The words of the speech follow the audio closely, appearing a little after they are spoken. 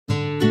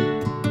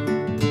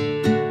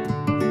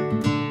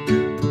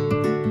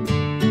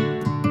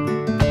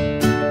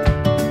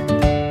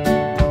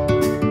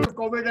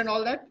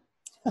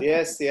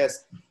Yes,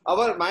 yes.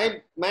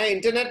 My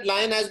internet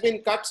line has been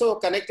cut, so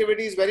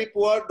connectivity is very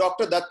poor.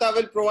 Dr. Datta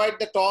will provide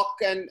the talk,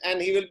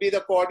 and he will be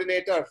the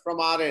coordinator from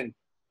our end.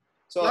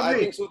 So Lovely. I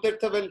think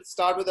Sutirtha will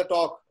start with the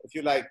talk, if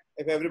you like,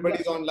 if everybody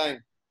is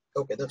online.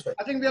 Okay, that's right.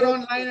 I think we are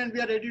online and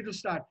we are ready to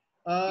start.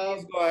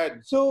 Please go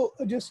ahead. So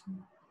just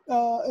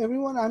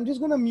everyone, I'm just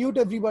going to mute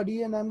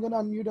everybody and I'm going to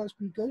unmute our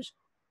speakers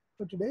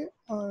for today.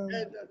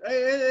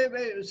 Hey,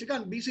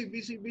 Sikand,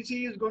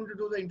 BC is going to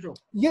do the intro.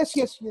 Yes.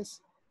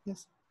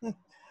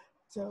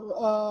 So,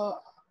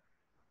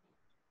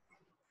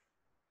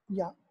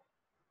 yeah.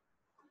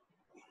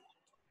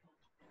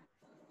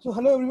 So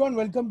hello everyone,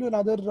 welcome to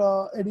another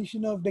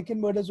edition of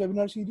Deccan Birders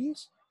webinar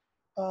series.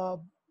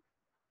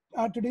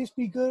 Our today's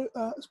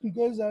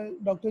speakers are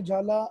Dr.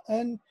 Jhala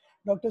and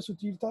Dr.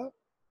 Sutirtha.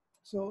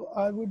 So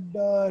I would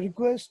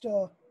request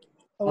our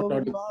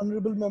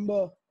honorable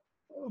member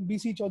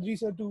BC Chaudhary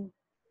sir to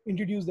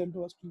introduce them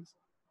to us, please.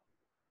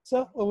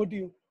 Sir, over to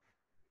you.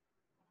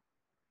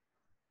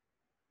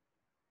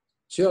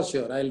 Sure,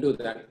 I'll do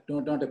that.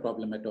 Not a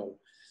problem at all.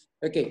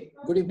 Okay,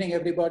 good evening,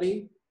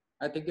 everybody.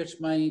 I think it's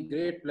my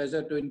great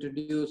pleasure to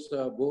introduce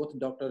both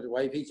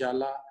Dr.YV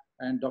Jhala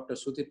and Dr.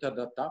 Sutirtha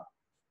Dutta.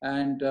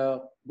 And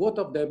both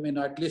of them,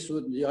 at least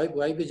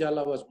YV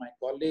Jhala was my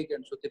colleague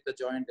and Sutirtha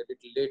joined a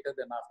little later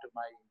than after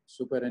my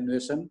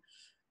superannuation.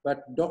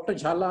 But Dr.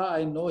 Jhala,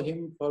 I know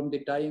him from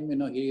the time,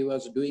 he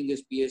was doing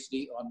his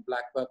PhD on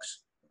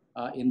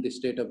blackbucks in the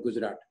state of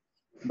Gujarat.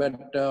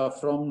 But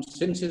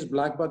since his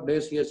blackbuck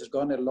days, he has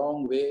gone a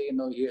long way.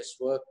 He has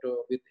worked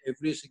with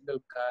every single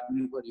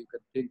carnivore you can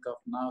think of.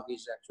 Now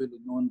he's actually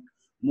known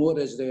more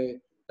as the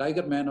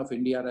Tiger Man of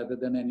India rather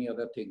than any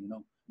other thing.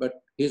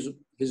 But his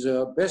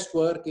best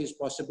work is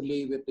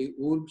possibly with the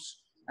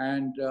wolves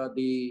and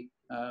the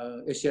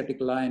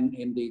Asiatic lion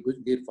in the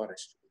Gir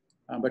forest.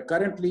 But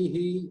currently,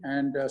 he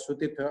and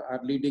Sutirtha are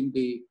leading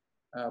the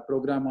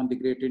program on the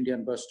Great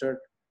Indian Bustard,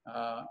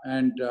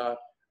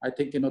 I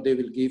think they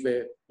will give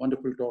a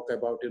wonderful talk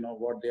about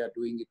what they are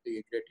doing with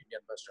the Great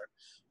Indian Bustard.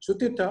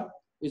 Sutirtha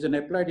is an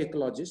applied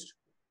ecologist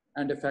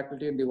and a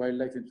faculty in the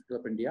Wildlife Institute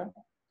of India,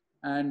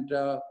 and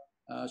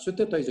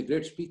Sutirtha is a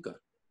great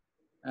speaker,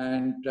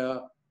 and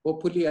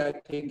hopefully I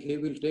think he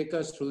will take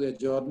us through a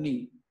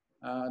journey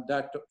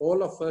that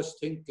all of us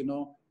think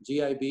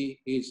GIB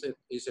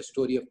is a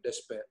story of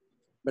despair.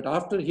 But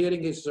after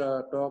hearing his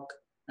talk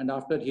and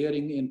after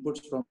hearing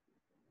inputs from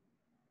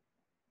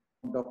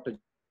Dr.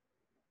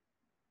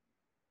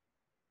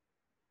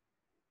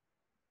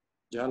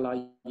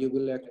 Jhala, you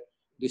will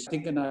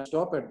think, and I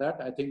stop at that.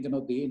 I think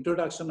the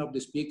introduction of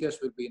the speakers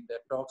will be in their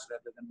talks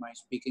rather than my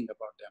speaking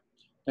about them.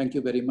 Thank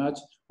you very much.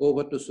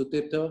 Over to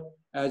Sutirtha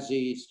as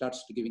he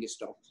starts giving his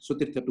talk.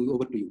 Sutirtha,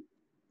 over to you.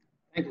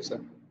 Thank you,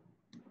 sir.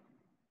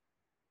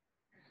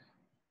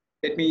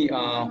 Let me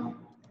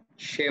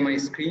share my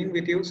screen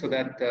with you so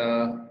that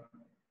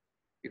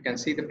you can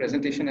see the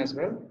presentation as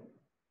well.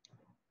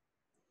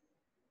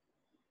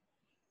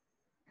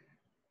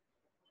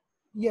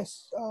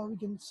 Yes, we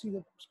can see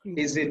the screen.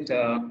 Is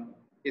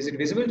it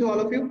visible to all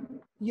of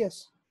you?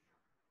 Yes.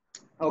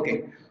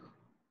 Okay.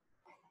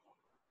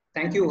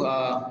 Thank you,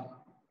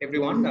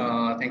 everyone.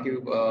 Thank you,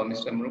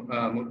 Mr.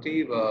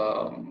 Murthy,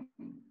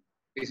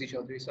 PC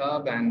Chaudhary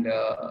Saab, and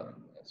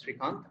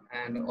Srikanth,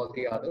 and all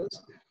the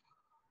others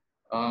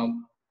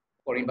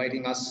for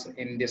inviting us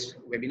in this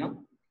webinar.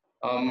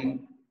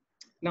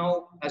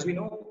 Now, as we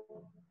know,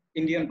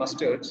 Indian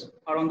bustards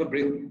are on the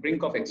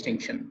brink of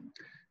extinction.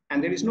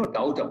 And there is no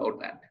doubt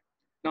about that.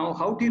 Now,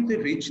 how did they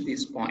reach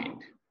this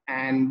point?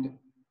 And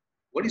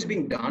what is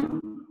being done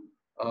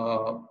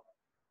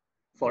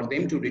for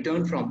them to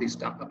return from this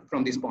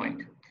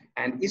point?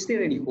 And is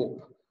there any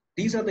hope?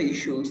 These are the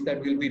issues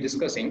that we'll be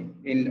discussing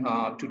in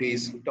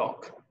today's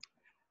talk.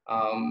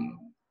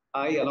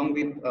 I, along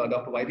with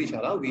Dr. YV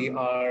Jhala, we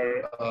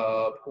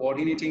are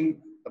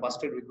coordinating the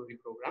Bustard Recovery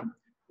Program,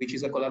 which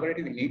is a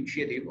collaborative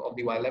initiative of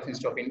the Wildlife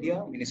Institute of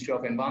India, Ministry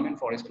of Environment,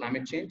 Forest,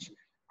 Climate Change,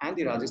 and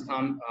the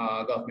Rajasthan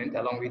government,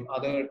 along with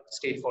other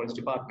state forest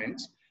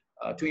departments,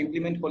 to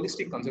implement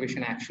holistic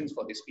conservation actions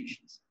for the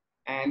species.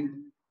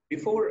 And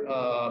before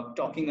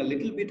talking a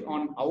little bit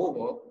on our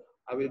work,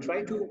 I will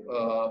try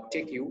to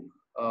take you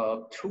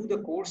through the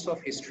course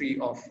of history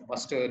of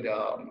bustard,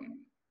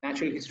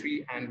 natural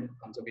history and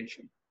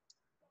conservation.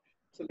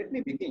 So let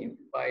me begin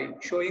by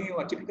showing you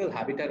a typical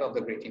habitat of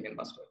the Great Indian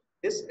Bustard.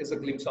 This is a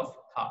glimpse of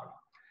Thar.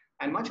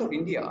 And much of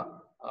India,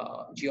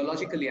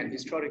 geologically and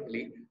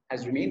historically,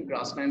 has remained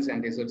grasslands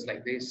and deserts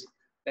like this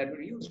that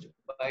were used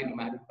by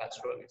nomadic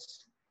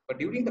pastoralists. But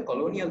during the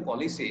colonial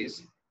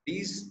policies,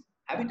 these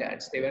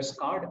habitats, they were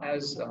scarred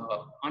as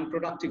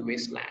unproductive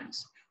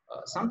wastelands,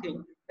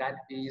 something that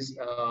is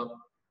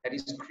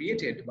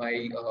created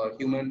by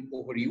human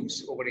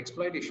overuse,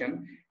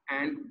 overexploitation,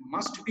 and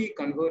must be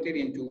converted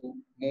into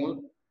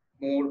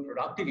more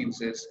productive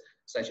uses,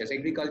 such as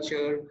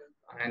agriculture,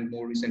 and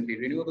more recently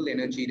renewable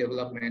energy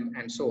development,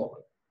 and so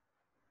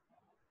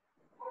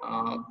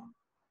on.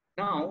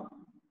 Now,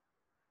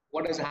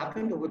 what has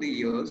happened over the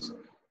years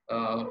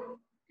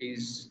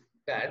is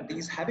that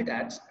these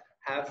habitats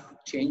have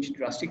changed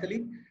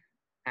drastically,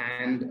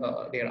 and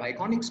their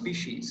iconic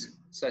species,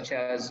 such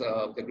as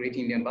the great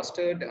Indian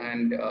bustard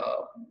and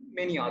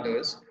many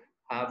others,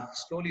 have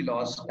slowly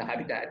lost the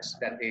habitats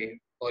that they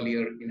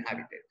earlier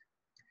inhabited.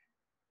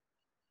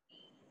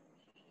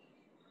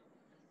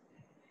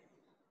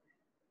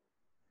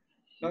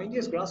 Now,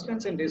 India's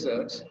grasslands and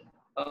deserts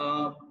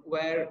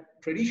were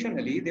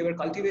traditionally, they were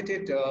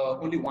cultivated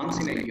only once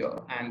in a year,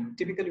 and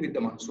typically with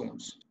the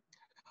monsoons.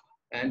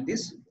 And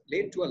this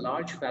led to a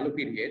large fallow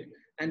period,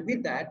 and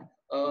with that,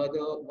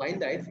 the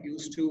wildlife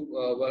used to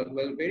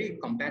were very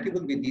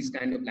compatible with these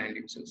kind of land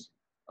uses.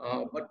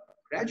 But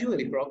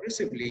gradually,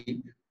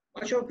 progressively,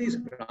 much of these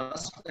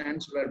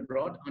grasslands were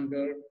brought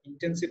under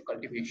intensive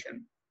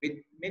cultivation with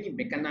many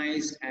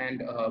mechanized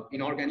and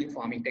inorganic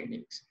farming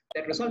techniques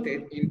that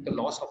resulted in the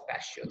loss of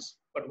pastures.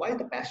 But while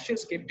the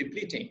pastures kept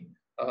depleting,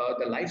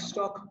 the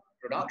livestock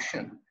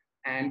production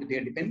and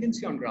their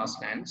dependency on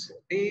grasslands,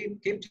 they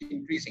kept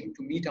increasing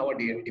to meet our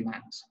daily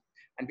demands.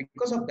 And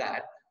because of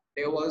that,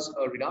 there was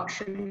a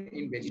reduction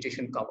in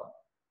vegetation cover.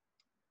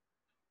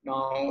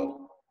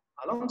 Now,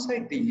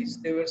 alongside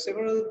these, there were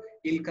several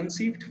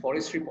ill-conceived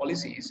forestry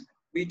policies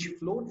which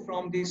flowed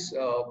from this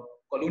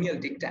colonial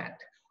diktat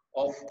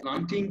of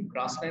planting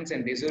grasslands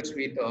and deserts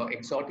with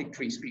exotic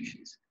tree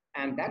species.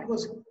 And that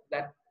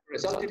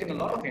resulted in a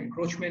lot of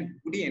encroachment,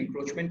 woody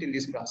encroachment in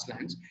these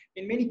grasslands,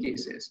 in many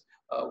cases,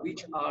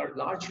 which are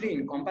largely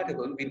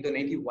incompatible with the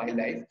native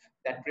wildlife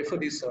that prefer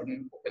this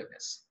certain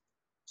openness.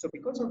 So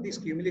because of these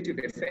cumulative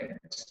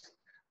effects,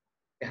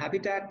 the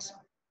habitats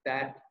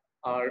that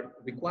are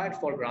required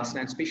for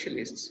grassland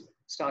specialists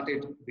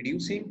started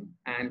reducing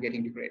and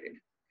getting degraded.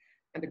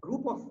 And the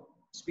group of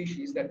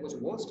species that was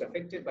worst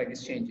affected by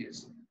these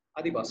changes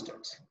are the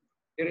bustards.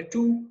 There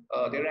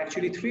are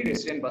actually 3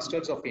 resident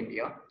bustards of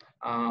India.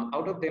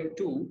 Out of them,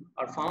 2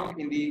 are found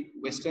in the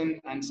western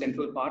and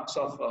central parts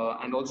of,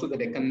 and also the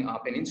Deccan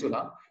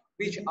Peninsula,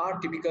 which are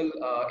typical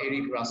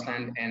arid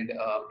grassland and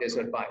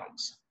desert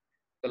biomes.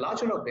 The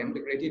larger of them, the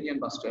great Indian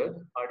bustard,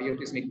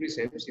 Ardiotis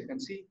nigriceps, you can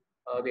see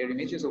their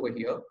images over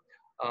here.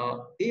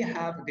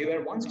 They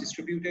were once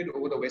distributed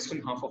over the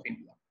western half of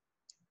India.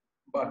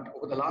 But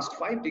over the last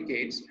 5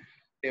 decades,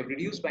 they've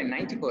reduced by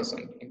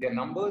 90% in their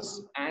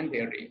numbers and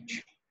their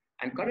range.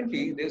 And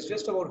currently, there's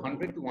just about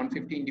 100 to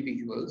 150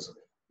 individuals,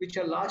 which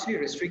are largely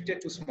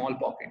restricted to small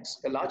pockets.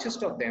 The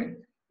largest of them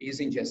is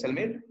in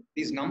Jaisalmer.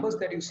 These numbers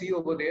that you see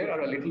over there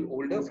are a little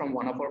older from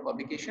one of our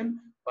publications,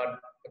 but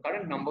the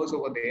current numbers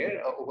over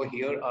there, over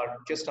here are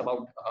just about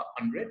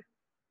 100,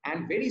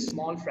 and very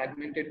small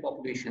fragmented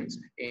populations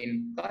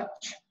in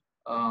Kutch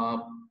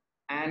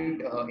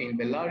and in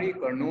Bellary,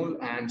 Kurnool,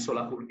 and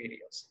Solapur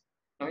areas.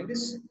 Now in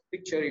this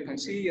picture, you can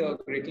see a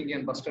great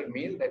Indian bustard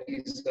male that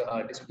is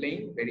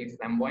displaying very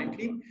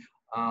flamboyantly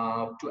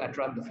to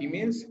attract the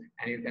females.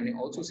 And you can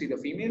also see the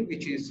female,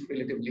 which is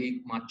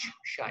relatively much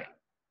shy.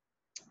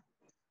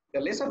 The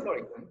lesser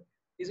florican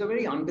is a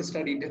very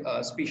understudied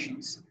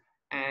species,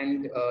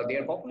 and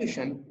their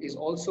population is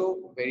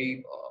also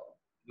very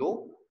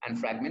low and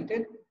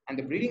fragmented. And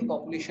the breeding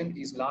population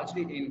is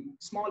largely in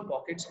small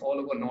pockets all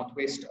over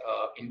northwest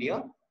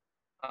India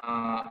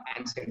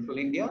and central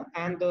India,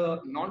 and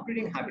the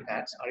non-breeding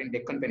habitats are in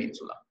Deccan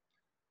Peninsula.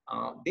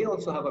 They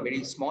also have a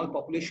very small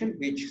population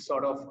which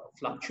sort of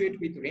fluctuate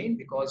with rain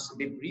because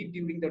they breed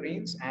during the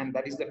rains, and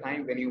that is the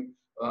time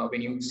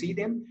when you see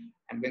them.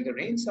 And when the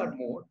rains are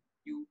more,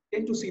 you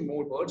tend to see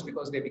more birds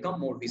because they become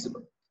more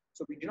visible.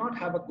 So we do not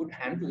have a good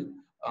handle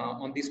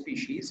on this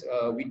species.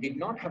 We did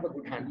not have a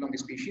good handle on the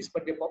species,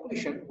 but their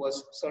population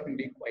was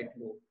certainly quite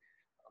low,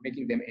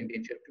 making them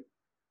endangered too.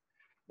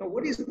 Now,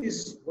 what is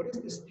this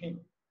thing?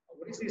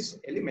 What is this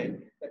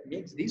element that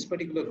makes this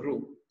particular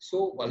group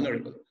so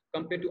vulnerable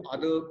compared to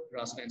other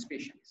grassland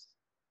species?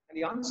 And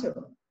the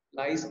answer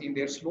lies in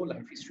their slow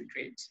life history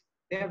traits.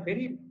 They have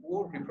very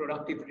poor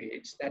reproductive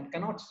rates that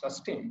cannot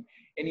sustain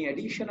any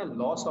additional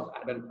loss of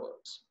adult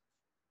birds.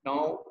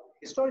 Now,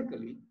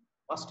 historically,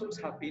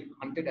 bustards have been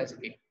hunted as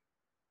game.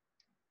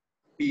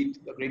 Be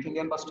it the great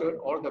Indian bustard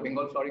or the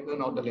Bengal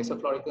florican or the lesser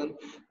florican.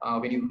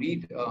 When you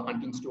read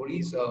hunting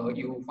stories,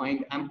 you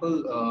find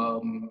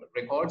ample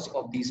records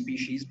of these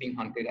species being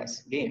hunted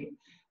as game.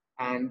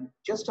 And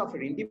just after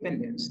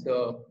independence,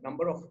 the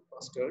number of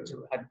bustards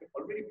had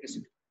already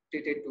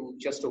precipitated to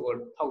just over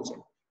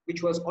 1,000,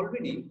 which was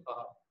already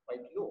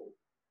quite low.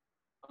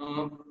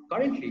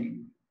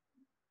 Currently,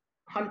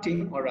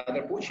 hunting, or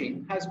rather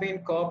poaching, has been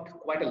curbed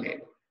quite a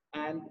lot,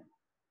 and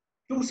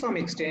to some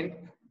extent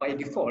by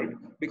default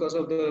because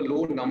of the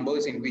low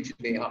numbers in which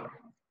they are.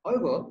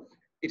 However,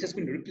 it has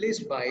been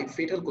replaced by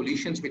fatal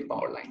collisions with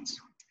power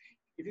lines.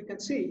 If you can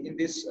see in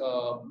this,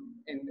 to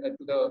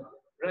the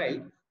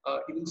right,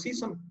 you will see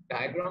some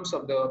diagrams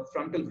of the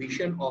frontal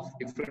vision of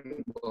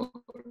different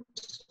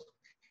birds.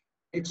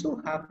 It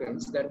so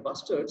happens that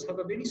bustards have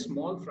a very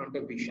small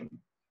frontal vision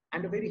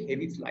and a very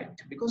heavy flight,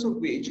 because of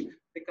which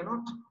they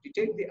cannot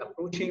detect the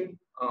approaching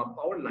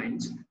power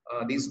lines,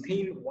 these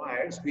thin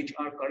wires which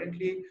are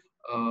currently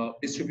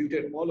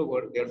distributed all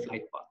over their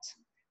flight paths.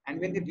 And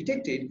when they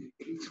detect it,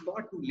 it is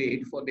far too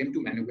late for them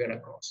to maneuver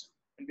across.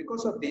 And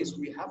because of this,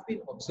 we have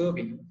been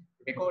observing,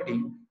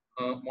 recording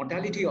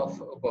mortality of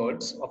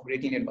birds, of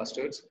great Indian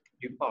bustards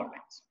due to power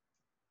lines.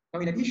 Now,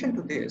 in addition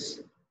to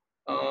this,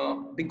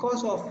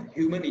 because of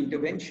human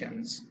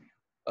interventions,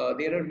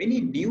 there are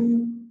many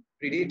new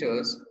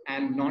predators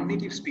and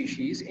non-native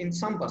species in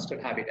some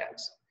bustard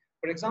habitats.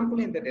 For example,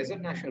 in the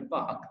Desert National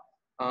Park,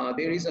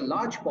 there is a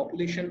large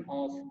population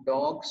of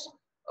dogs,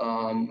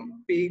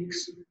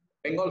 pigs,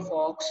 Bengal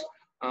fox,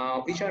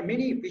 which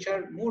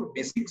are more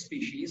basic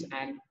species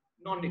and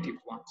non-native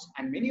ones,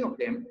 and many of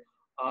them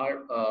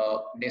are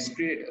nest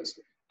predators.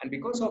 And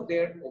because of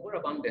their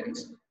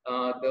overabundance,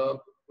 the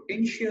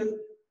potential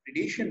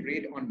predation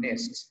rate on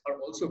nests are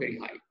also very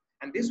high.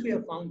 And this we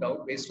have found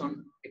out based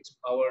on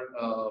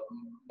our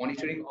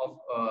monitoring of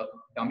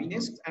dummy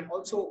nests and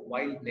also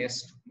wild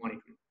nest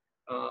monitoring.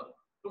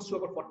 Close to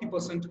about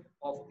 40%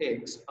 of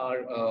eggs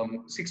are,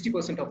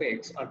 60% of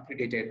eggs are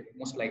predated,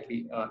 most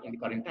likely in the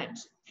current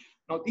times.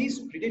 Now, these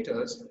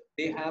predators,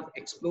 they have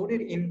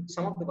exploded in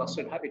some of the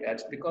bustard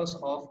habitats because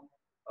of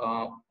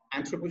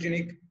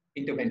anthropogenic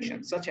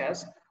interventions, such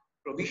as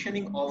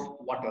provisioning of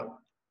water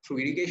through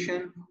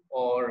irrigation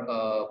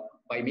or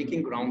by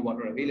making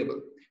groundwater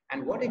available.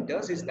 And what it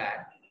does is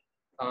that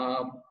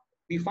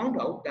we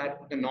found out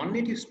that the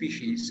non-native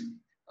species,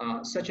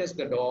 such as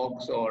the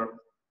dogs or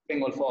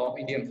Bengal fox,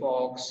 Indian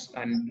fox,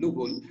 and blue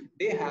bull,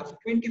 they have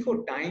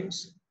 24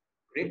 times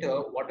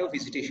greater water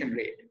visitation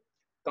rate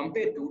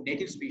compared to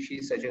native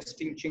species such as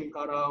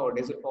chinkara or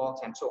desert fox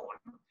and so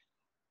on,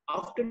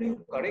 after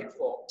you correct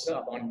for the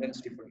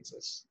abundance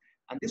differences.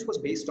 And this was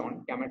based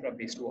on camera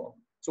trap-based work.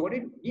 So what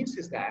it means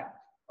is that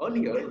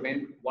earlier,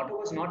 when water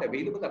was not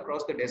available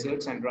across the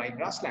deserts and dry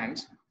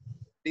grasslands,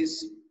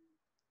 this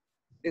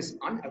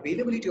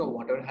unavailability of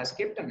water has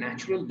kept a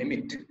natural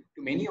limit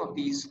to many of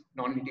these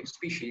non-native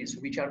species,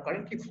 which are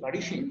currently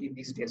flourishing in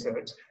these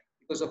deserts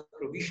because of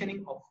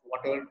provisioning of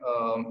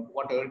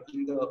water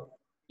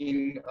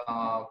in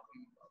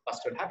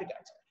bustard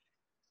habitats.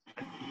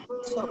 And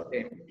because of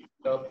them,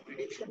 the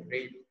predation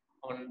rate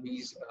on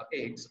these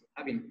eggs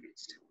have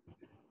increased.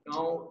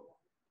 Now,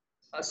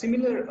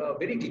 similar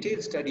very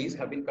detailed studies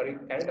have been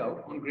carried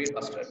out on grey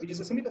bustard, which is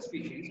a similar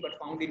species but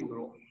found in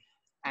Europe.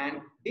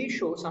 And they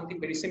show something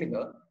very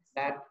similar,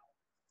 that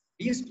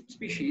these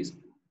species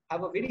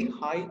have a very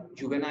high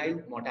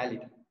juvenile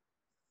mortality,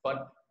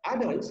 but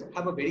adults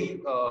have a very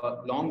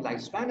long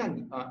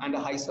lifespan and a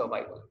high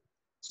survival.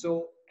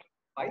 So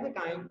by the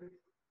time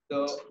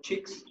the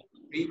chicks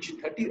reach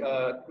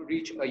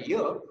a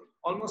year,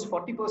 almost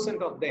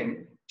 40% of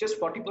them, just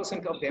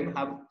 40% of them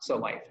have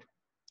survived.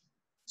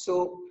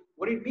 So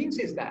what it means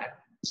is that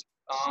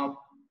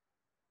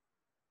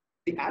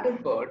the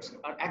adult birds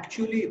are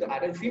actually, the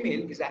adult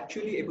female is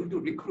actually able to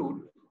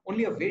recruit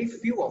only a very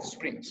few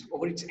offsprings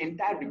over its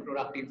entire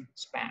reproductive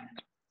span,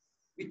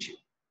 which,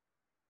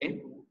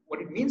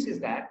 what it means is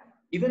that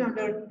even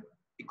under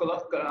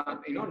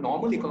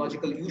normal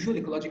ecological, usual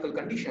ecological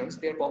conditions,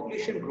 their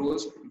population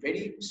grows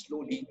very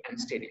slowly and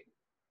steadily.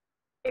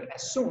 But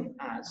as soon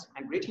as,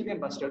 and Great Indian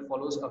Bustard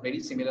follows a very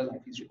similar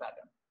life history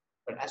pattern,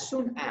 but as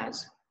soon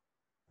as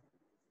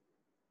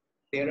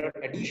there are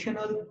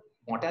additional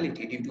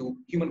mortality due to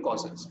human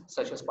causes,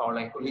 such as power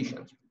line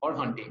collisions or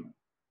hunting,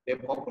 their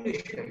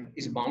population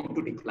is bound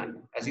to decline.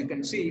 As you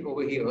can see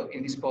over here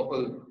in this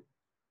purple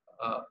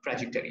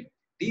trajectory,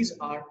 these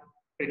are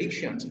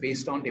predictions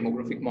based on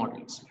demographic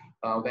models,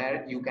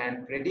 where you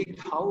can predict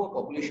how a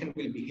population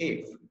will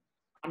behave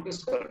under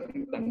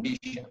certain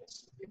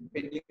conditions,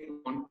 depending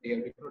on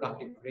their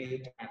reproductive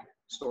rate and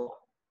so on.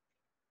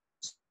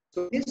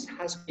 So this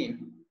has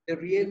been the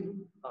real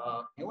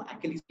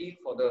Achilles heel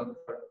for the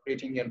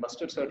Great Indian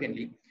Bustard,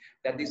 certainly,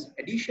 that this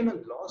additional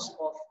loss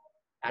of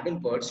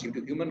adult birds due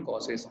to human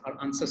causes are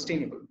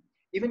unsustainable,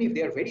 even if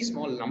they are very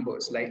small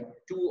numbers, like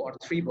 2 or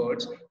 3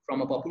 birds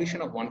from a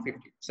population of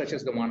 150, such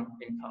as the one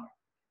in Thar.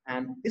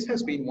 And this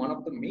has been one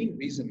of the main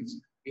reasons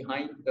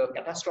behind the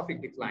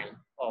catastrophic decline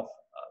of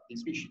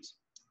these species.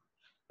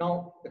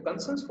 Now, the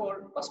concerns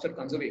for bustard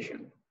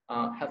conservation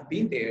have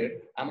been there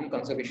among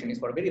conservationists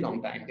for a very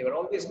long time. They were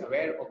always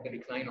aware of the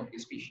decline of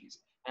these species.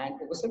 And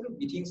over several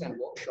meetings and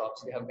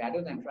workshops, they have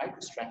gathered and tried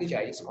to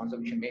strategize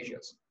conservation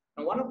measures.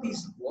 Now, one of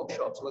these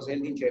workshops was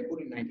held in Jaipur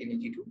in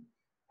 1982.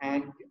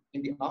 And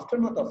in the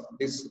aftermath of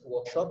this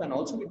workshop, and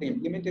also with the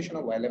implementation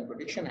of Wildlife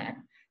Protection Act,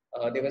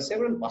 there were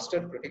several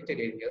bustard protected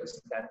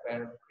areas that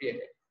were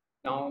created.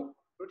 Now,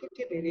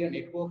 protected area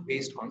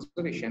network-based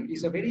conservation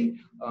is a very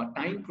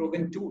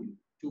time-proven tool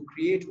to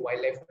create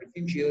wildlife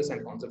refuges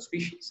and conserve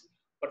species.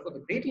 But for the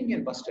Great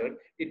Indian Bustard,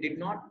 it did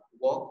not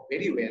work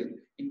very well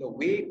in the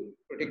way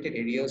protected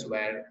areas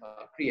were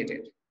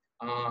created.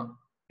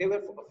 There were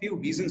a few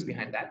reasons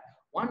behind that.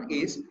 One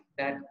is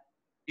that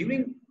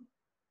during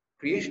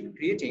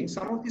creating,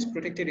 some of these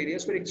protected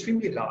areas were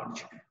extremely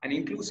large and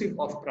inclusive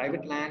of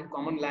private land,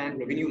 common land,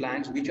 revenue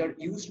lands, which are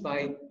used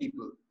by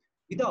people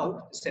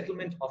without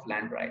settlement of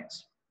land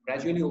rights.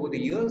 Gradually over the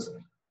years,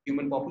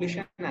 human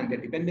population and their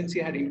dependency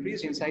had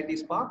increased inside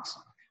these parks,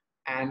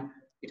 and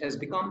it has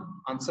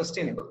become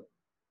unsustainable.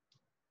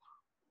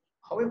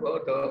 However,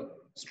 the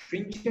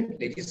stringent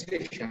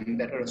legislation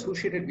that are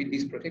associated with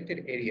these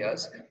protected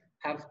areas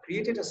have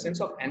created a sense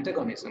of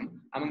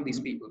antagonism among these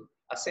people,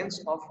 a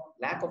sense of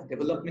lack of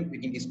development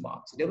within these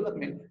parks,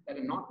 development that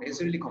are not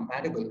necessarily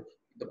compatible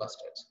with the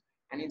bustards.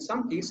 And in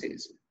some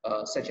cases,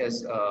 such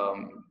as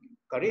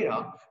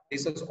Carrera,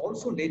 this has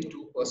also led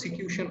to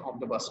persecution of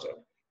the bustard.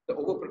 The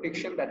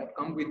overprotection that had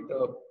come with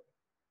the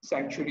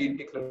sanctuary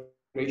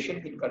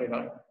declaration in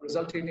Carrera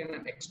resulted in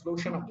an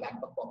explosion of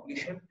blackbuck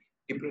population,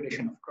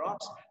 depredation of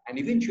crops, and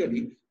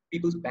eventually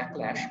people's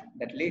backlash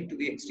that led to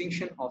the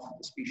extinction of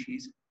the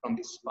species from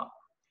this park.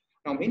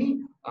 Now,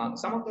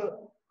 some of the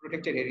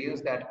protected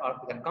areas that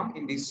come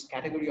in this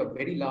category of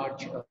very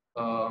large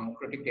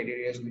protected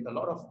areas with a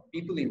lot of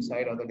people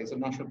inside are the Desert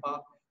National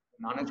Park,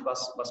 Nanaj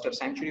Bustard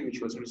Sanctuary,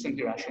 which was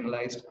recently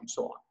rationalized, and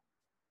so on.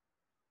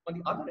 On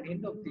the other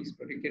end of these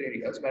protected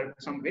areas were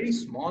some very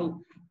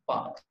small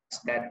parks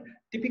that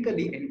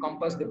typically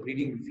encompass the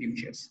breeding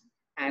refuges,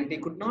 and they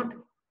could not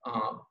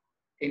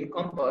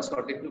encompass,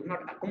 or they could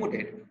not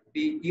accommodate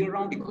the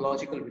year-round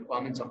ecological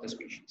requirements of the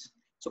species.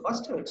 So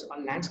bustards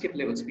are landscape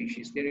level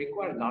species. They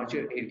require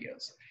larger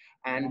areas.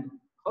 And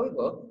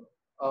however,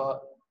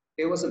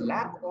 there was a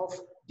lack of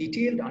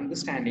detailed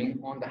understanding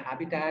on the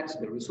habitats,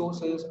 the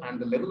resources, and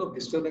the level of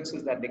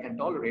disturbances that they can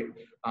tolerate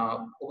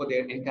over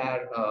their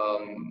entire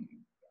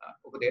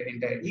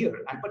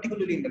year, and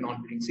particularly in the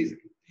non-breeding season.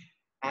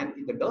 And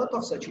in the dearth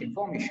of such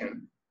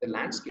information, the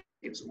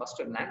landscapes,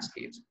 bustard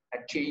landscapes,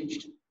 had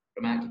changed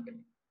dramatically.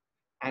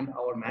 And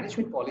our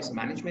management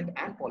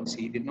and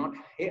policy did not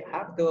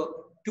have the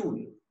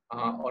tool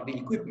or the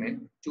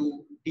equipment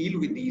to deal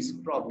with these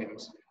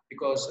problems,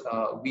 because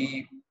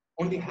we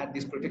only had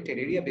this protected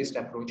area-based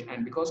approach,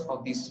 and because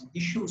of these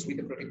issues with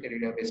the protected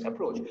area-based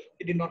approach,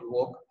 it did not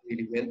work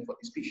really well for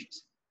the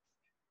species.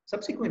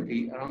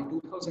 Subsequently, around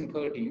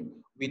 2013,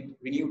 with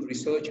renewed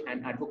research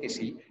and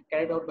advocacy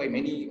carried out by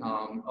many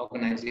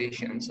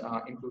organizations,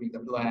 including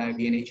WII,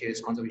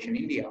 BNHS, Conservation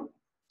India,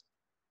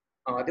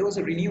 there was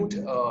a renewed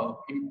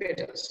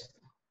impetus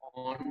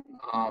on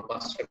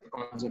bustard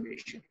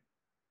conservation.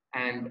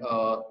 And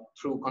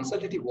through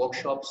consultative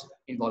workshops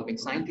involving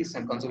scientists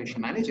and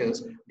conservation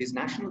managers, these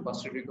national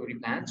bustard recovery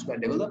plans were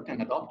developed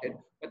and adopted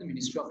by the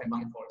Ministry of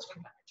Environment, Forest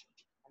and Climate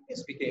Change. And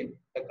this became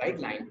the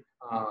guideline,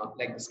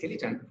 like the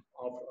skeleton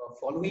of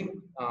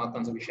following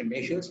conservation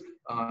measures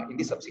in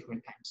the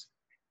subsequent times.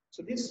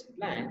 So this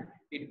plan,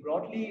 it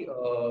broadly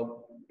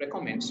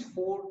recommends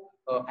 4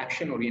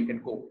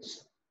 action-oriented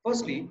goals.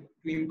 Firstly,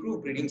 to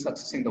improve breeding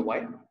success in the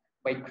wild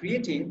by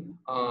creating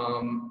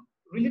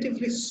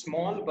relatively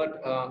small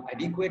but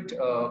adequate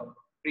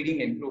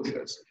breeding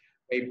enclosures,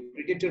 by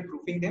predator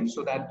proofing them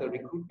so that the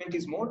recruitment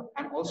is more,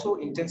 and also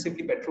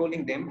intensively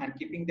patrolling them and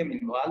keeping them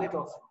inviolate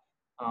of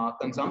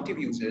consumptive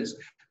uses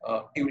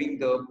during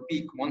the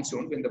peak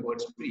monsoon when the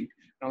birds breed.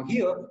 Now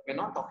here, we're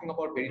not talking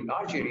about very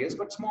large areas,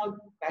 but small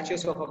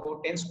patches of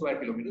about 10 square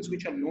kilometers,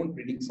 which are known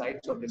breeding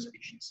sites of the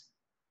species.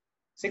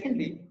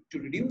 Secondly, to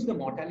reduce the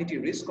mortality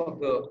risk of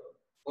the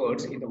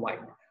birds in the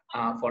wild.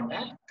 For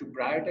that, to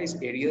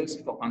prioritize areas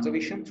for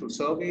conservation through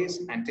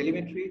surveys and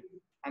telemetry,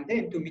 and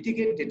then to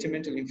mitigate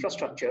detrimental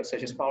infrastructure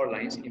such as power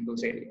lines in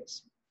those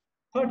areas.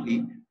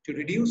 Thirdly, to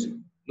reduce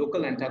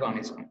local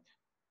antagonism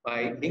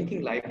by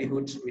linking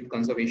livelihoods with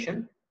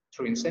conservation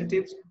through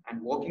incentives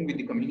and working with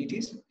the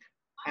communities.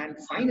 And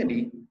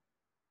finally,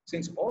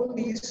 since all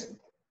these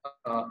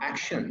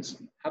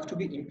actions have to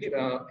be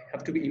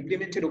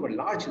implemented over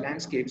large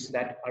landscapes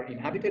that are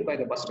inhabited by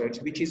the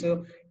bustards, which is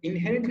a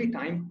inherently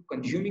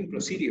time-consuming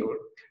procedure,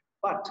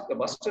 but the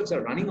bustards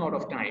are running out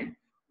of time,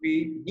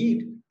 we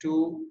need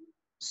to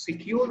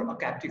secure a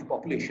captive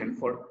population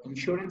for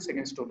insurance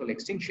against total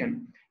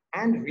extinction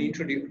and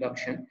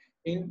reintroduction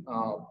in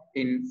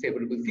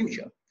favorable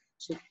future.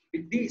 So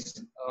with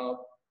these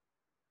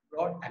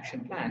broad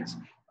action plans,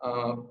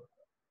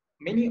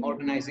 many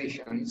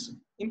organizations,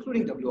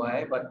 including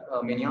WII, but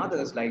many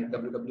others like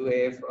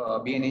WWF,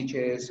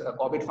 BNHS,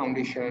 Corbett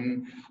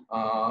Foundation,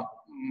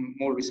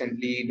 more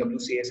recently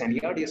WCS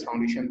and ERDS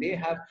Foundation, they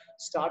have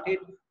started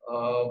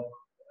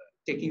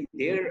taking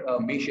their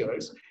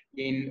measures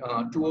in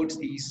towards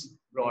these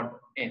broad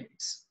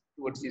ends,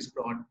 towards these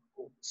broad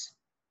goals.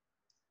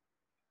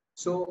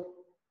 So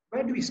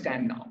where do we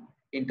stand now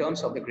in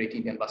terms of the Great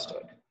Indian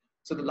Bustard?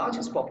 So the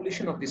largest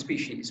population of this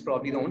species,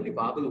 probably the only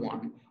viable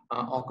one,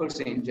 occurs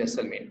in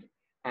Jaisalmer.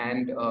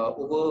 And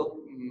over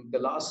the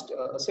last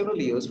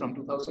several years, from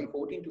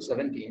 2014 to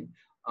 17,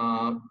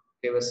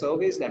 there were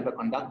surveys that were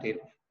conducted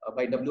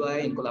by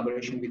WII in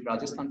collaboration with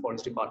Rajasthan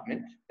Forest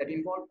Department that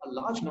involved a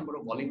large number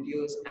of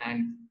volunteers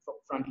and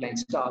frontline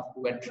staff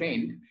who were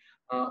trained,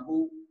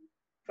 who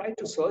tried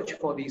to search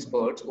for these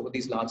birds over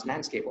this large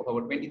landscape of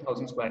over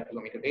 20,000 square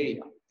kilometer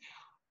area.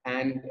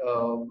 And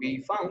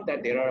we found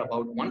that there are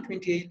about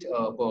 128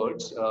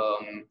 birds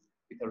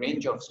with a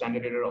range of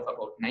standard error of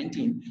about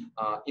 19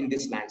 in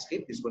this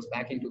landscape. This was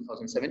back in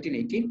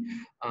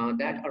 2017-18,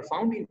 that are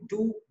found in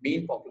 2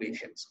 main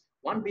populations.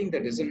 One being the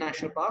Desert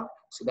National Park,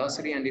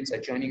 Sudasari and its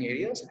adjoining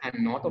areas,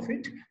 and north of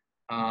it,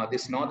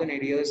 these northern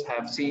areas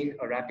have seen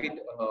a rapid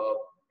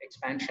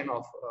expansion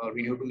of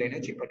renewable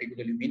energy,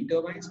 particularly wind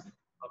turbines,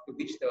 after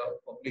which the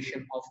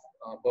population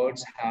of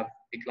birds have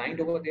declined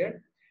over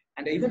there,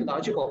 and an even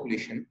larger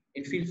population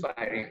in field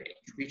firing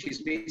range, which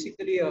is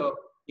basically a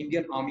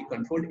Indian Army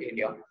controlled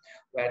area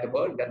where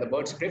the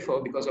birds prefer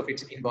because of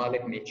its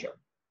inviolate nature.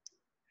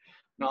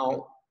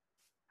 Now,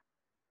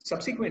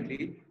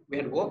 subsequently, we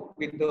had worked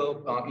with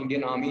the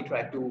Indian Army,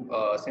 tried to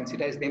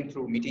sensitize them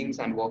through meetings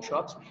and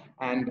workshops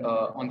and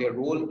on their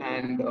role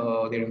and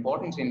their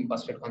importance in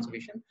bustard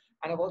conservation.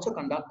 And I've also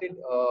conducted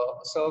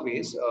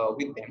surveys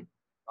with them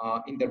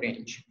in the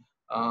range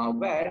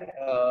where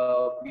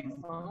we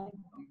found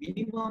a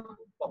minimum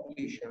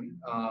population.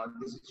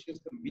 This is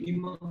just the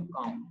minimum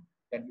count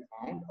that we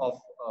found of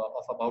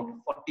about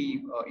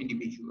 40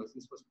 individuals.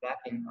 This was back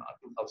in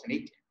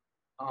 2018.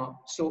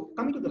 So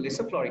coming to the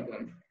lesser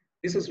florican,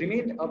 this has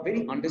remained a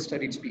very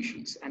understudied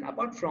species, and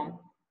apart from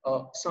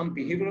some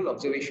behavioral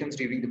observations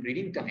during the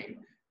breeding time,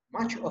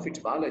 much of its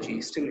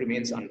biology still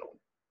remains unknown.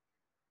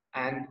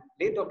 And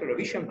late Dr.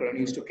 Ravi Shankaran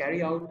used to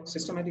carry out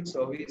systematic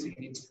surveys in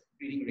its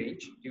breeding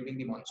range during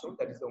the monsoon.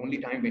 That is the only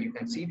time when you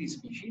can see these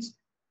species,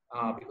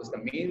 because the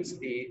males,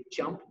 they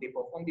jump, they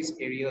perform this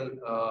aerial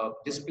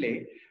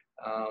display,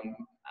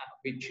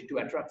 which to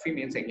attract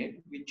females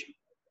again,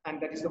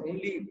 and that is the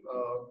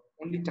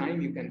only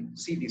time you can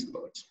see these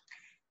birds.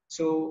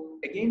 So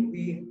again,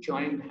 we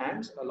joined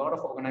hands, a lot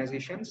of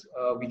organizations,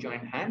 we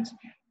joined hands,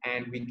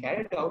 and we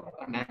carried out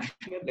a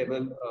national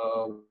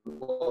level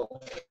work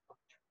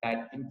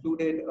that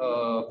included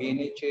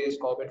BNHS,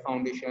 Corbett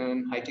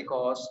Foundation,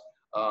 HITICOS,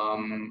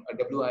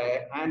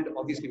 WIA, and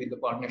obviously with the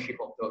partnership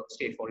of the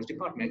State Forest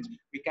Department.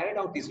 We carried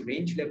out these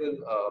range level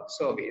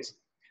surveys,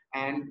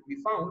 and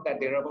we found that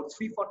there are about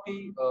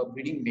 340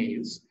 breeding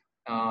males,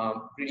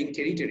 breeding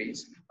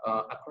territories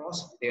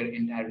across their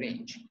entire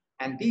range.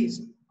 And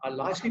these are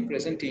largely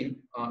present in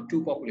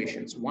two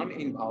populations, one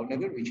in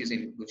Bhavnagar, which is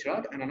in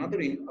Gujarat, and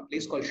another in a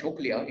place called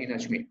Shoklia in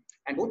Ajmer.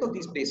 And both of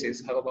these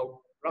places have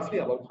roughly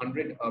about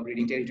 100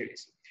 breeding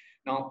territories.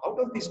 Now, out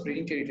of these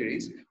breeding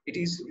territories, it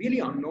is really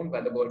unknown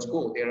where the birds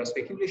go. There are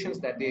speculations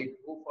that they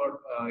go for,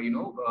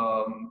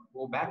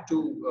 go back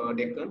to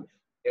Deccan.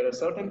 There are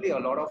certainly a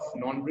lot of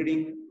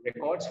non-breeding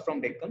records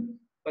from Deccan,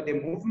 but the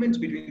movements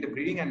between the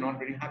breeding and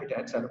non-breeding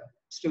habitats are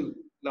still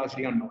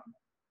largely unknown.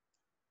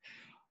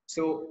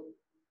 So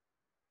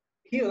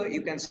here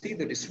you can see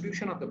the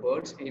distribution of the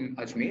birds in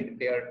Ajmer.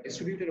 They are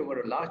distributed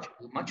over a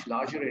much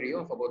larger area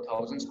of about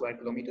 1,000 square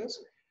kilometers.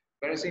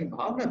 Whereas in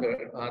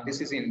Bhavnagar, this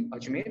is in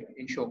Ajmer,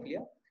 in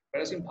Shoklia,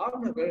 whereas in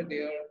Bhavnagar, they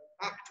are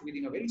packed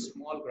within a very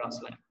small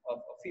grassland of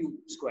a few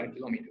square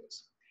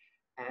kilometers.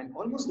 And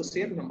almost the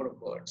same number of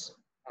birds,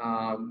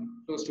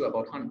 close to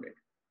about 100.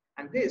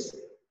 And this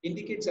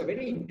indicates a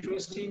very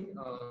interesting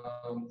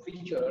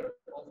feature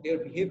of their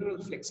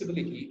behavioral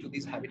flexibility to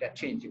these habitat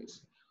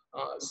changes.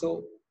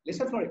 So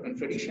lesser florican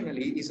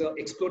traditionally is an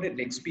exploded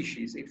leg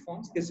species. It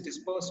forms this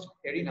dispersed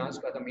arenas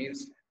where the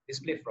males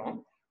display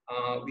from,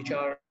 which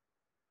are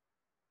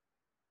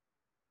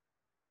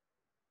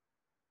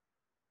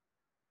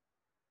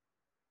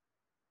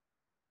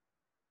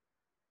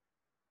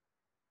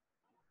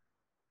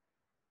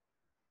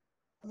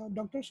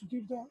Dr.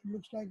 Sutirtha,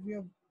 looks like we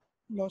have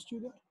lost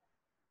you there.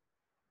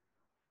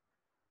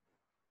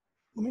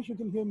 Umesh, you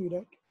can hear me,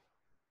 right?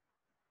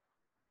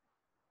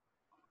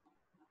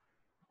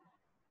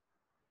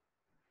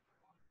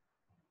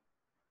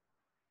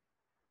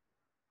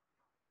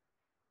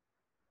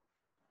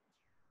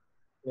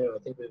 Yeah, I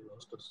think we've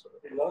lost us.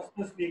 We lost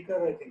the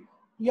speaker, I think.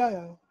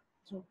 Yeah.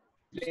 So,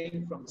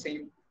 from the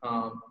same.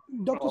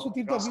 Dr.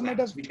 Sutirtha, we might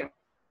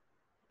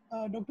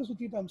have. Dr.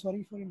 Sutirtha, I'm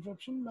sorry for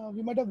interruption.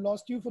 We might have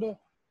lost you for a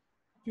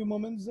few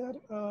moments there.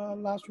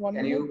 Last 1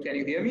 minute. Can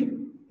you hear me?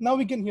 Now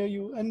we can hear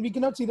you, and we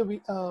cannot see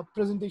the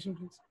presentation,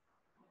 please.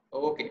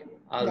 Okay,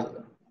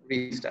 I'll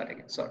restart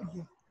again. Sorry.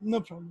 Yeah,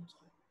 no problem.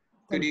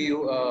 Could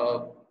you?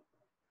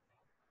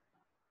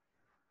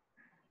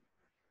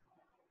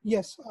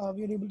 Yes,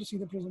 we are able to see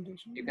the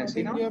presentation. You can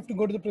see now? We have to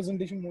go to the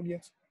presentation mode,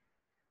 yes.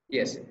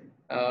 Yes.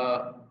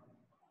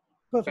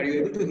 Perfect. Are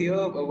you able to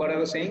hear what I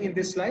was saying in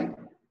this slide?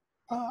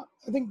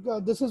 I think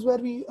this is where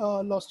we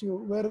lost you,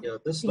 where you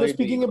were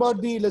speaking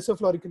about the lesser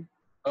florican.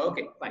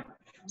 Okay, fine.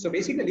 So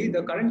basically,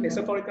 the current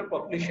lesser florican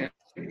population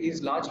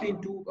is largely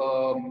into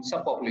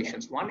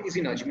subpopulations. One is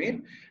in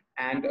Ajmer,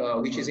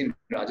 and which is in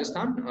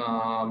Rajasthan,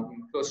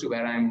 close to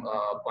where I'm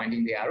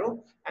pointing the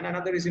arrow, and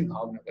another is in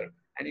Bhavnagar.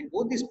 And in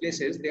both these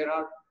places, there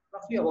are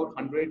roughly about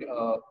 100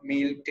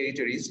 male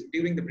territories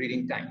during the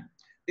breeding time.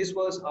 This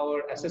was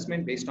our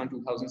assessment based on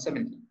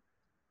 2017.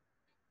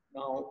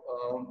 Now,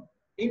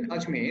 in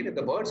Ajmer,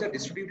 the birds are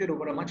distributed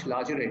over a much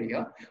larger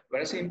area,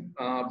 whereas in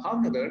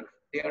Bhavnagar,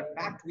 they are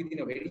packed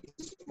within a very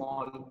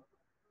small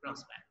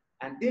grassland.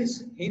 And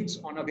this hints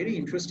on a very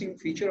interesting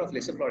feature of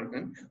lesser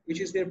florican, which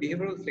is their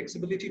behavioral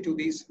flexibility to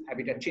these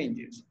habitat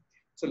changes.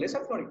 So lesser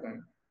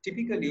florican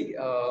typically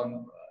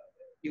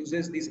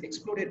uses these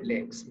exploded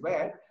legs,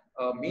 where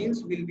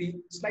males will be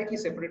slightly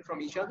separate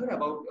from each other,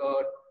 about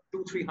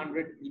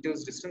 200-300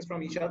 meters distance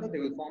from each other. They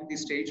will form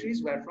these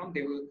territories wherefrom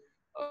they will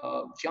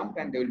jump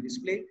and they will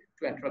display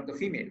to attract the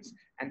females.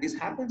 And this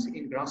happens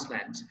in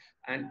grasslands.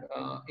 And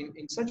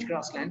in such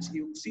grasslands,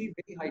 you see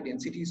very high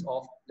densities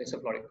of lesser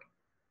florican.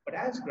 But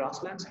as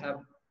grasslands have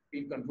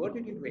been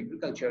converted into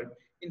agriculture,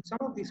 in some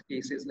of these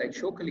cases, like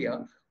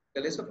Shokalia,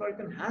 the lesser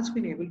florican has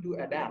been able to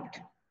adapt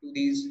to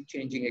these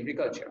changing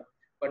agriculture.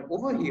 But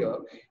over here,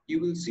 you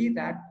will see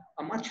that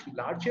a much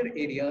larger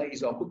area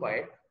is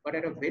occupied, but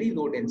at a very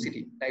low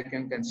density, like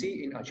you can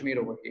see in Ajmer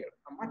over here,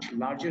 a much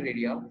larger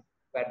area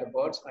where the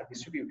birds are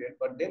distributed,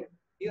 but then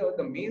here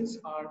the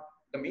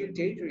male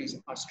territories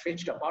are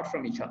stretched apart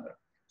from each other.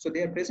 So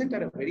they are present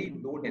at a very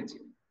low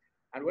density.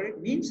 And what it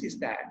means is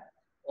that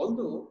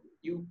although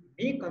you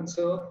may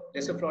conserve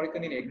lesser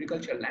florican in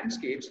agricultural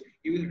landscapes,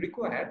 you will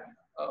require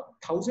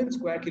 1,000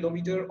 square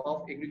kilometer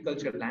of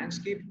agricultural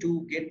landscape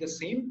to get the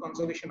same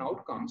conservation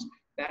outcomes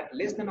that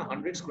less than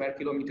 100 square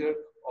kilometer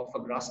of a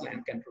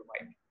grassland can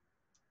provide.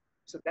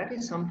 So that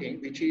is something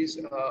which is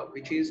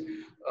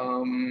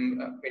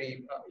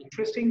very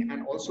interesting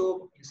and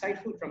also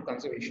insightful from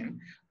conservation,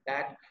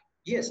 that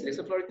yes,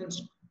 lesser floricans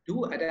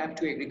do adapt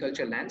to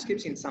agricultural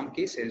landscapes in some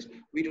cases.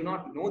 We do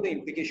not know the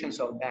implications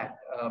of that,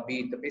 be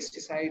it the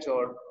pesticides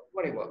or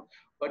whatever,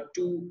 but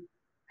to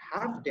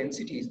have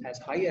densities as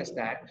high as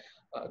that,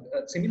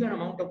 a similar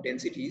amount of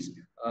densities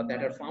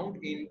that are found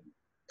in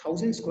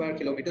 1,000 square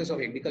kilometers of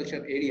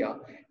agricultural area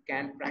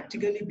can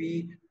practically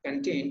be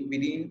contained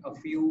within a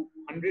few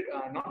hundred,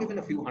 not even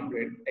a few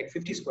hundred, like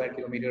 50 square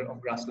kilometer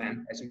of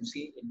grassland, as you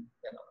see in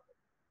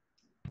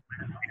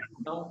Telangana.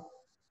 Now,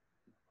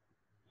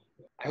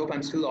 I hope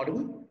I'm still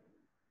audible.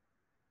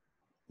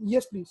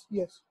 Yes, please.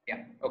 Yes.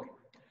 Yeah. Okay.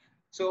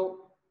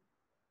 So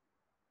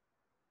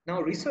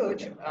now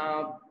research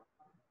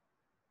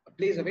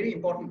plays a very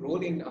important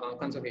role in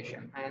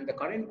conservation, and the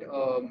current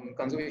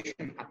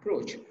conservation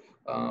approach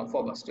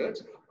for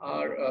bustards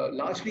are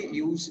largely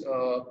use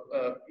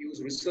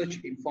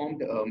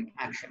research-informed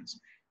actions.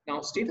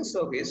 Now, status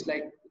surveys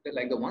like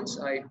the ones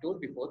I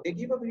told before, they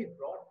give a very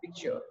broad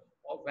picture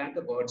of where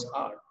the birds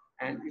are,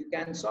 and you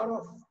can sort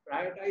of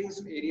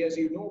prioritize areas,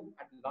 you know,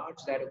 at large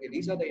that, okay,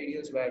 these are the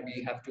areas where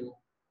we have to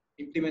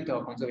implement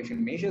our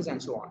conservation measures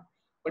and so on.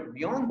 But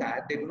beyond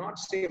that, they do not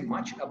say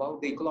much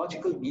about the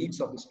ecological needs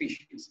of the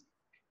species.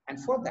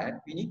 And for that,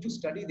 we need to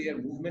study their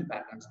movement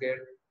patterns, their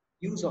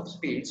use of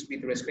space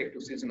with respect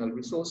to seasonal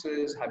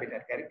resources,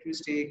 habitat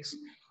characteristics,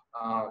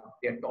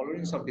 their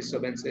tolerance of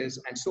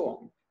disturbances, and so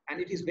on. And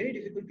it is very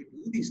difficult to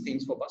do these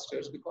things for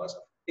bustards because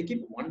they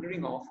keep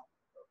wandering off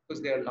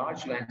because they are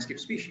large landscape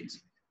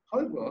species.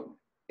 However,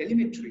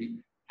 telemetry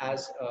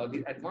has,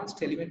 the advanced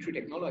telemetry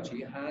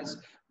technology has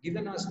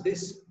given us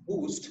this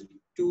boost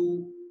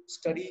to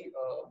study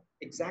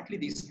exactly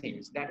these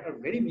things that are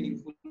very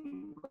meaningful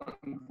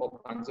for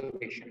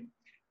conservation,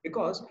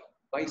 because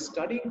by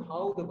studying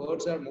how the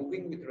birds are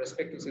moving with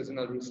respect to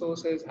seasonal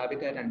resources,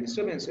 habitat, and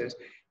disturbances,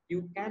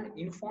 you can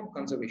inform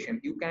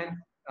conservation.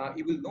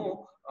 You will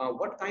know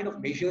what kind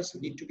of measures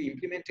need to be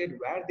implemented,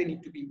 where they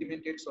need to be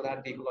implemented, so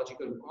that the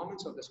ecological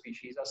requirements of the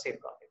species are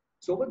safeguarded.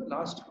 So over the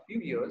last few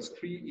years,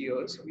 3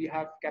 years, we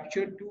have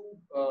captured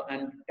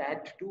and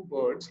tagged 2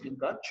 birds in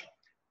Kutch,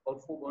 or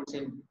 4 birds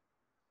in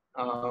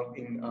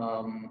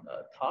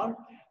Thar,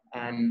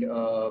 and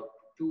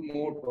 2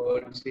 more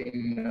birds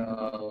in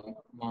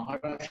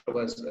Maharashtra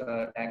was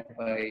tagged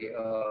by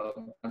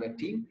another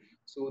team.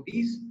 So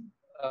these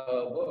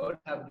birds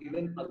have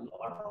given a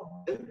lot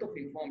of depth of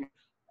information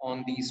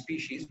on these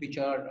species, which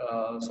are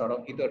sort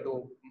of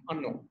hitherto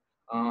unknown.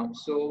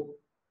 So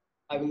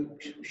I will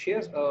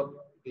share a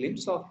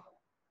glimpse of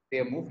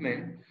their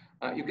movement.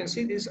 You can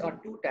see these are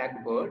 2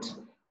 tagged birds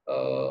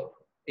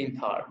in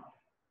Thar.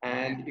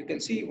 And you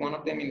can see one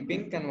of them in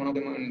pink and one of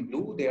them in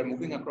blue. They are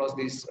moving across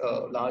this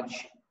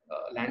large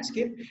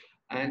landscape.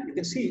 And you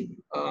can see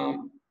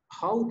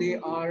how they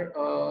are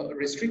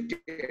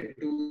restricted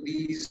to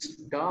these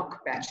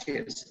dark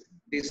patches.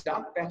 These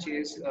dark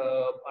patches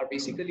are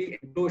basically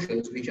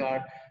enclosures which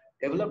are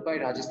developed by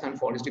Rajasthan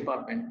Forest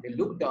Department. They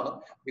look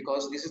dark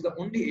because this is the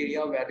only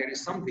area where there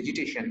is some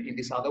vegetation in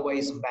this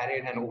otherwise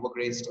barren and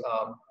overgrazed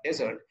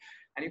desert.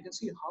 And you can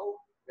see how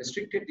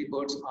restricted the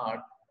birds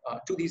are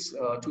to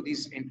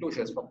these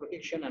enclosures for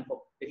protection and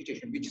for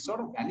vegetation, which sort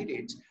of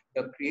validates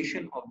the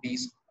creation of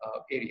these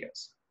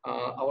areas.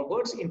 Our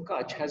birds in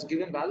Kutch has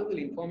given valuable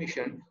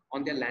information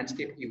on their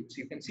landscape use.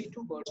 You can see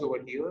 2 birds over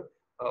here,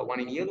 one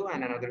in yellow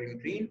and another in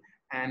green,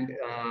 and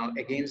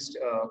against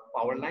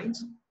power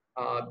lines.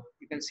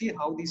 You can see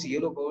how this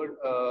yellow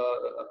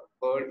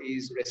bird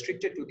is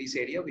restricted to this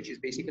area, which is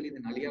basically the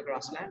Nalia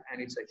grassland and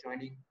its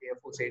adjoining Air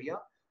Force area.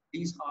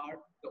 These are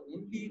the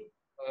only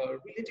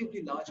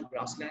relatively large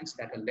grasslands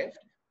that are left,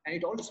 and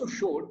it also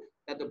showed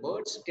that the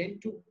birds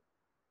tend to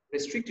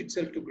restrict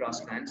itself to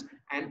grasslands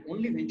and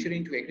only venture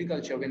into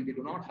agriculture when they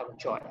do not have a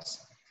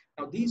choice.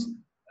 Now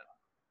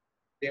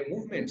their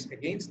movements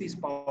against these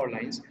power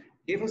lines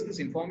gave us this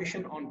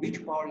information on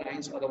which power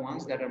lines are the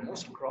ones that are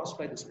most crossed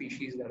by the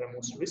species, that are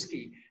most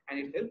risky, and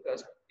it helped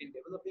us in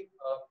developing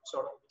a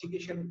sort of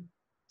mitigation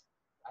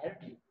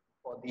hierarchy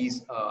for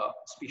these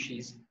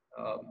species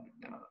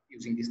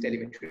using this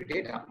telemetry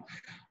data.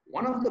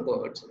 One of the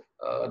birds,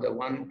 the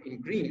one in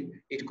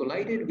green, it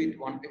collided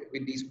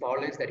with these power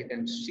lines that you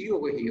can see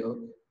over here,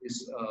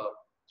 this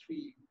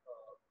 3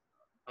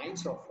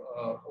 lines of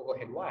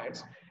overhead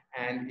wires,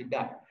 and it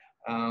died.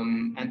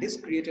 And this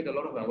created a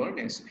lot of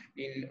awareness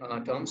in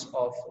terms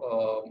of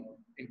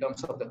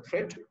the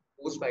threat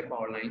posed by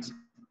power lines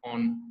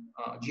on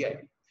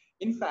GIB.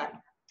 In fact,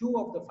 2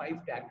 of the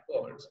 5 tagged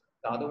birds,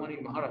 the other one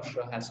in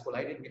Maharashtra, has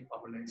collided with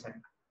power lines.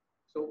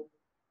 So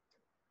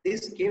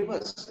this gave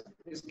us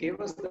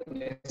the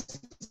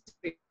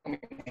necessary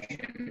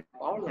information.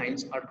 Power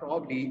lines are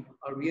probably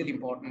a really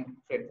important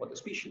threat for the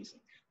species.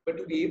 But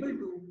to be able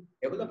to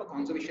develop a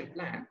conservation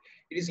plan,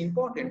 it is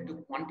important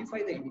to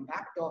quantify the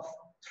impact of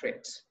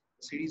threats,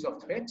 a series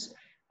of threats,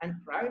 and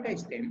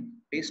prioritize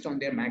them based on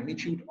their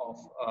magnitude of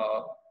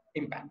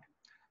impact.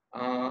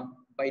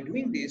 By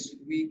doing this,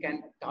 we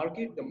can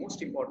target the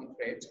most important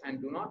threats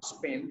and do not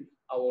spend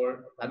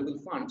our valuable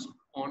funds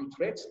on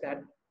threats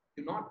that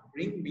do not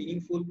bring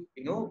meaningful,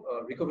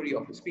 recovery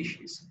of the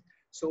species.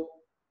 So,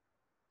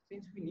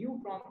 since we knew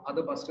from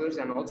other busters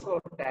and also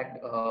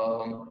tagged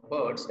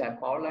birds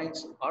that power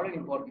lines are an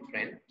important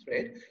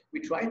threat, we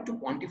tried to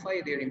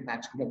quantify their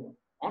impacts more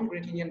on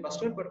Great Indian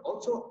bustard, but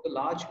also the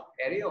large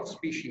area of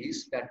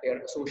species that they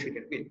are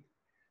associated with.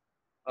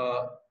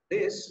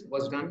 This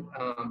was done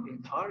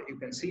in Thar. You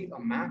can see a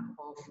map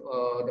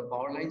of the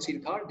power lines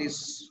in Thar.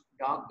 These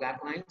dark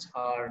black lines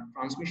are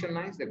transmission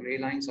lines. The gray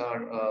lines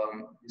are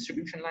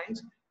distribution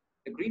lines.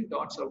 The green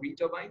dots are wind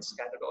turbines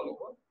scattered all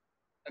over.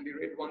 And the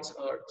red ones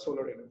are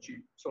solar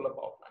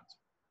power plants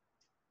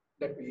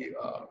that we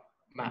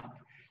mapped.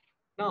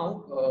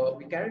 Now,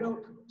 we carried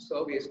out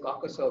surveys,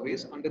 carcass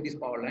surveys under these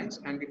power lines,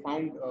 and we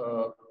found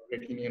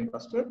Great Indian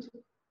bustards,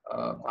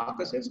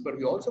 carcasses, but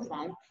we also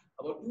found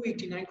about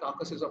 289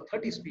 carcasses of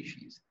 30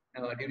 species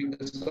during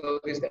the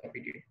surveys that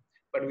we did.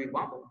 But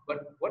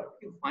what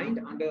you find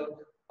under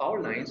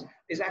power lines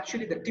is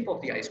actually the tip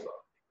of the iceberg,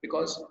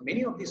 because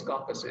many of these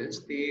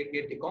carcasses, they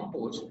get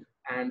decomposed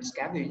and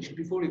scavenged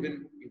before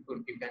even you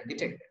can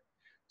detect them.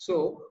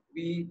 So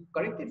we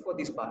corrected for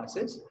these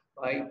biases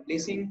by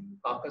placing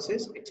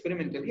carcasses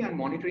experimentally and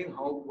monitoring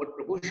what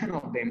proportion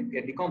of them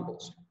get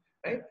decomposed,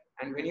 right?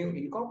 And when you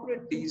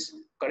incorporate these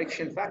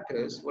correction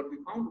factors, what we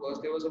found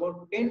was there was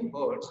about 10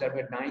 birds that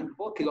were dying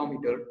per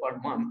kilometer per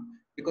month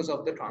because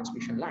of the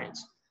transmission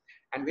lines.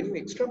 And when you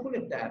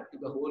extrapolate that to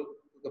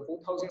the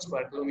 4,000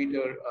 square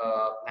kilometer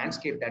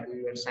landscape that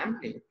we were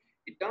sampling,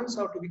 it turns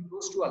out to be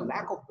close to a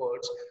lakh of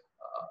birds,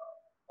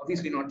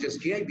 obviously not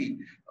just GIB,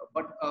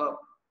 but a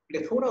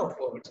plethora of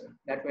birds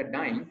that were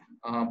dying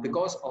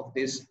because of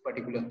this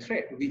particular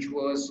threat, which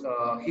was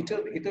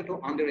hitherto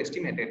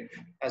underestimated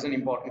as an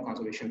important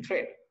conservation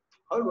threat.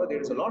 However, there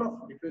is a lot of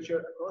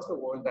literature across the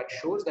world that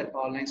shows that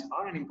power lines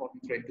are an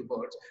important threat to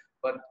birds,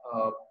 but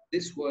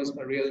this was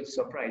a real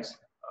surprise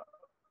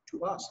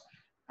to us.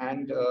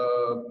 And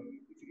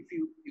if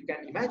you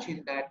can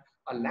imagine that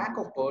a lakh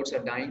of birds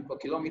are dying per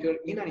kilometer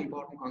in an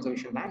important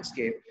conservation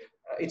landscape,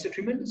 it's a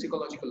tremendous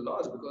ecological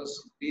loss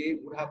because they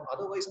would have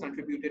otherwise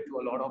contributed to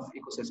a lot of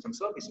ecosystem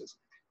services.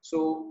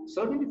 So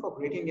certainly for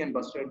Great Indian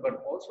bustard,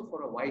 but also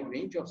for a wide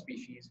range of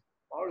species,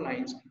 power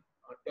lines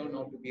turn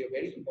out to be a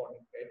very important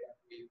threat that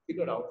we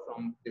figured out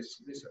from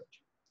this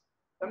research.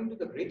 Coming to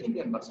the Great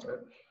Indian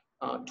bustard,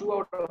 2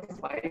 out of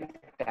 5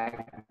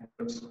 tagged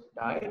birds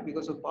died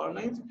because of power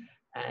lines,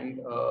 and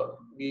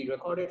we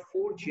recorded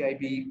 4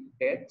 GIB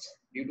deaths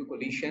due to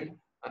collision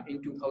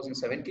in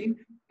 2017,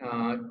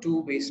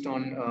 2 based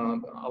on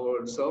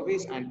our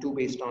surveys and 2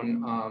 based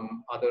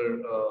on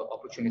other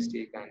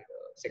opportunistic and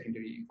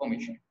secondary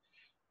information.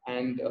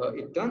 And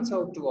it turns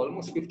out to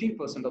almost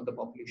 15% of the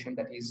population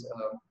that is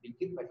being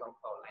killed by power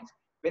lines.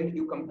 When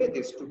you compare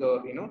this to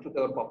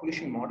the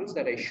population models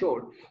that I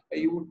showed,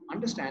 you would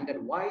understand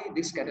that why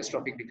this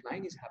catastrophic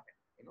decline is happening.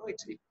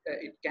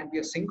 It can be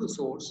a single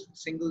source,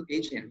 single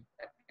agent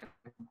that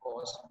can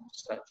cause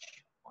such.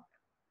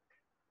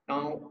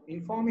 Now,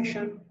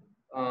 information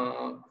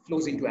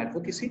flows into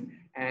advocacy,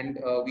 and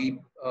we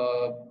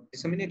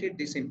disseminated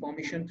this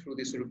information through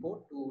this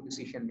report to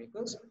decision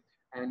makers.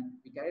 And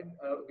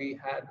we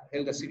had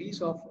held a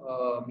series of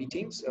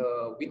meetings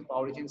with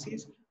power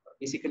agencies.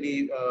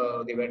 Basically,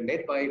 they were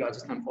led by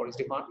Rajasthan Forest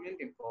Department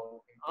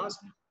involving us,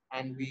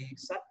 and we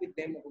sat with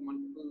them over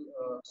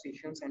multiple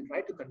sessions and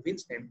tried to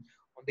convince them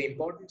on the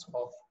importance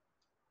of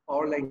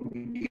power line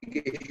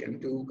mitigation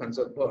to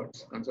conserve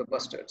birds, conserve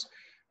bustards.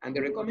 And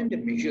the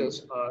recommended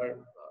measures are,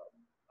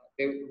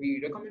 we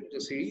recommended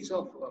a series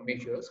of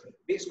measures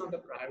based on the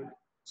priority.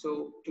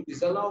 So to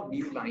disallow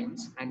new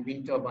lines and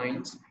wind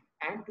turbines,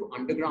 and to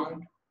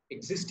underground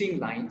existing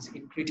lines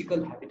in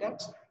critical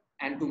habitats,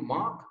 and to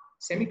mark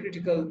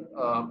semi-critical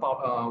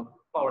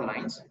power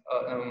lines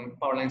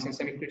in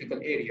semi-critical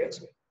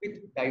areas with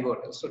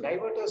diverters. So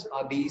diverters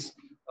are these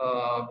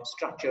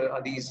structure,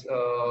 these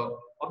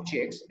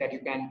objects that you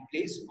can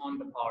place on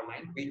the power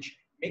line, which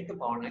make the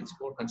power lines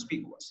more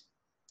conspicuous.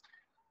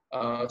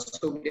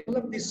 So we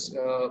developed this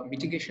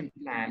mitigation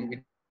plan with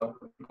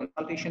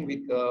consultation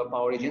with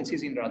power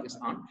agencies in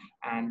Rajasthan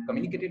and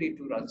communicated it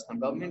to Rajasthan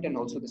government and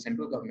also the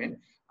central government,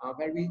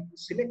 where we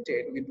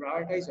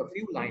prioritized a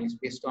few lines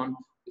based on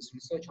this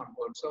research on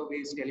bird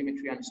surveys,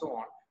 telemetry, and so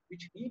on,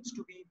 which needs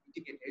to be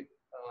mitigated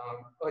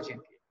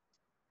urgently.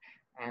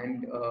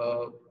 And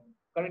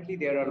currently,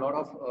 there are a lot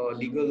of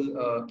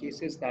legal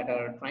cases that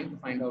are trying to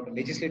find out a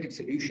legislative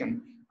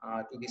solution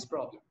to this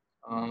problem.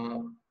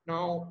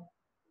 Now,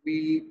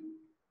 we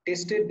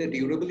tested the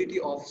durability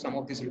of some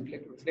of these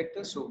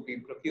reflectors. So we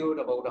procured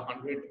about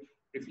 100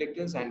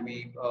 reflectors and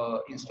we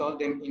installed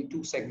them in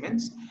 2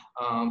 segments,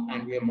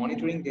 and we are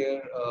monitoring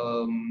their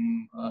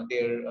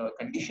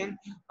condition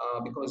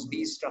because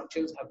these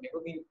structures have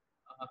never been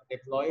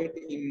deployed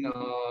in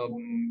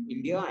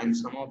India, and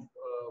some of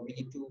we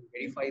need to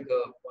verify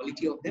the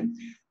quality of them.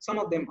 Some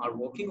of them are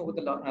working over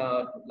the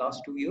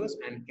last 2 years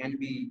and can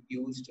be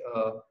used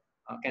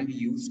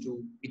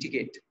to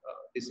mitigate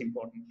this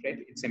important threat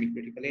in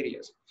semi-critical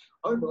areas.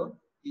 However,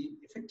 the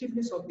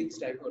effectiveness of these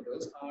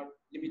diverters are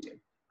limited.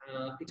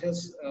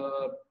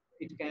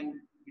 It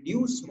can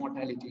reduce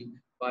mortality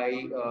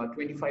by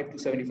 25 to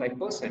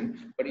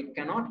 75%, but it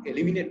cannot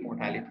eliminate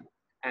mortality.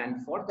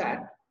 And for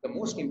that, the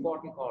most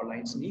important power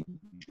lines need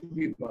to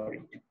be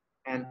buried.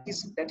 And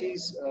that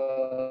is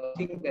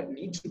thing that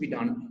needs to be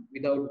done,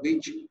 without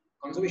which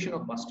conservation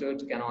of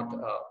bustards cannot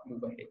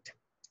move ahead.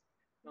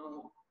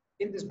 Now,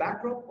 in this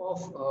backdrop of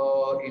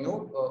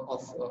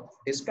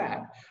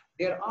despair,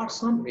 there are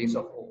some rays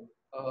of hope.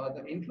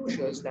 The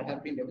enclosures that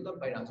have been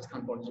developed by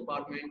Rajasthan Forest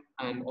Department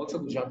and also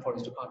Gujarat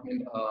Forest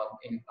Department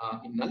in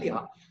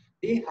Nalia,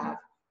 they have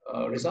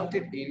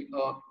resulted in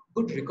a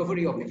good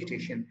recovery of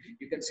vegetation.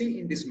 You can see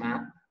in this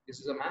map, this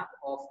is a map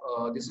of,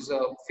 this is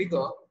a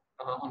figure.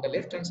 On the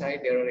left-hand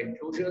side, there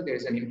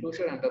is an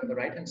enclosure, and on the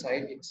right-hand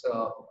side, it's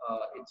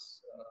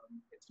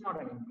not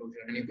an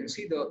enclosure. And you can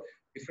see the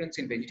difference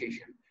in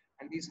vegetation.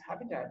 And these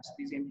habitats,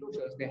 these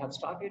enclosures, they have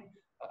started,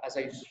 as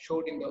I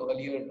showed in the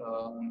earlier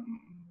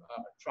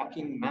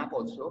tracking map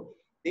also,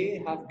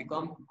 they have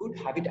become good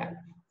habitat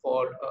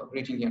for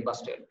great Indian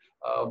bustard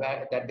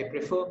that they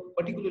prefer,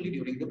 particularly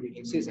during the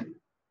breeding season.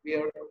 We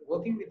are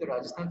working with the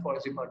Rajasthan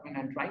Forest Department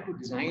and trying to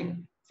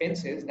design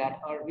fences that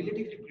are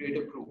relatively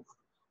predator-proof.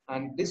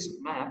 And this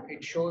map,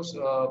 it shows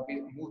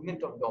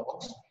movement of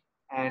dogs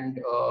and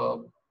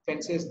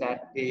fences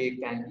that they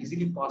can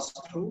easily pass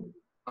through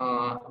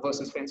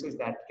versus fences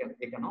that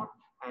they cannot.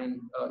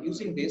 And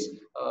using this,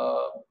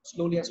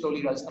 slowly and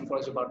slowly, Rajasthan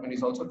Forest Department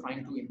is also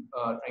trying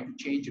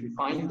to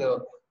refine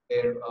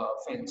their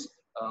fence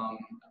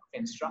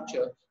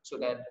structure so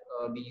that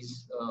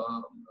these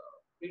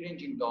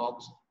free-ranging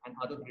dogs and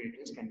other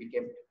predators can be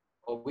kept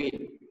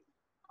away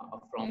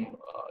from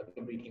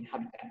the breeding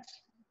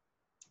habitats.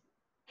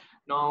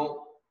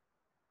 Now,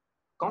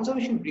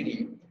 conservation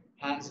breeding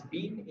has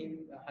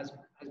been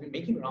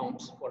making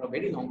rounds for a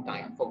very long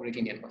time for great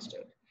Indian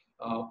bustard.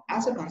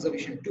 As a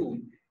conservation tool,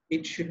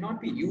 it should not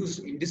be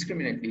used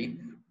indiscriminately,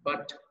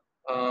 but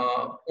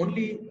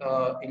only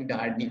in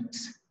dire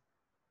needs.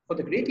 For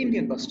the great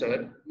Indian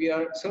bustard, we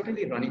are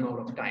certainly running out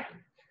of time.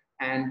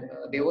 And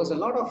there was a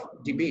lot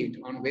of debate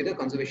on whether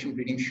conservation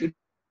breeding should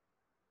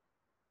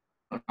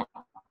or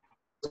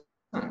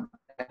not.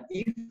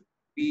 If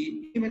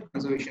we implement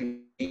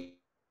conservation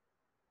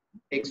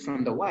eggs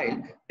from the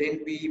wild,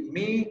 then we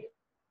may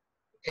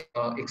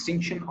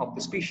extinction of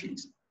the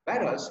species.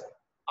 Whereas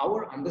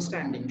our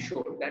understanding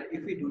showed that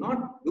if we do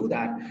not do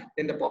that,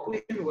 then the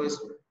population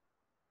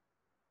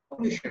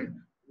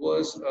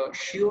was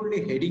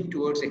surely heading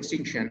towards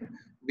extinction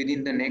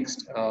within the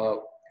next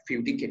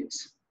few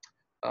decades.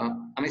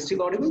 Am I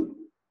still audible?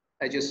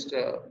 I just,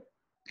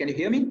 can you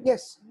hear me?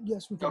 Yes,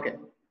 yes, we can. Okay,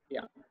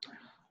 yeah.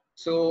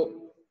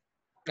 So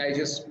I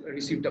just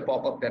received a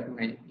pop-up that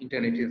my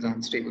internet is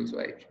unstable, so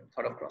I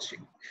thought of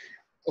cross-checking.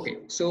 Okay,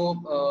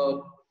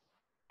 so,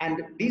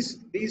 and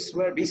these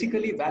were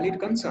basically valid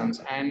concerns,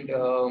 and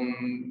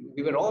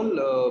we were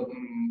all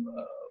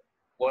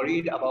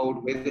worried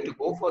about whether to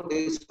go for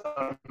this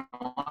or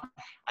not.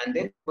 And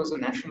then there was a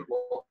national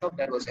workshop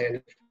that was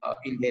held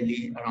in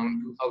Delhi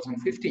around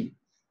 2015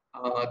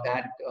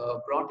 that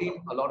brought in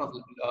a lot of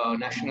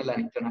national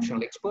and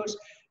international experts.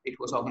 It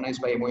was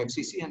organized by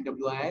MoEF&CC and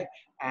WII,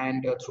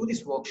 and through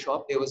this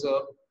workshop, there was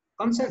a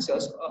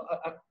consensus,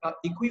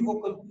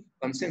 equivocal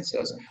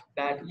consensus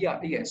that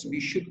yes, we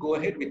should go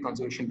ahead with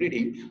conservation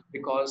breeding,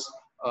 because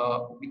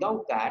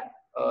without that,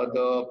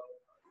 the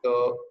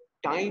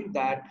time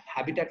that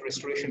habitat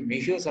restoration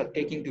measures are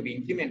taking to be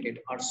implemented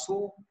are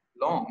so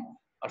long,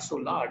 are so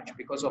large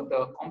because of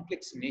the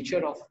complex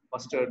nature of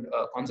bustard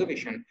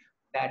conservation,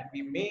 that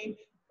we may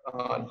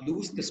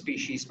lose the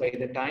species by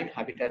the time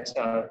habitats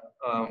are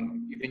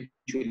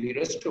eventually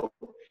restored.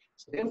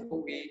 So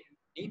therefore, we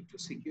need to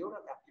secure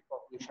a captive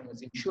population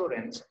as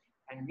insurance,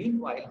 and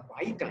meanwhile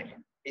buy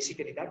time.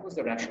 Basically, that was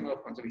the rationale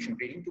of conservation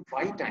breeding, to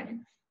buy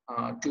time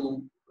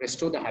to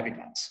restore the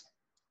habitats.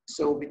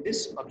 So with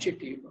this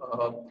objective,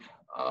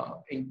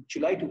 in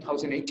July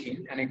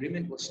 2018, an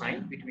agreement was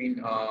signed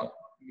between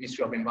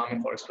Ministry of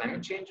Environment, Forest,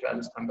 Climate Change,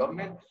 Rajasthan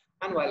government,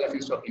 and Wildlife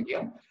Institute of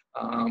India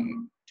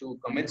to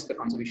commence the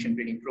conservation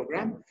breeding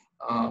program.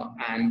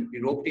 And we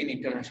roped in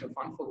International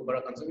Fund for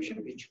Houbara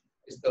Conservation, which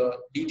is the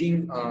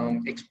leading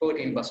expert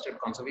in bustard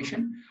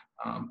conservation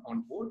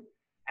on board.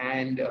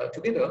 And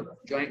together,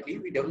 jointly,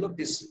 we developed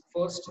this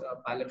first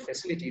pilot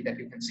facility that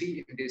you can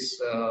see in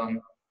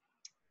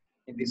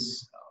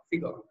this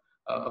figure,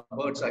 a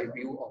bird's eye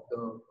view of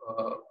the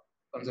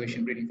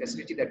conservation breeding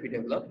facility that we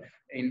developed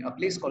in a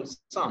place called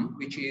Sam,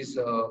 which is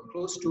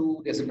close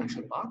to Desert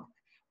National Park,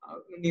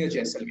 near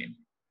Jaisalmer.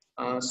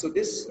 So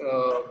this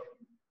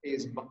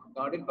is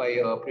guarded by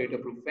a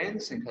predator-proof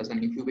fence. It has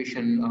an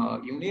incubation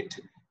unit,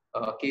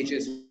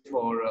 cages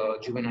for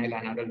juvenile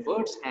and adult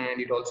birds, and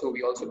we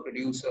also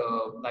produce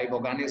live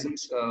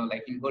organisms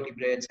like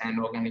invertebrates and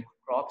organic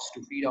crops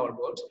to feed our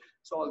birds.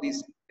 So all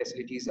these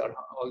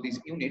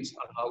units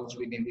are housed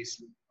within this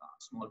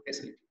small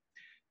facility.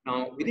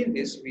 Now within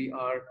this, we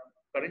are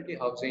currently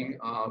housing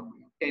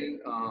 10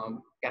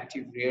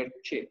 captive rare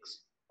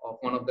chicks of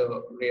one of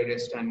the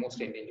rarest and most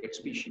endangered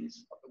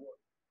species of the world.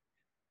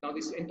 Now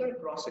this entire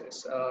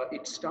process,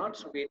 it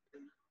starts with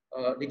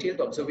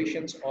detailed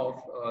observations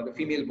of the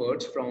female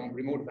birds from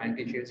remote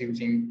vantages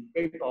using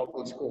very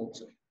powerful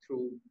scopes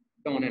through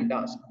dawn and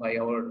dusk by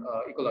our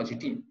ecology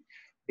team.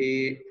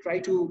 They try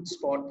to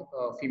spot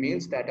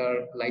females that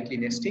are lightly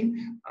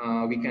nesting.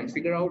 We can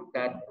figure out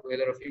that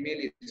whether a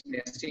female is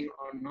nesting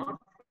or not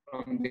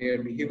from their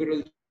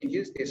behavioral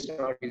changes. They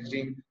start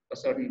visiting a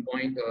certain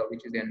point,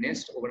 which is their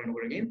nest, over and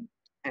over again.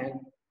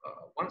 And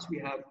once we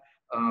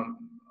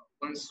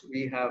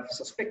have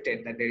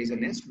suspected that there is a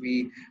nest,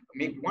 we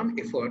make one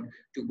effort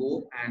to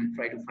go and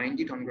try to find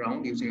it on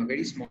ground using a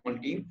very small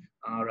team,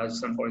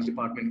 Rajasthan Forest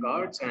Department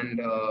guards and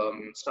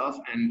staff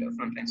and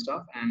frontline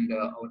staff and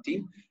our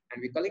team.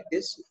 And we collect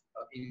this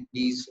in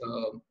these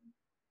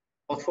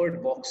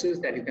offered boxes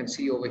that you can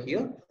see over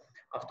here.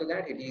 After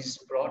that, it is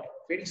brought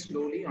very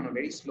slowly on a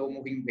very slow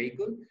moving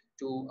vehicle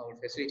to our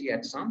facility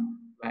at Sam,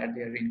 where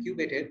they are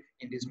incubated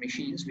in these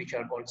machines, which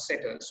are called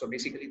setters. So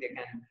basically they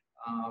can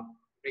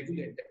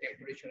regulate the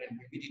temperature and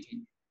humidity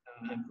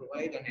and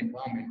provide an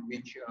environment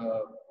which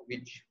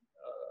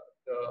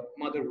the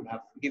mother would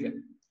have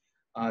given.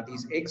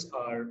 These eggs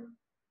are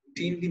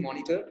routinely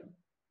monitored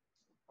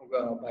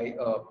by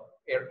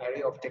an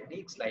array of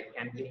techniques like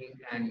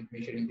handling and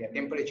measuring their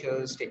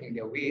temperatures, taking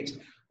their weights,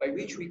 by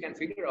which we can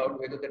figure out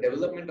whether the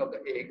development of the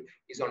egg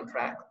is on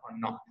track or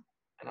not.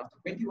 And after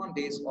 21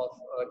 days of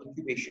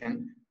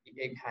incubation, the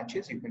egg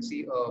hatches. You can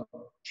see a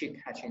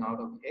chick hatching out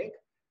of the egg.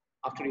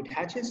 After it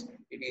hatches,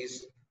 it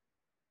is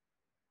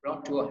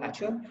brought to a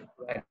hatcher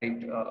where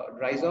it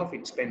dries off.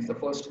 It spends the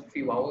first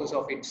few hours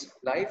of its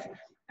life.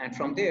 And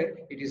from there,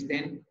 it is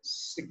then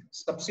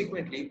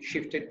subsequently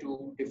shifted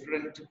to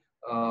different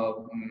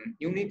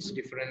units,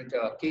 different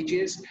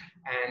cages,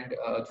 and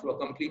through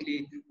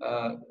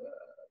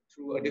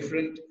a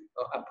different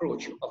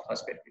approach of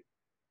husbandry.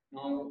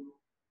 Now,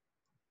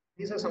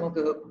 these are some of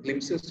the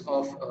glimpses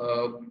of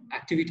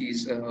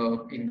activities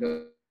in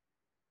the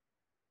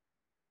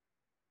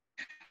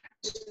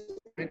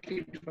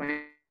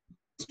trying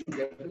to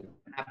develop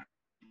an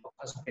approach of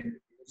husbandry,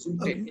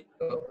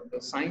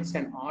 the science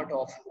and art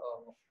of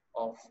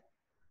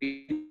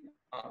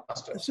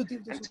bustards.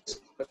 And this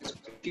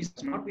species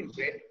has not been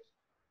bred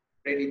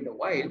in the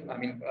wild. I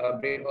mean,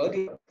 bred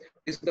earlier.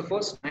 This is the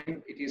first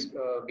time it is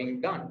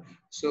being done.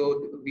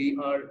 So we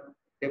are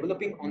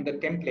developing on the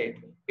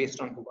template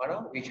based on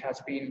Houbara, which has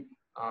been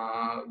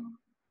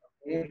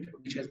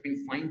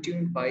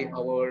fine-tuned by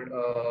our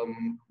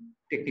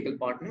technical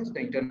partners, the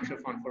International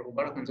Fund for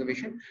Houbara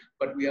Conservation,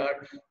 but we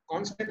are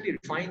constantly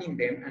refining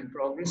them and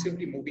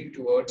progressively moving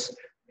towards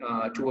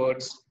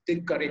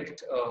the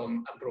correct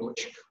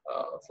approach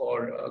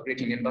for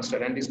Great Indian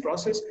Bustard. And this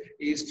process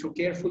is through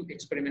careful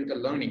experimental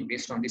learning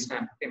based on these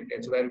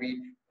templates, where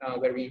we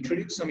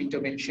introduce some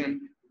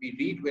intervention, we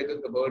read whether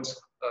the birds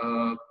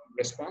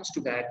response to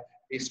that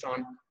based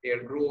on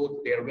their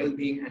growth, their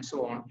well-being, and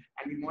so on,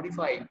 and we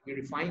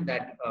refine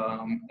that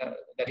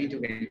that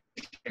intervention.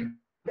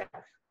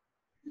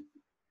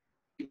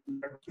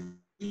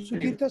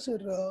 Sutirtha sir,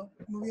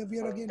 we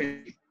are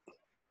again.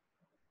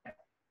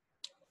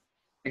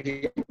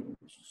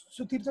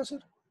 Sutirtha sir,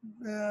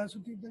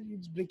 Sutirtha,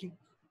 it's breaking.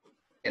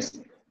 Yes.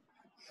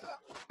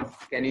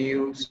 Can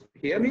you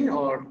hear me,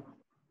 or?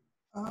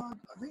 I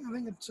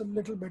think it's a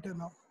little better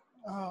now.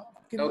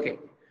 Okay.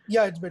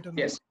 Yeah, it's better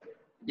now.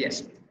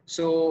 Yes.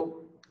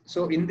 So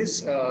in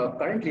this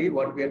currently,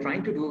 what we are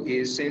trying to do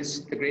is, since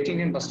the Great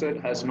Indian Bustard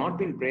has not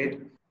been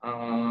bred,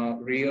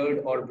 reared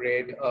or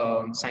bred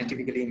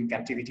scientifically in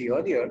captivity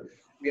earlier,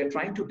 we are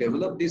trying to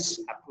develop this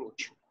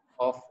approach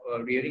of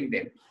rearing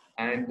them.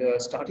 And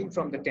starting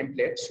from the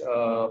templates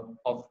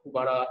of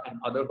Houbara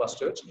and other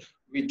bustards,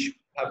 which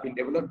have been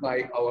developed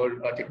by our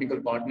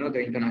technical partner,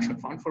 the International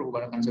Fund for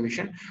Houbara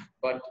Conservation,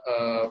 but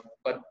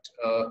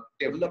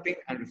developing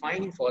and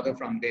refining further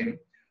from them,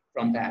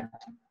 from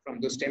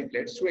those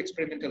templates through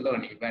experimental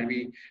learning, where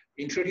we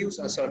introduce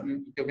a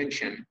certain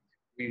intervention.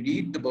 We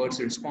read the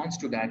bird's response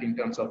to that in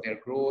terms of their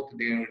growth,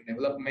 their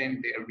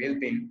development, their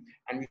well-being,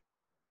 and we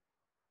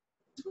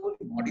slowly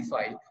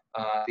modify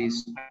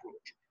this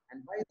approach.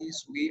 And by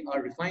this, we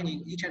are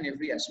refining each and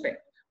every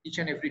aspect, each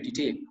and every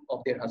detail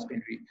of their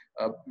husbandry,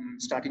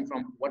 starting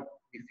from what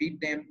we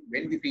feed them,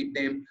 when we feed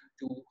them,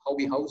 to how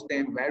we house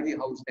them, where we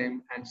house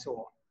them, and so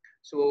on.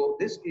 So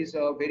this is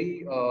a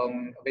very,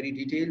 very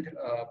detailed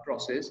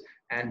process,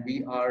 and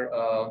we are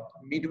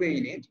midway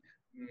in it.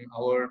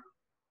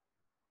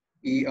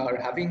 We are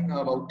having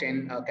about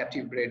 10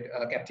 captive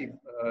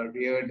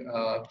reared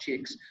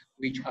chicks,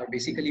 which are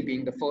basically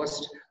being the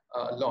first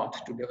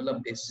lot to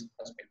develop this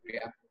husbandry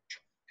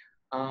approach.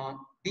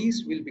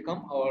 These will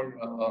become our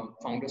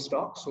founder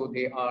stock. So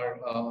they are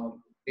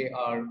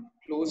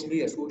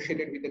closely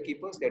associated with the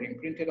keepers. They're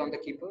imprinted on the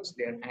keepers.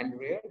 They're hand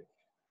reared.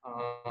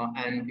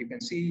 And you can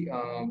see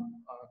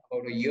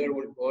about a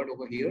year-old bird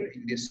over here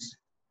in this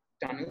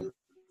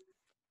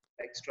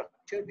tunnel-like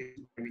structure. This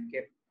is where we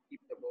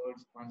keep the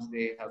birds once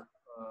they have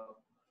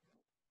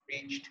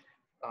reached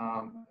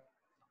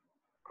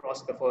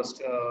across the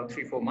first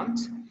 3-4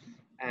 months,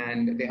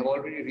 and they have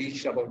already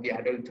reached about the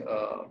adult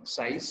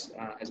size,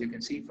 as you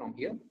can see from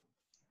here.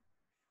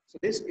 So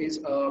this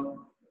is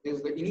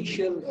the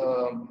initial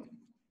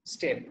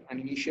step, an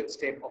initial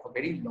step of a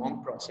very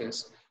long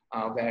process,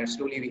 where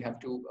slowly we have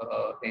to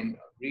then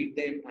breed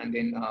them and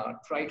then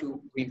try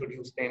to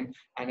reintroduce them.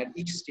 And at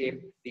each step,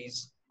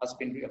 these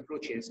husbandry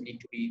approaches need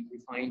to be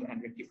refined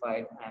and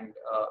rectified and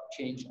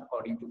changed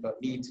according to the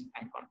needs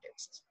and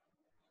contexts.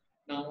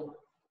 Now,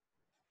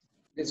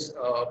 this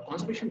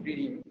conservation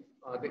breeding,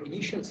 the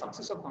initial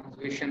success of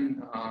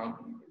conservation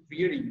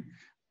breeding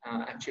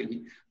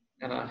actually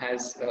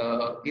has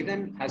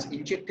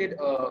injected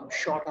a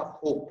shot of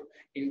hope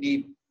in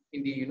the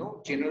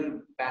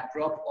general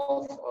backdrop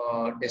of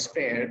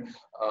despair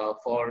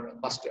for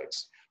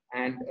bustards.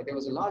 And there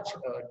was a large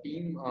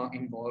team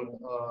involved,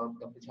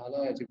 Dr.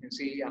 Jhala, as you can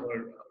see,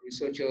 our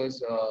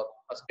researchers,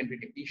 husbandry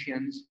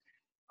technicians,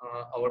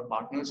 our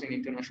partners in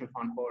International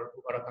Fund for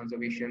Houbara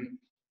Conservation,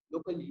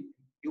 local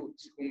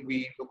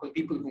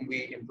people whom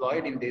we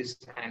employed in this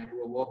and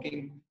who are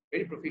working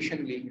very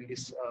professionally in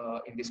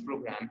this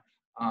program,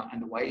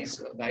 and the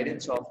wise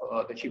guidance of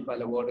the Chief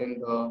Wildlife Warden,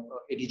 the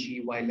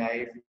ADG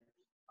Wildlife,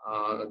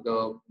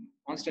 the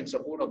constant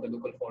support of the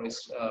local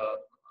forest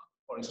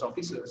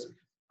officers,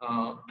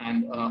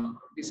 and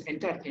this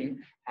entire thing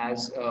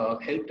has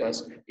helped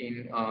us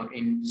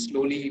in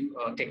slowly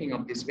taking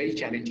up this very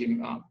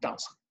challenging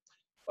task.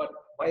 But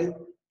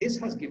while this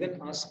has given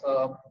us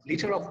a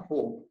glitter of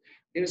hope,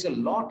 there is a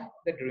lot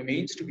that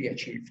remains to be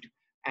achieved,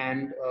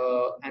 and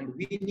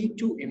we need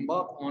to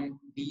embark on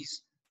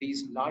these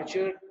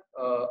larger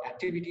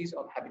activities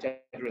of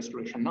habitat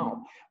restoration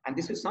now. And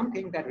this is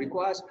something that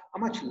requires a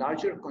much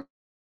larger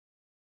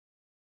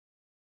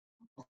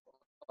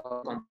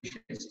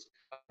conditions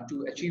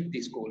to achieve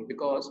this goal,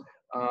 because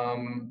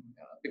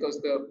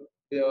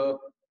the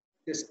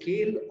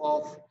scale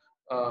of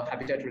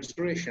habitat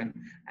restoration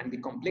and the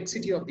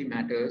complexity of the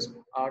matters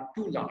are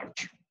too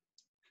large.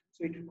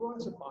 So it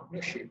requires a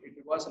partnership. It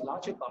requires a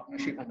larger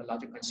partnership and a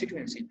larger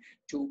constituency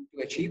to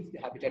achieve the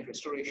habitat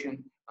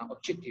restoration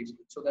objectives,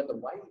 so that the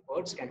wild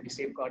birds can be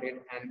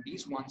safeguarded, and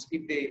these ones,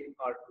 if they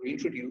are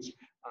reintroduced,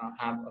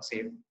 have a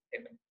safe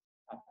haven.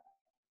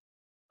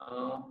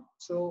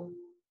 So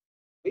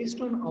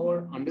based on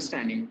our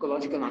understanding,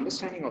 ecological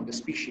understanding of the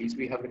species,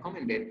 we have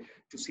recommended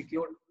to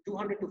secure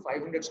 200 to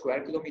 500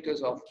 square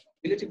kilometers of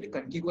relatively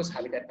contiguous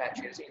habitat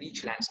patches in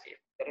each landscape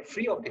that are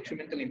free of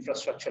detrimental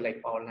infrastructure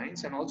like power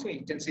lines, and also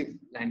intensive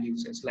land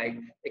uses like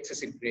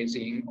excessive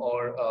grazing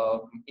or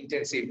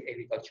intensive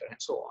agriculture and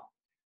so on.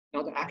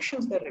 Now, the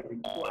actions that are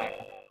required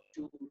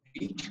to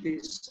reach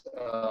this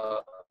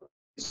are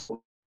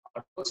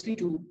firstly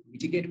to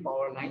mitigate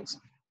power lines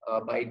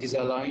by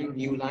disallowing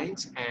new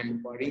lines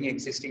and burying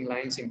existing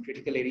lines in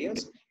critical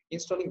areas,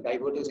 installing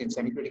diverters in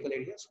semi-critical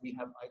areas. We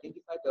have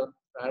identified the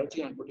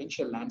priority and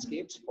potential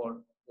landscapes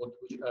for both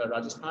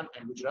Rajasthan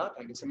and Gujarat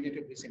and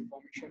disseminated this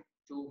information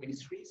to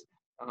ministries.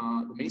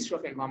 The Ministry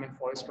of Environment,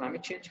 Forest,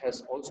 Climate Change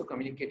has also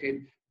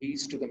communicated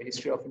these to the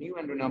Ministry of New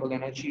and Renewable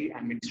Energy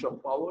and Ministry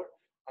of Power,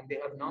 and they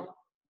have now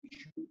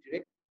issued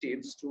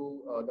directives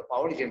to the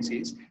power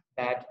agencies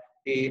that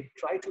they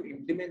try to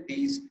implement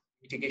these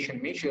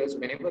mitigation measures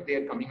whenever they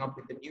are coming up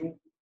with the new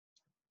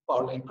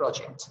power line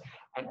projects,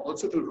 and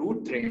also to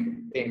route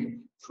train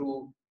them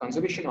through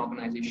conservation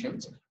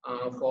organizations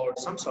for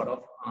some sort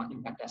of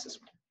impact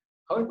assessment.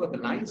 However, the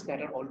lines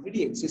that are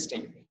already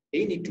existing,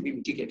 they need to be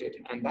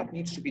mitigated, and that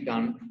needs to be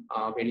done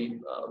very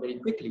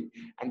quickly.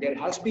 And there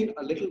has been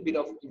a little bit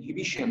of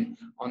inhibition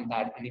on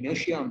that and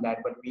inertia on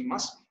that, but we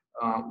must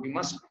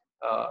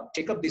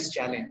take up this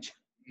challenge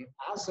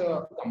as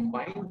a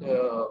combined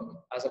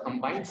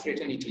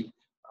fraternity.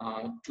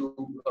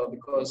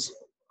 Because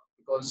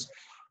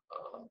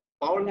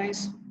power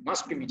lines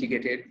must be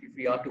mitigated if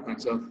we are to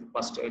conserve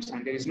bustards,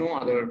 and there is no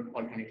other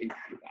alternative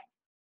to that.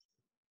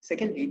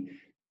 Secondly,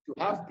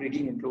 to have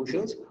breeding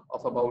enclosures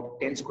of about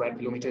 10 square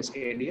kilometers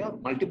area,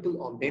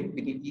 multiple of them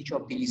within each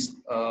of these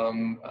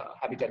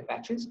habitat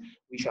patches,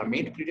 which are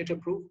made predator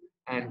proof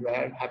and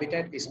where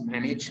habitat is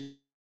managed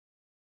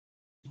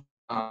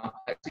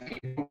as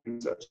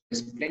research.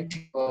 There's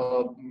plenty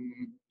of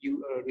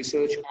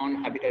research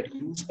on habitat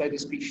use by the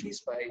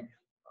species by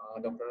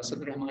Dr. Asad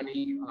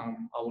Rahmani,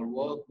 our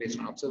work based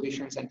on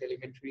observations and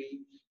telemetry,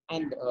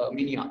 and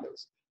many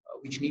others,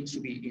 which needs to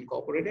be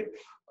incorporated.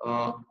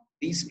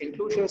 These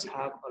enclosures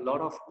have a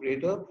lot of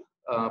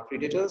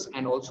predators,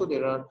 and also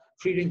there are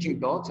free-ranging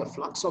dogs, a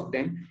flux of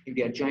them in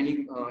the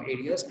adjoining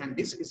areas, and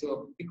this is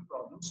a big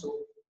problem. So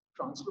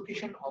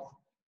translocation of,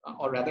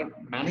 or rather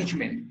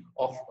management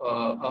of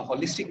a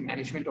holistic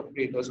management of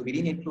predators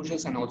within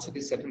enclosures and also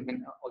this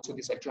settlement, also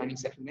this adjoining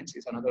settlements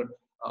is another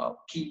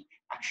key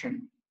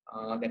action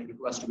that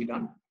requires to be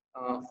done.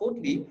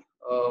 Fourthly,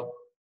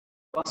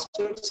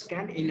 bustards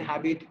can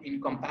inhabit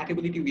in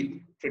compatibility with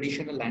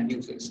traditional land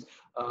uses,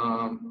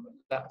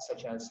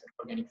 such as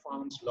organic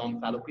farms,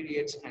 long fallow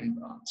periods, and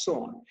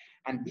so on.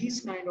 And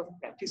these kind of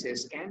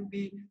practices can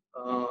be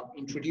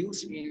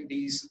introduced in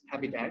these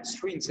habitats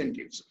through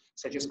incentives,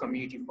 such as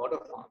community fodder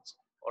farms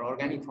or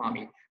organic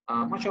farming.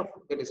 Much of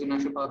the Reserve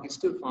National Park is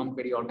still farmed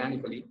very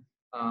organically.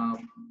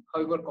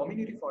 However,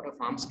 community fodder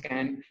farms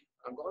can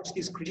gauge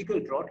these critical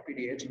drought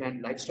periods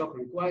when livestock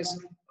requires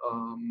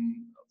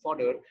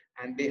fodder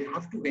and they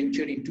have to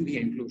venture into the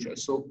enclosure.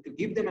 So to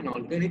give them an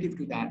alternative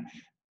to that,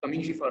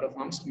 community fodder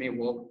farms may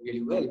work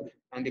really well,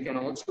 and they can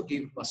also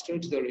give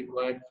bustards the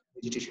required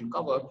vegetation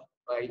cover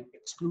by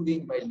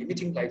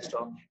limiting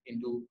livestock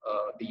into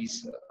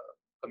these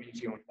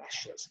community-owned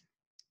pastures.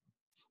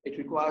 It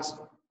requires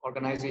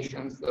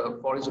organizations,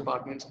 forest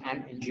departments,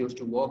 and NGOs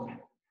to work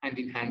hand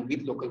in hand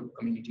with local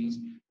communities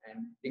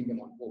and bring them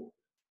on board.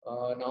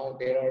 Now,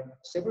 there are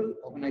several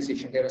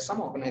organizations. There are some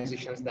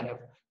organizations that have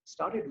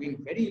started doing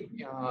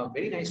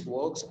very nice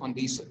works on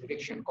this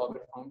direction.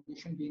 Corporate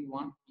Foundation being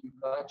one in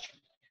Kutch.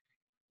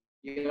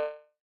 Here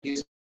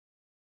is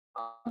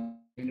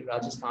in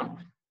Rajasthan,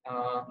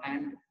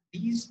 and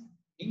these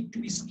need to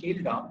be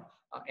scaled up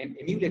and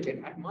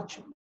emulated at much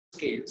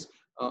scales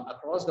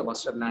across the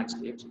bustard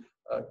landscapes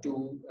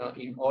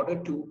in order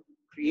to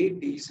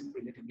create these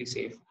relatively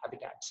safe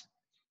habitats.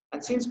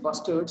 And since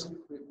bustards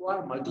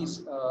require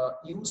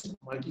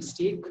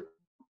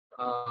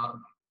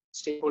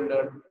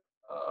stakeholder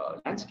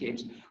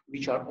landscapes,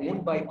 which are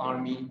owned by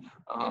army,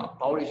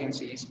 power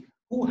agencies,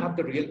 who have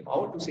the real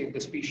power to save the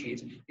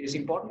species, it is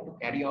important to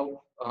carry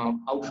out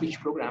outreach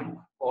program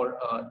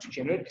to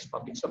generate this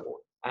public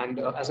support. And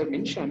as I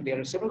mentioned, there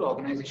are several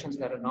organizations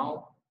that are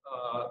now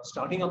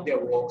starting up their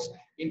works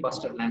in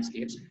bustard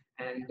landscapes,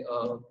 and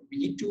we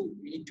need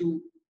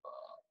to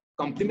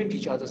complement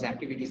each other's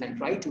activities and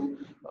try to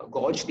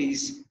gauge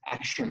these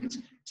actions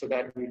so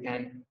that we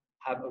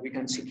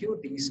can secure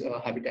these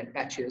habitat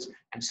patches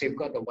and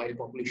safeguard the wild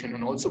population,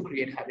 and also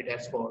create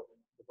habitats for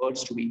the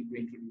birds to be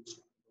reintroduced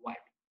in the wild.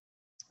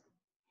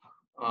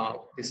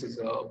 This is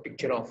a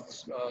picture of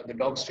the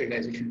dog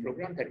sterilization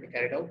program that we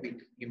carried out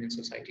with Human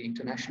Society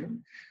International.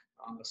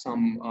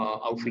 Some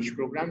outreach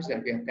programs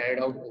that we have carried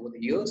out over the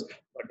years,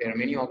 but there are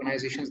many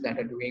organizations that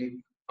are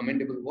doing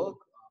commendable work,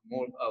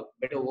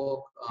 better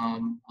work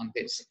on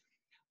this.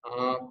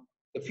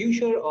 The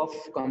future of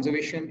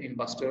conservation in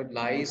bustard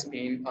lies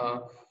in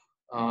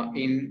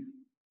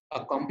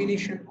a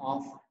combination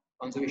of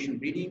conservation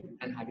breeding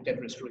and habitat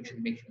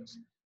restoration measures.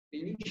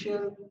 The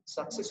initial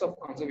success of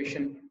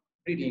conservation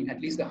breeding, at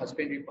least the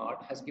husbandry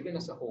part, has given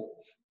us a hope,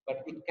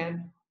 but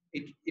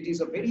it is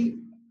a very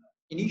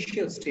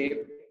initial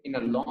step in a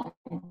long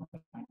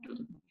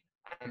battle,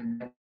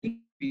 and that needs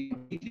to be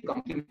completely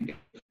complemented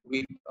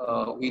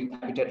with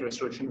habitat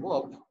restoration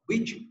work,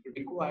 which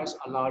requires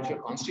a larger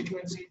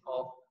constituency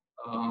of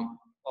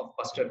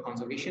bustard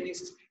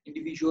conservationists,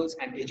 individuals,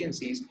 and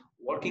agencies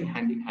working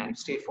hand in hand,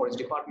 state forest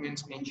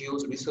departments,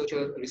 NGOs,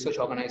 research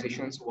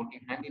organizations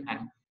working hand in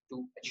hand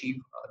to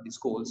achieve these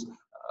goals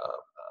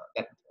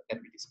that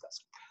we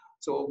discussed.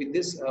 So with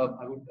this,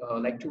 I would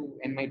like to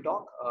end my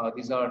talk.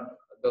 These are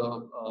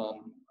the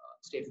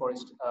State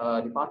Forest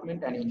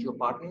Department and NGO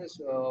partners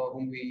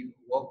whom we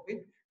work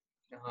with,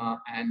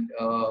 and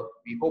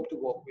we hope to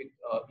work with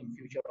in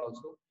future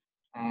also.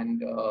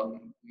 And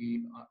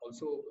we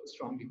also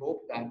strongly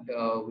hope that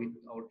with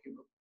our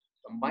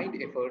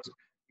combined efforts,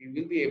 we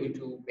will be able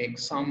to make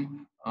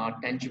some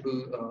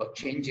tangible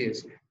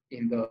changes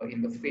in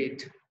the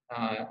fate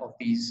of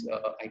these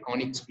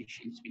iconic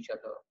species, which are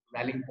the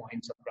rallying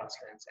points of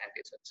grasslands and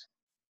deserts.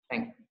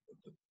 Thank you.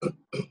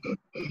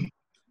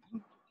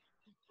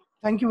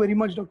 Thank you very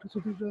much, Dr.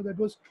 Sutirtha. That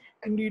was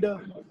indeed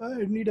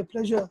a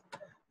pleasure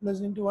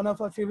listening to one of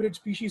our favorite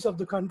species of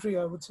the country,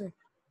 I would say.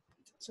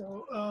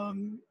 So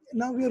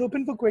now we are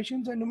open for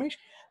questions, and Umesh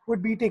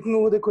would be taking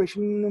over the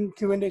question and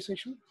Q&A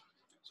session.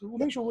 So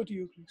Umesh, over to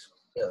you, please.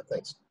 Yeah,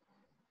 thanks.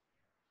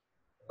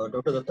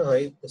 Dr. Datta,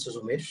 hi, this is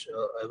Umesh.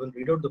 I will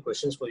read out the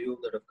questions for you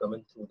that have come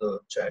in through the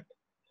chat,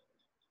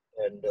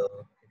 and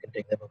you can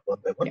take them up one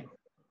by one.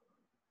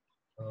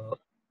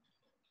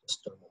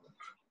 Just a moment.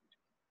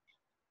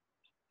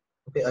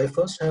 Okay, I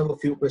first have a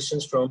few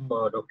questions from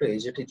Dr.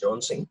 AJT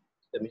Johnson.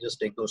 Let me just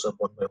take those up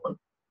one by one.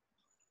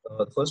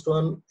 The first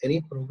one,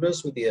 any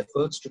progress with the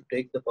efforts to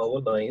take the power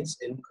lines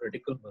in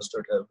critical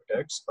bustard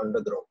habitats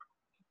underground?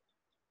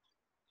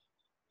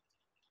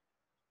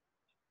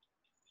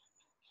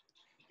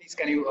 Please,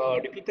 can you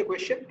repeat the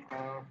question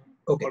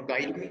Okay. or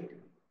guide me?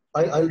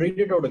 I'll read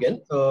it out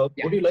again. Yeah.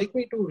 Would you like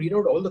me to read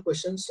out all the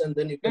questions and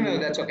then you can... No,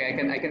 that's okay.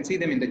 I can see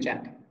them in the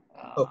chat.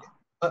 Okay.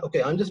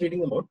 Okay, I'm just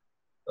reading them out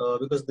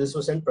because this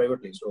was sent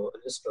privately. So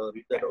I'll just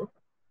read that out.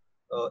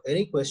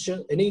 Any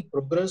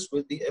progress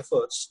with the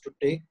efforts to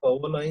take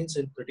power lines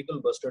in critical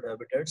bustard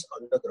habitats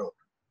underground?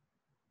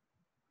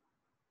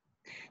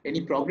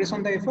 Any progress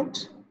on the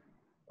efforts?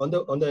 On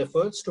the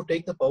efforts to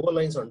take the power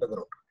lines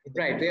underground.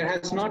 Right. There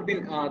has not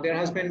been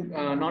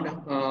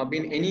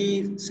been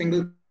any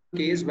single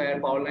case where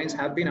power lines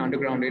have been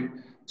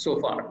undergrounded so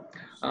far.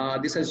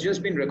 This has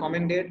just been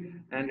recommended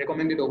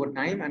over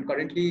time, and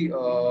currently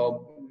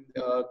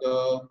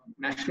the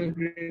National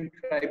Green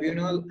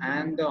Tribunal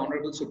and the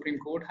Honorable Supreme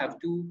Court have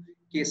two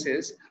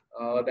cases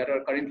that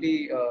are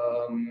currently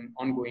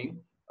ongoing,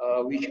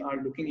 which are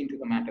looking into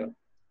the matter.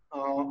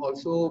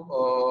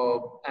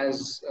 Also,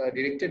 as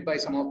directed by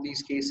some of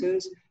these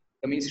cases,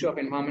 the Ministry of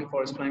Environment,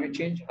 Forest, Climate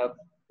Change have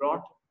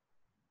brought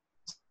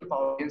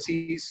power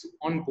agencies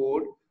on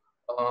board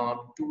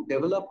to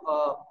develop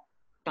a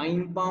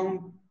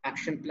time-bound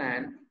action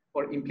plan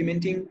for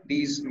implementing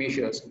these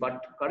measures.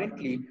 But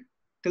currently,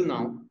 till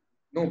now,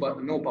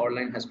 no power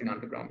line has been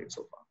undergrounded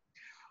so far.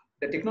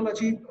 The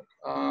technology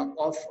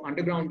of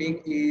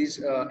undergrounding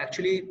is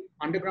actually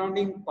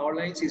undergrounding power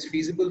lines is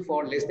feasible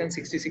for less than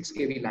 66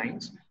 kV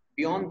lines.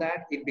 Beyond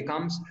that, it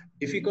becomes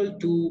difficult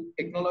to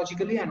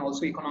technologically and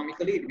also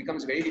economically, it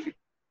becomes very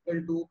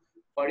difficult to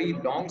bury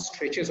long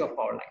stretches of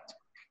power lines.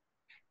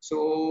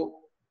 So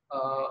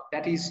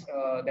that is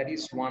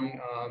one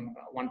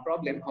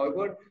problem.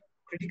 However,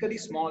 critically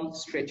small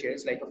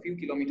stretches like a few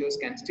kilometers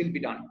can still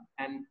be done.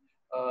 And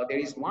there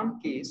is one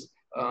case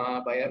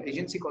by an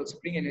agency called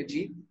Spring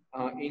Energy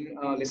in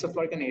Lesser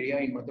Florican area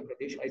in Madhya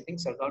Pradesh, I think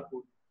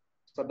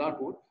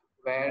Sardarpur,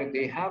 where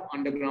they have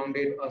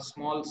undergrounded a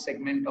small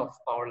segment of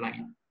power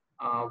line,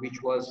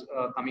 which was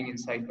coming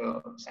inside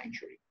the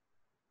sanctuary.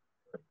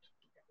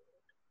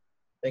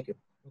 Thank you.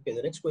 Okay,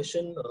 the next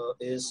question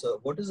is,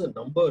 what is the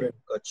number in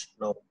Kutch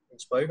now? In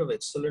spite of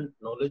excellent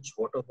knowledge,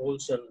 water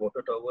holes and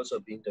water towers are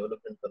being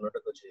developed in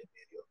Karnataka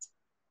area.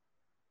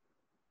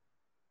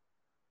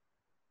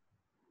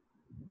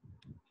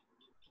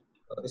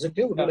 Is it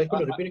clear? Would you like me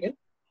to repeat again?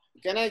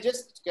 Can I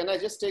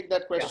just take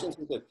that question?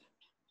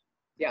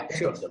 Yeah,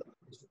 sure.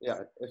 Yeah.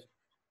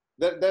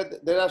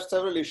 There are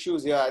several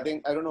issues here. I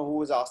don't know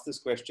who has asked this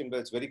question, but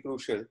it's very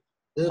crucial.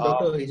 This is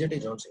Dr.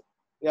 AJT Johnson.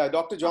 Yeah,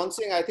 Dr.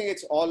 Johnson, I think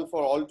it's all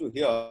for all to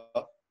hear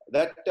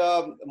that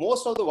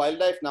most of the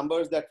wildlife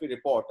numbers that we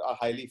report are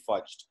highly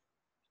fudged.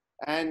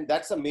 And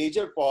that's a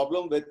major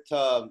problem with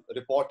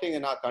reporting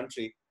in our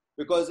country,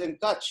 because in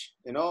Kutch,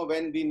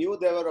 when we knew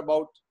there were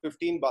about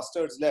 15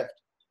 bustards left,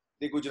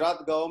 the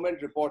Gujarat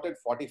government reported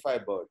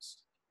 45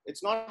 birds.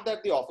 It's not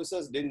that the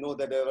officers didn't know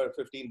that there were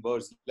 15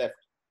 birds left,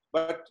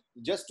 but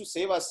just to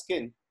save our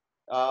skin,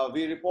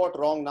 we report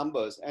wrong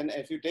numbers. And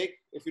if you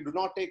do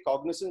not take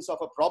cognizance of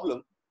a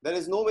problem, there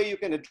is no way you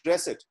can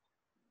address it.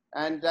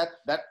 And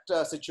that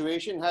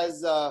situation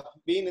has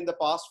been in the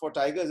past for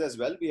tigers as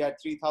well. We had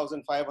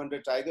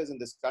 3,500 tigers in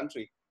this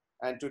country.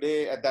 And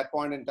today, at that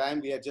point in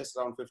time, we had just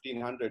around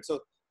 1,500.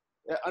 So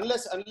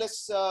unless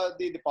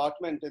the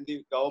department and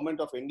the government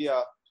of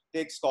India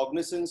takes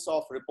cognizance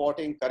of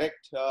reporting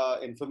correct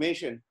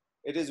information,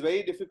 it is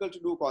very difficult to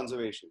do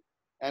conservation.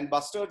 And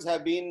bustards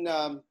have been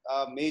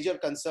a major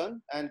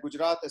concern, and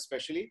Gujarat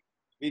especially.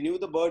 We knew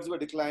the birds were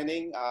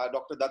declining.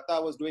 Dr.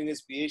 Datta was doing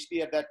his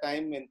PhD at that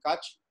time in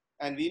Kutch,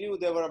 and we knew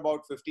there were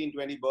about 15,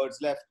 20 birds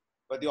left,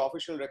 but the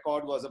official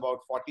record was about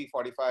 40,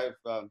 45,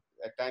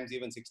 at times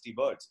even 60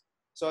 birds.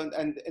 So,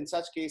 and in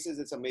such cases,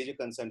 it's a major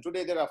concern.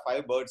 Today, there are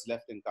 5 birds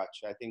left in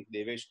Kutch. I think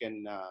Devesh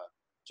can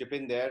chip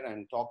in there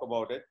and talk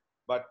about it,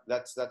 but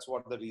that's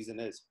what the reason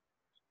is.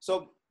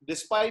 So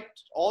despite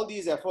all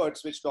these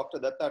efforts, which Dr.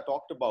 Datta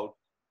talked about,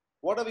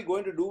 what are we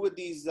going to do with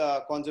these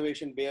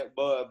conservation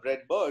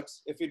bred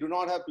birds if we do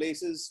not have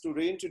places to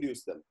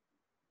reintroduce them?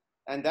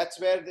 And that's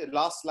where the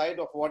last slide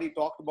of what he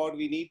talked about,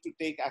 we need to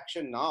take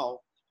action now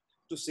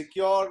to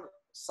secure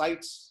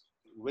sites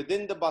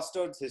within the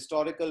bustard's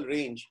historical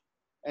range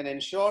and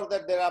ensure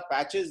that there are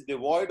patches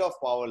devoid of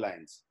power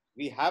lines.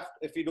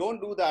 If we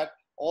don't do that,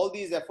 all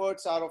these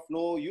efforts are of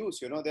no use,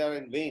 they are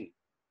in vain.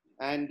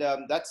 And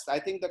that's, I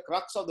think, the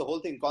crux of the whole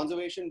thing.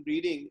 Conservation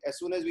breeding, as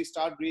soon as we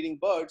start breeding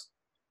birds,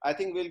 I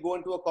think we'll go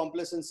into a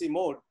complacency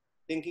mode,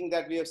 thinking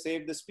that we have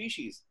saved the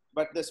species.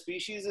 But the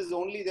species is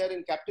only there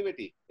in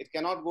captivity. It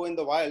cannot go in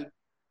the wild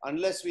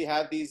unless we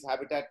have these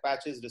habitat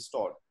patches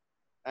restored.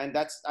 And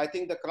that's, I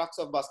think, the crux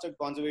of bustard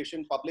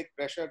conservation. Public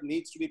pressure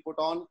needs to be put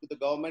on to the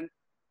government.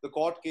 The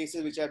court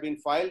cases which have been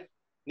filed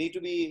need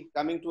to be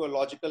coming to a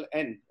logical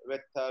end,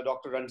 with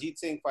Dr. Ranjit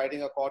Singh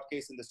fighting a court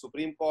case in the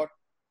Supreme Court,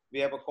 We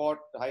have a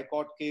high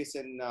court case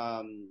in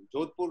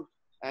Jodhpur,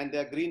 and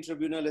the Green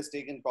Tribunal has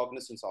taken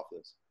cognizance of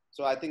this.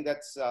 So I think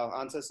that's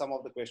answers some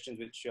of the questions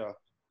which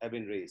have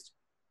been raised.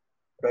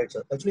 Right,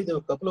 sir. Actually, there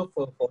were a couple of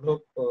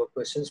follow-up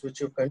questions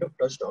which you kind of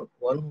touched on.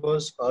 One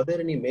was, are there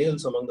any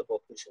males among the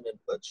population in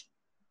Kutch?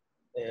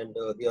 And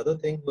the other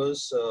thing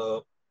was,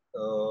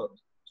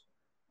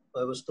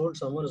 I was told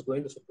someone is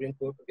going to Supreme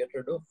Court to get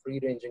rid of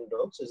free-ranging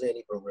dogs. Is there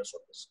any progress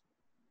on this?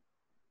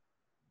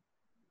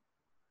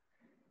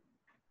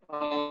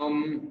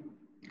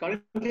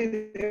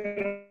 Currently,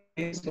 there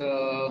is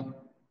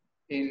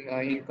in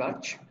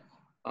Kutch,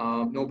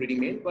 no breeding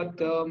male,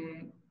 but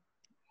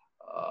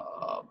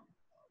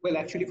well,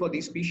 actually, for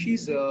these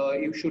species,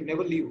 you should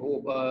never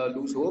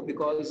lose hope,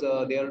 because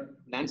they are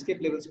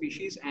landscape level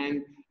species,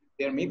 and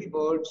there may be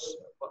birds,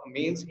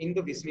 males in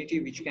the vicinity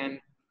which can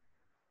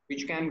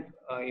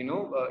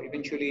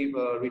eventually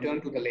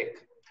return to the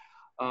lake.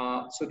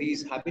 So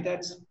these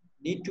habitats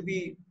need to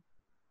be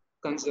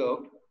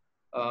conserved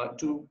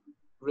to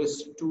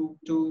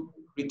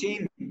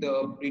retain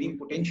the breeding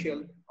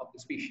potential of the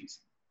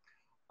species.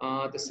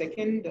 The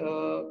second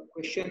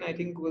question, I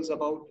think, was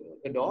about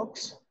the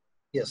dogs.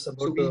 Yes,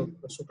 about the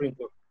Supreme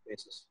Court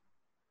cases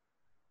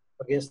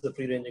against the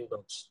free-ranging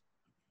dogs.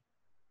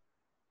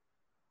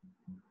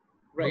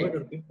 Right.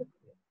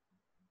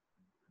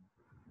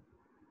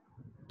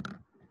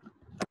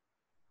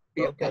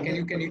 Yeah, can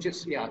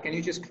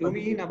you just clue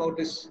me in about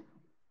this?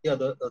 Yeah,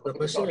 the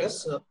question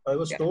is, I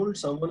was told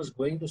someone is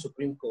going to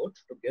Supreme Court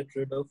to get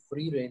rid of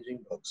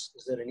free-ranging dogs.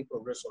 Is there any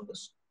progress on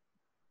this?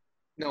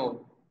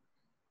 No.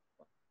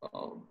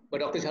 But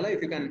Dr. Jhala,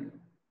 if you can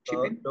chip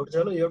in. Dr.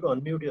 Jhala, you have to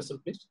unmute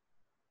yourself, please.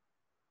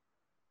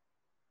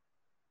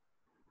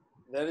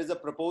 There is a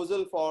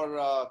proposal for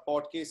a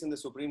court case in the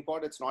Supreme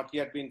Court. It's not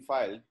yet been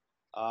filed.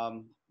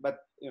 But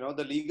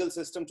the legal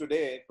system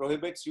today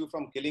prohibits you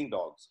from killing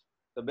dogs.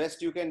 The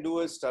best you can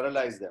do is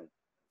sterilize them.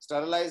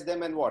 Sterilize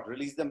them and what?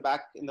 Release them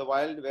back in the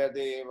wild where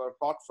they were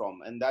caught from.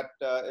 And that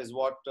is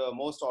what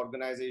most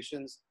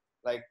organizations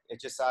like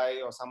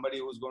HSI or somebody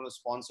who's going to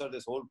sponsor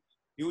this whole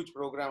huge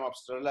program of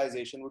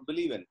sterilization would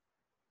believe in.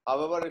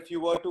 However, if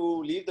you were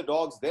to leave the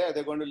dogs there,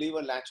 they're going to live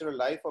a natural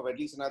life of at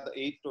least another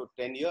 8 to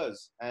 10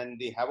 years. And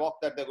the havoc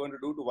that they're going to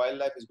do to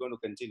wildlife is going to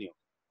continue.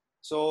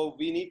 So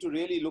we need to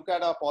really look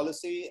at our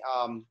policy.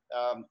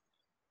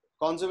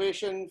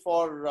 Conservation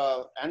for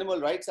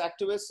animal rights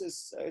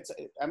activists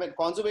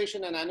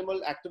conservation and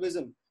animal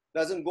activism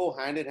doesn't go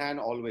hand in hand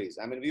always.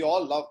 I mean, we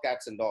all love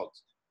cats and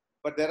dogs,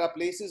 but there are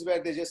places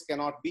where they just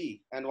cannot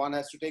be. And one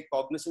has to take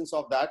cognizance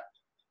of that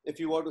if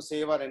you were to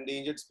save our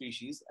endangered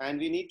species, and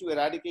we need to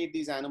eradicate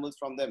these animals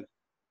from them.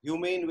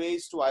 Humane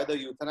ways to either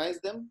euthanize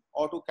them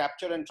or to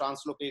capture and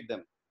translocate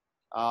them.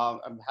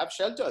 Have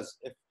shelters.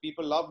 If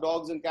people love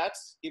dogs and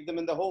cats, keep them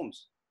in the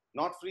homes.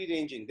 Not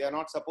free-ranging. They are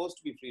not supposed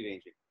to be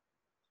free-ranging.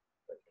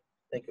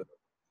 Thank you.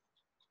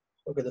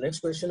 Okay, the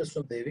next question is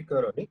from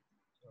Devika Rani.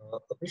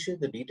 Appreciate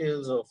the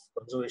details of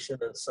conservation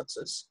and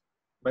success.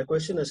 My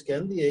question is,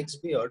 can the eggs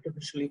be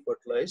artificially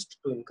fertilized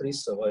to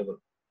increase survival?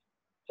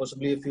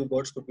 Possibly a few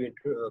birds could be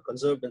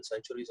conserved in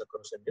sanctuaries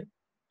across India,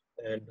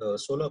 and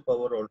solar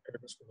power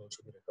alternatives could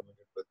also be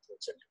recommended with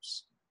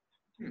incentives.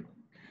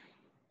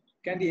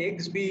 Can the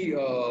eggs be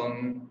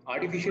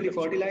artificially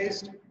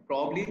fertilized?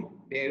 Probably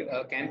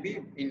there can be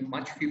in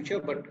much future,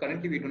 but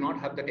currently we do not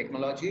have the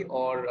technology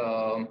or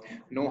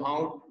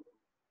know-how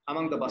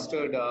among the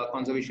Bustard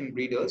conservation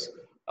breeders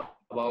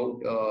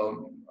about.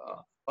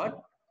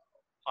 But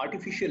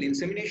artificial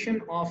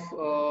insemination of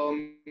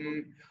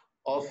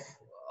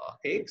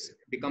eggs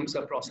becomes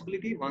a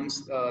possibility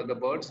once the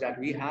birds that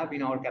we have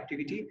in our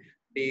captivity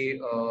they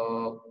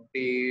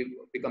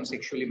become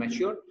sexually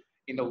mature.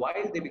 In the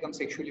wild, they become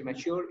sexually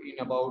mature in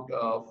about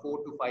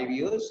 4 to 5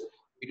 years.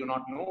 We do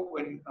not know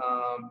when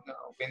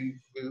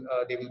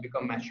they will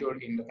become mature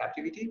in the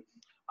captivity.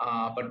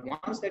 But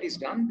once that is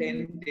done,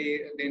 then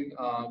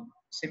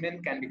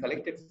semen can be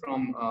collected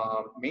from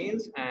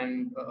males,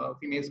 and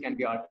females can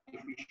be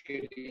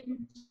artificially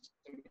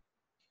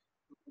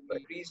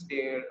increase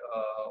their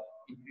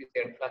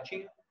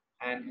clutching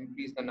and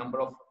increase the number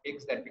of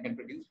eggs that we can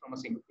produce from a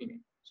single female.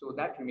 So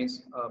that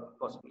remains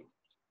possible.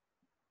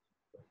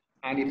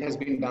 And it has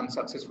been done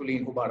successfully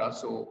in Houbara.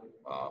 So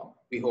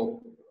we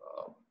hope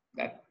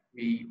that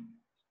we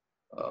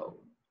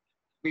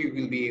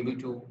will be able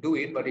to do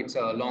it, but it's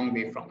a long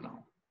way from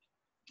now.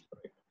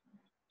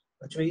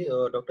 Actually,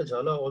 Dr.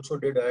 Jhala also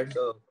did add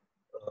a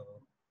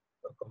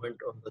comment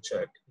on the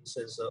chat. He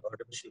says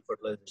artificial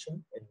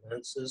fertilization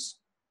enhances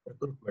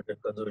recruitment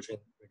and conservation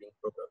breeding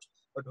programs.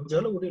 But Dr.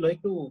 Jhala, would you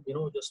like to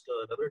just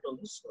elaborate on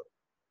this?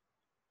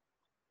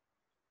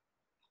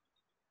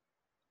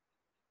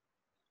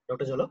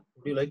 Dr. Jhala,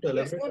 would you like to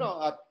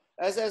elaborate?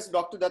 Yes, as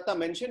Dr. Datta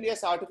mentioned,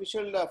 yes,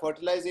 artificial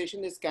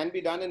fertilization can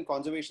be done in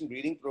conservation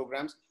breeding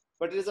programs,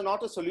 but it is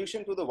not a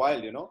solution to the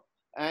wild,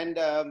 And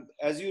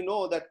as you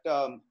know that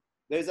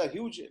there is a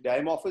huge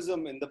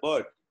dimorphism in the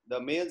bird. The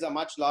males are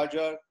much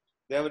larger.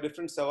 They have a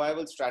different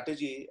survival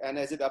strategy. And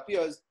as it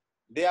appears,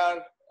 they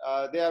are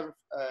they are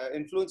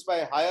influenced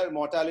by higher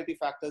mortality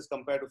factors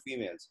compared to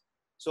females.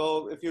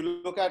 So if you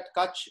look at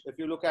Kutch, if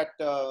you look at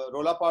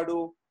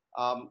Rolapadu,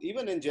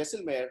 even in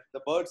Jaisalmer,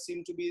 the birds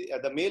seem to be,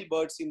 the male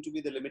birds seem to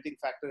be the limiting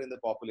factor in the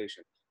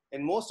population.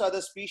 In most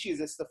other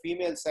species, it's the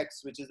female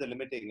sex which is the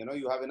limiting. You know,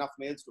 you have enough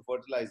males to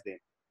fertilize them.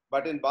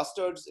 But in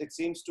bustards, it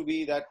seems to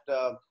be that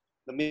the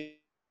male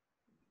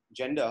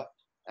gender,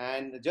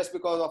 and just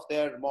because of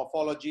their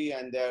morphology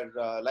and their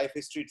life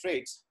history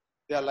traits,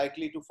 they are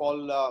likely to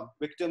fall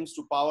victims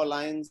to power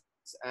lines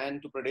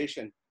and to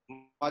predation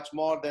much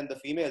more than the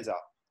females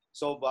are.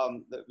 So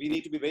we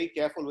need to be very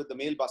careful with the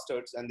male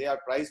bustards, and they are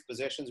prized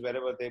possessions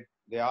wherever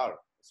they are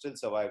still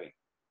surviving.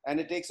 And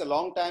it takes a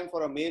long time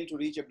for a male to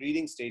reach a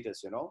breeding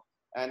status, you know,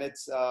 and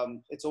it's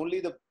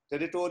only the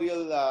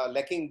territorial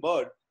lekking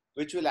bird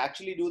which will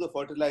actually do the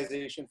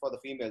fertilization for the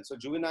female. So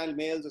juvenile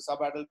males or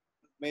subadult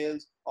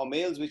males or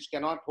males which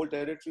cannot hold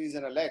territories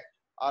in a lek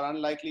are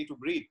unlikely to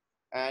breed,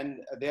 and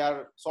they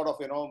are sort of,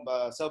 you know,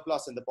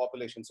 surplus in the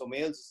population. So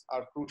males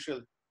are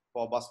crucial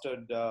for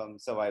bustard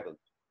survival.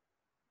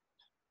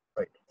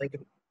 Right, thank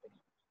you.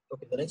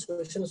 Okay, the next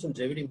question is from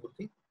JVD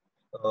Murthy.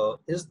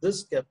 Is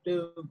this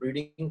captive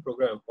breeding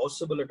program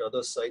possible at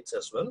other sites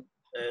as well?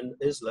 And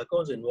is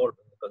Lacons involved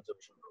in the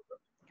conservation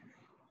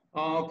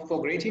program?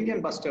 For Great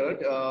Indian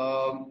Bustard,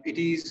 it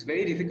is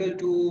very difficult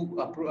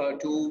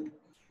to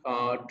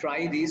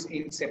try these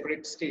in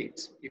separate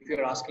states, if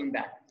you're asking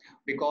that,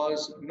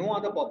 because no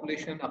other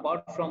population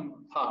apart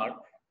from Thar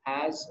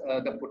has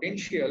the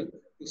potential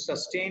to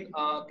sustain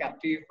a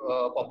captive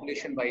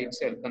population by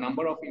itself. The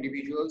number of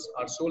individuals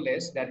are so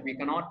less that we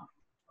cannot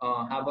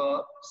have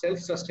a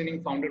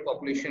self-sustaining founder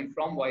population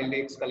from wild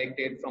eggs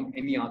collected from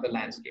any other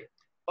landscape.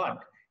 But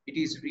it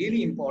is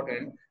really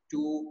important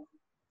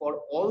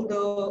for all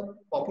the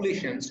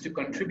populations to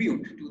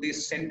contribute to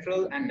this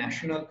central and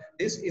national.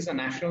 This is a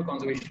national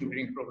conservation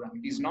breeding program.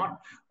 It is not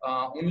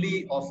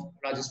only of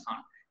Rajasthan.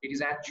 It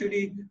is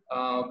actually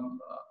a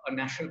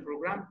national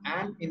program,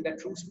 and in that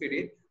true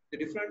spirit, the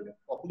different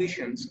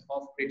populations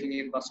of Great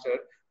Indian Bustard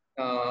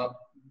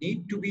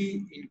need to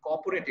be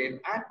incorporated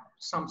at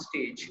some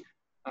stage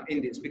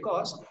in this,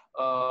 because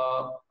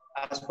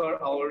as per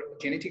our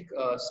genetic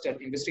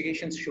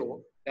investigations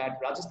show that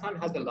Rajasthan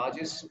has the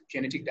largest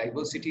genetic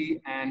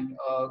diversity and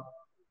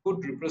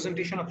good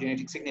representation of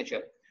genetic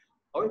signature.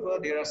 However,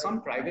 there are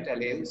some private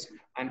alleles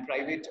and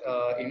private,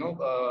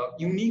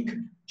 unique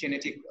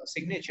genetic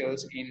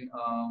signatures in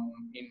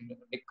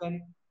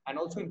Deccan and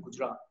also in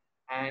Gujarat.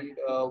 And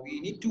we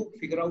need to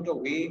figure out a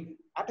way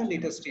at a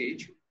later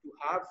stage to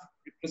have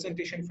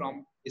representation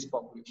from this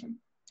population.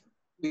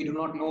 We do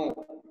not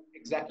know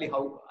exactly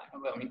how,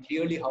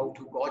 clearly how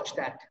to gauge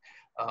that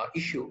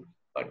issue,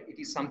 but it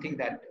is something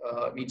that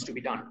needs to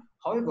be done.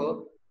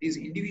 However, these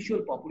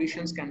individual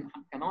populations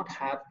cannot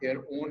have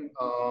their own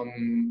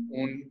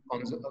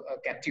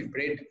captive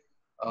bred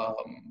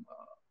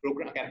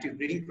captive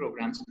breeding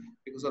programs,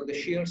 because of the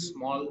sheer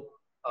small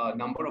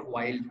number of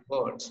wild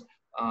birds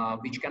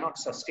which cannot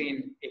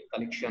sustain a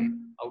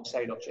collection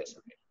outside of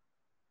Jaisalmer.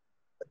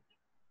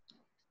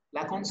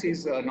 Lacons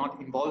is not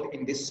involved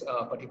in this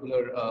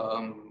particular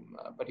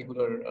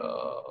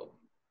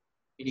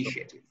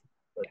initiative.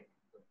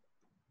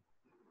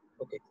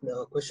 Okay,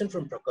 now a question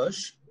from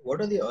Prakash.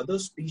 What are the other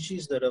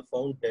species that are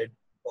found dead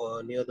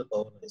or near the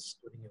power lines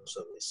during your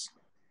surveys?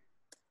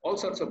 All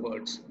sorts of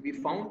birds. We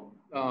found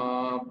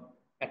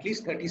at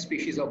least 30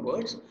 species of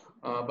birds,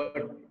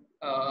 but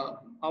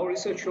our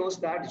research shows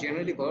that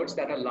generally birds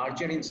that are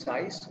larger in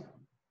size,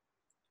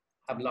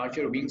 have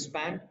larger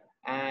wingspan,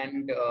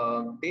 and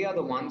they are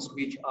the ones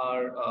which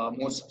are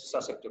most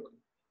susceptible.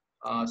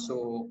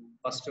 So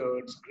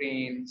bustards,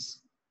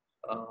 cranes,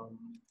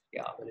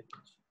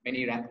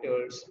 many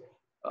raptors,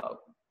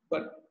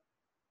 but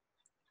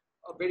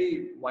a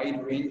very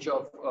wide range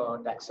of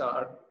taxa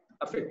are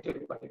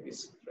affected by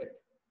this threat.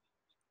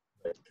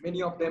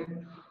 Many of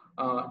them,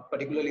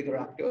 particularly the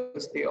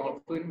raptors, they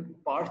often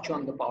perch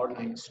on the power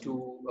lines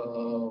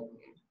for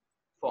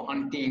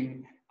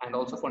hunting and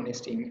also for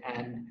nesting,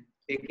 and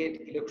they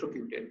get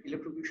electrocuted.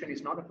 Electrocution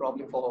is not a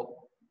problem for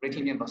Great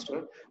Indian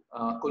Bustard.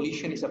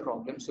 Collision is a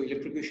problem. So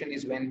electrocution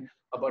is when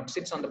a bird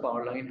sits on the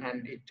power line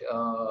and it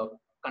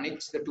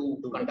connects the two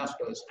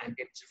conductors and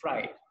gets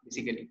fried,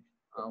 basically.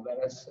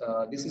 Whereas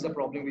this is a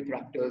problem with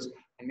raptors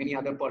and many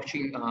other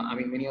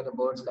many other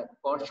birds that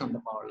perch on the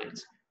power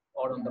lines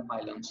or on the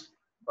pylons.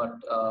 But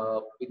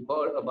with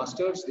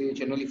bustards, they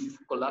generally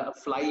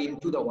fly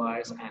into the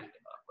wires and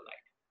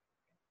collide.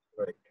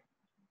 Right.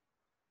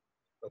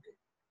 Okay.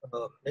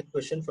 Next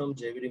question from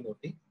JVD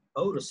Murthy.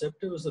 How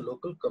receptive is the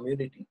local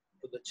community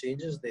to the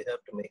changes they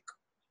have to make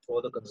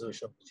for the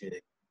conservation of the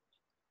GA?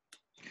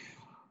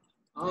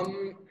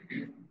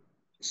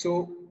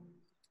 So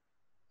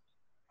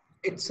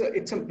it's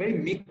a very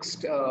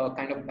mixed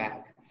kind of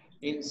bag.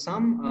 In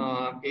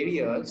some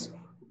areas,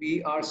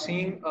 we are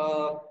seeing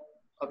a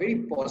very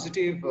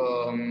positive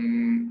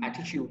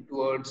attitude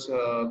towards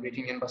Great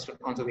Indian Bustard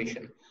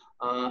conservation.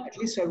 At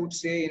least I would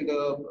say in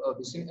the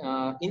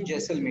in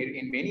Jaisalmer,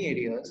 in many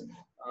areas,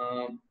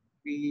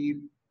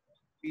 we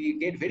we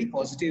get very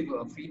positive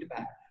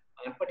feedback,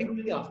 and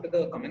particularly after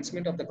the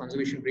commencement of the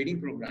conservation breeding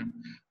program,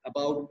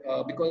 about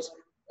because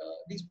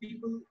these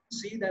people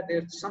see that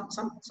there's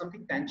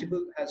something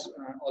tangible has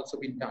also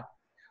been done.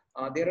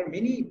 There are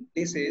many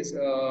places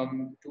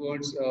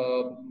towards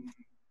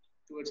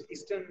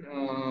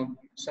eastern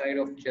side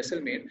of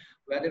Jaisalmer,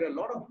 where there are a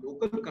lot of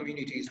local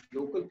communities,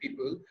 local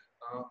people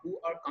who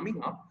are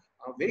coming up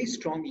very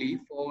strongly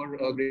for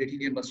Great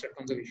Indian Bustard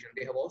conservation.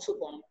 They have also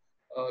formed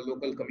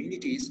local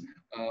communities,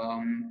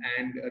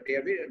 and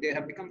they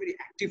have become very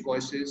active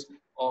voices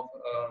of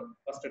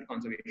bustard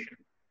conservation.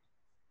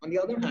 On the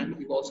other hand,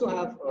 we also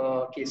have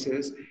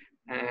cases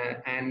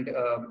and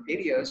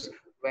areas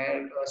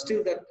where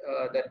still that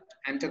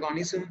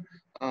antagonism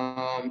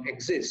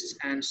exists,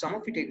 and some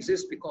of it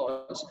exists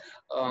because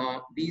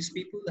these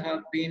people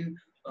have been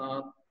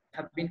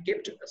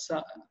kept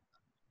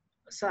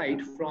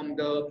aside from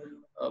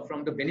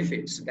the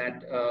benefits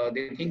that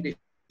they think they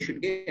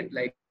should get,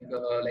 like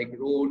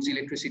roads,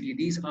 electricity.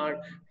 These are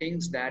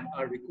things that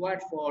are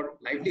required for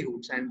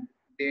livelihoods, and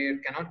there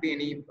cannot be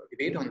any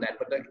debate on that.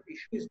 But the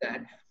issue is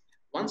that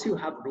once you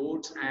have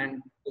roads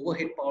and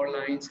overhead power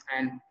lines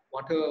and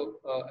water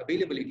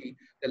availability,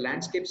 the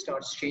landscape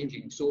starts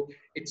changing. So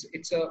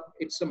it's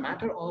a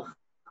matter of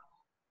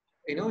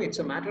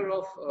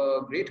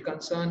great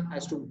concern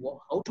as to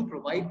how to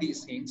provide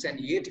these things and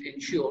yet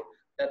ensure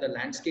that the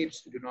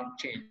landscapes do not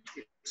change.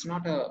 It's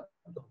not a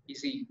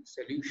easy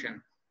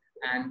solution.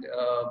 And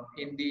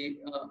in the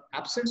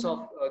absence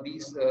of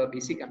these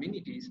basic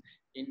amenities,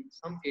 in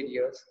some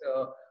areas,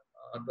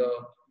 the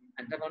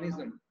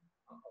antagonism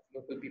of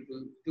local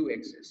people do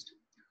exist.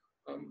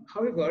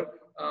 However,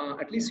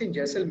 at least in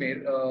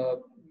Jaisalmer,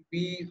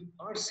 we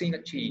are seeing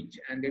a change,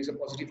 and there's a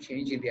positive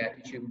change in the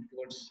attitude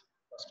towards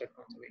bustard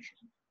conservation.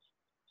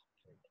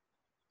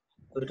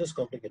 But it is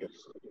complicated.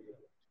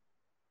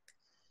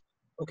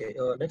 Okay,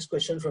 next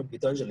question from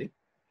Gitanjali.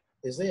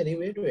 Is there any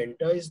way to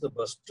entice the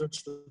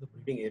bustards to the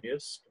breeding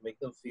areas to make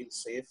them feel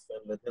safe and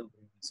let them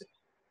breed easily?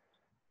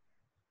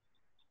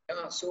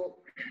 Yeah, so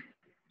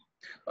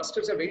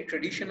bustards are very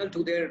traditional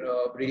to their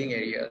breeding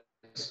areas,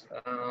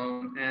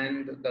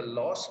 and the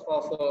loss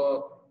of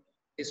a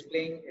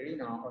displaying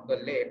arena or the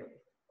lake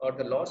or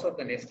the loss of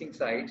the nesting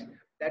sites,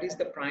 that is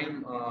the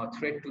prime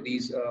threat to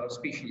these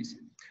species.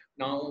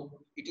 Now,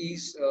 it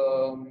is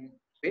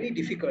very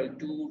difficult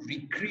to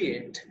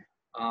recreate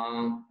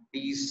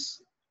these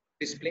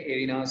display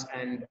arenas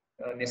and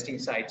nesting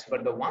sites,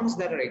 but the ones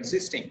that are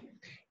existing,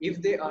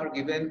 if they are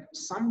given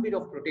some bit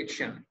of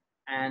protection,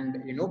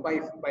 and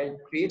by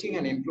creating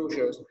an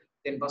enclosures,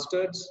 then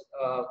bustards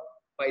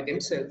by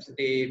themselves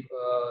they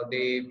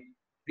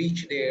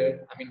reach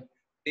their,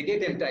 they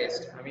get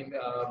enticed.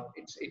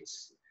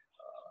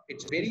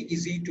 It's very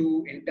easy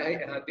to entice.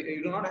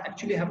 You do not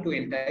actually have to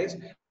entice.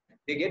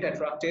 They get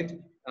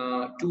attracted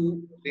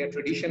to their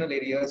traditional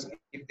areas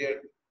if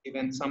they're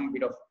given some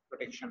bit of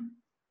protection.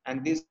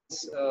 And this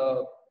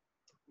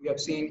we have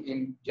seen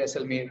in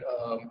Jaisalmer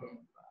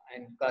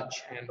and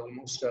Kutch and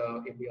almost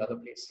every other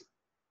place.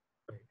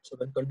 Right. So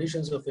when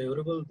conditions are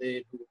favorable,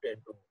 they do tend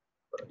to.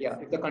 Yeah,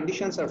 if the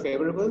conditions are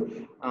favorable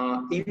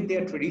in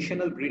their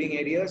traditional breeding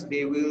areas,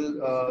 they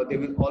will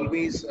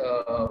always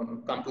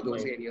come to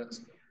those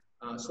areas.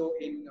 So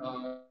in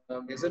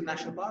Desert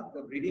National Park,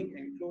 the breeding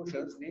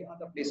enclosures, they are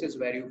the places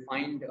where you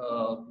find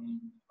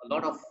a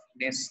lot of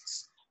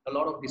nests, a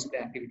lot of display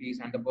activities,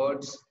 and the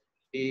birds,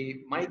 they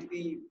might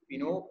be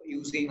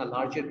using a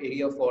larger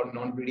area for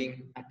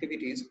non-breeding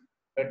activities,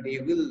 but they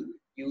will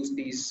use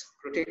these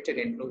protected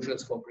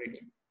enclosures for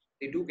breeding.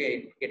 They do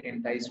get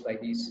enticed by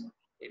these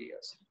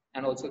areas,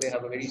 and also they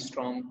have a very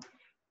strong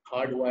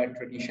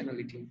hardwired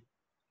traditionality.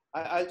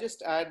 I'll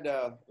just add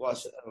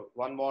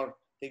one more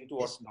thing to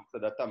what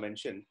Dr. Datta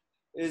mentioned,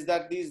 is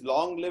that these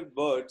long-lived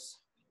birds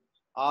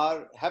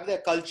have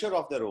their culture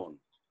of their own.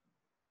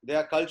 They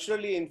are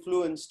culturally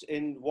influenced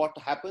in what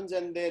happens,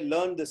 and they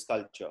learn this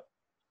culture.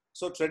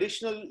 So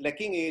traditional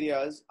lekking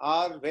areas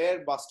are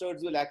where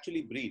bustards will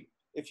actually breed.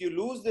 If you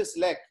lose this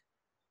lek,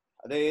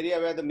 the area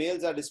where the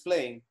males are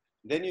displaying,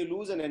 then you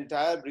lose an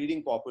entire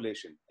breeding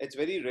population. It's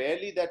very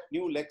rarely that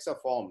new leks are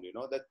formed,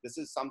 that this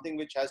is something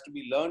which has to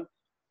be learned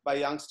by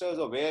youngsters,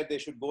 or where they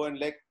should go and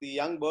lek. The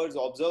young birds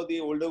observe the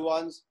older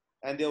ones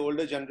and the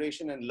older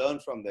generation and learn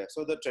from there.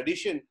 So the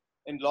tradition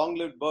in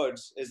long-lived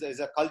birds is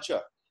a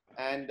culture.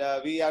 And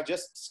we are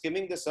just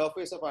skimming the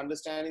surface of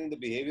understanding the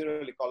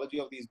behavioral ecology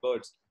of these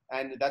birds.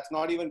 And that's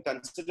not even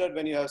considered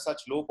when you have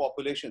such low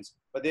populations,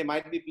 but they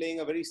might be playing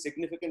a very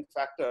significant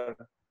factor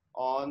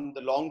on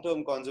the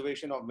long-term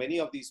conservation of many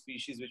of these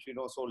species, which we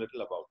know so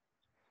little about.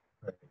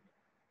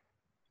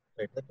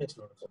 Right, that makes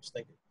a lot of sense.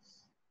 Thank you.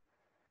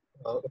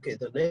 Okay,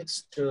 the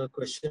next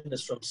question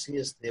is from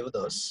C.S.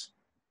 Devadas.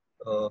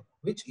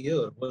 Which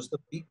year was the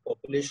peak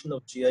population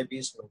of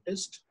GIBs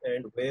noticed,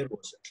 and where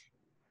was it?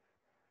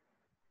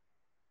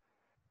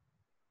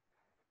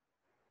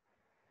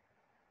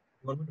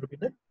 You want me to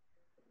repeat that?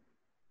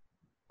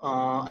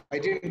 I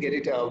didn't get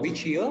it.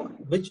 Which year?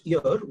 Which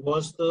year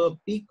was the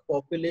peak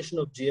population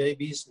of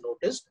GIBs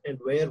noticed, and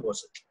where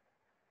was it?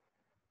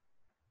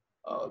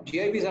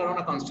 GIVs are on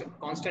a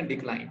constant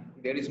decline.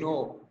 There is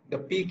no, the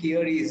peak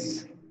year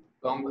is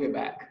long way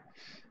back.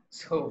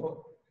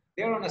 So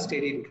they are on a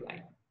steady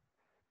decline.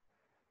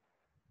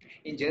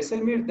 In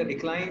Jaisalmer, the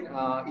decline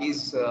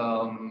is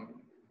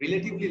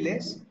relatively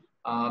less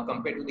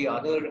compared to the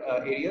other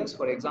areas.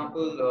 For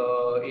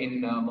example,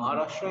 in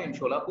Maharashtra, in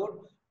Sholapur,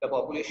 the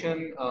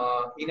population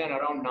in and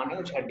around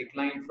Nanaj had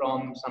declined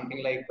from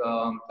something like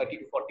 30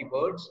 to 40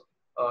 birds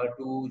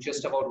to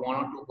just about 1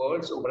 or 2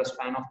 birds over a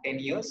span of 10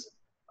 years.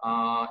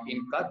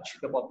 In Kutch,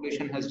 the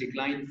population has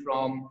declined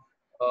from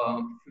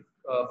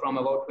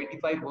about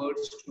 25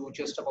 birds to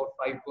just about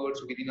 5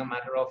 birds within a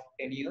matter of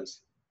 10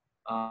 years.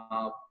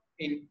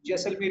 In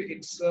Jaisalmer,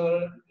 it's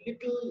a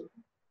little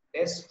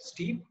less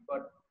steep,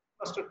 but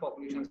bustard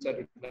populations are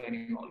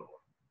declining all over.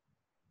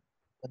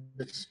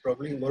 It's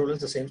probably more or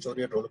less the same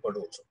story at Rolapadu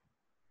also.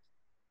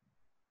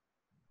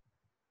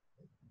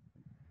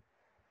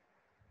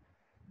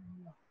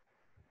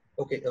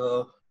 Okay,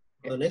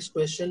 the next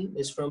question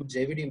is from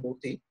JVD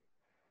Murthy.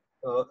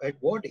 At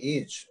what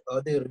age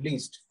are they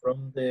released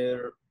from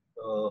their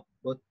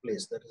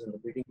birthplace, that is in the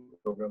breeding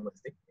program, I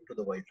think, into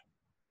the wild?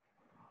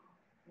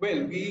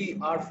 Well, we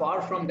are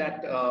far from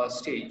that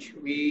stage.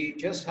 We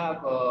just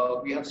have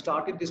we have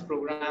started this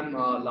program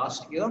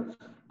last year,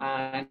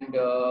 and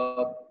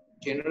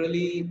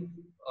generally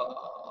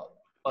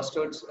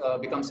bustards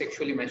become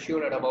sexually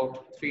mature at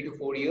about 3 to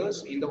 4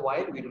 years in the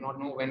wild. We do not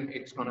know when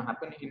it's going to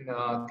happen in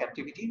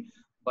captivity,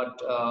 but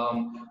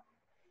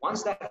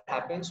once that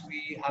happens,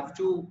 we have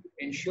to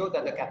ensure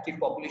that the captive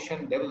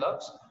population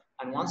develops,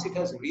 and once it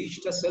has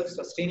reached a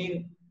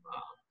self-sustaining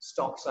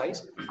stock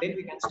size, then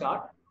we can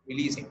start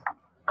releasing.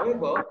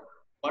 However,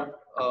 but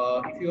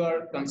if you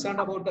are concerned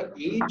about the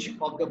age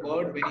of the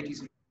bird when it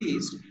is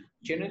released,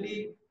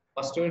 generally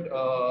bustard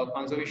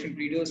conservation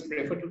breeders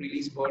prefer to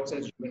release birds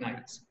as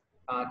juveniles.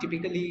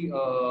 Typically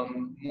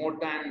more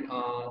than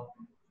 4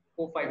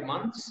 or 5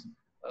 months,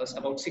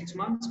 about 6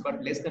 months,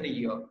 but less than a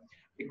year.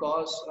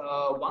 Because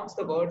once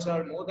the birds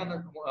are more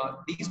than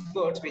these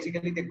birds,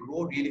 basically they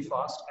grow really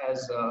fast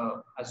as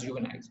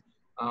juveniles.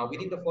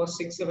 Within the first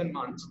 6-7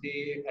 months,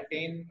 they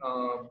attain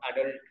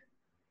adult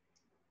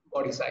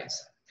body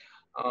size.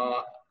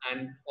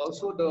 And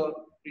also the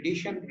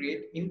predation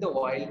rate in the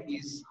wild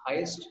is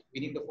highest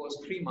within the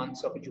first 3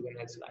 months of a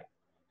juvenile's life.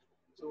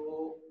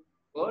 So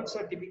birds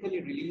are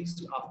typically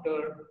released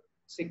after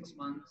 6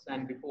 months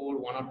and before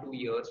 1 or 2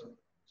 years,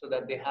 so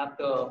that they have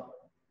the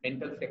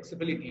mental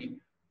flexibility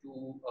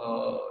to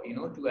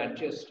to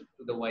adjust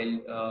to the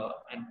wild,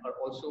 and are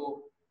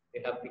also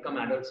they have become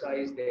adult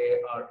size. They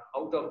are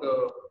out of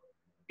the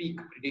peak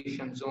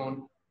predation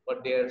zone,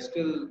 but they are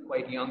still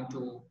quite young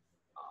to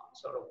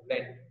sort of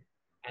blend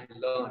and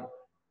learn.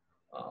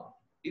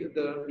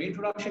 The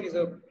reintroduction is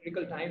a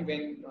critical time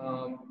when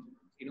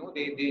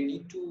they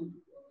need to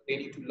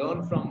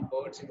learn from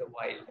birds in the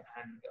wild,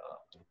 and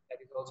that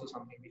is also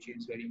something which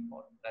is very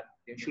important, that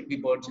there should be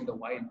birds in the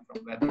wild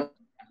from where they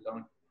can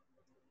learn.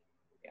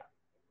 Yeah.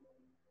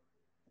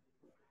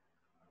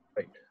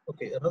 Right.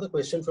 Okay. Another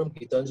question from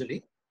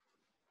Geetanjali.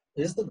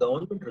 Is the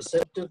government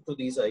receptive to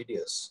these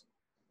ideas?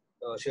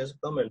 She has a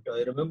comment.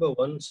 I remember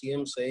one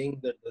CM saying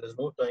that there is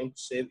no time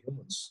to save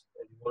humans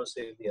and you want to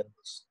save the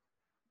animals.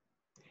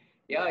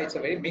 Yeah, it's a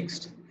very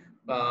mixed,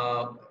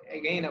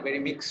 again, a very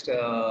mixed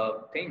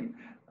thing.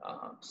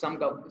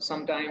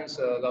 Sometimes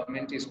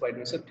government is quite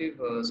receptive,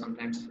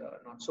 sometimes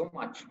not so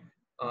much.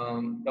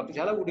 Dr.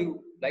 Jhala, would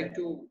you like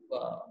to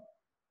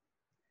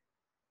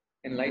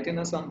enlighten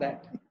us on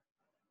that?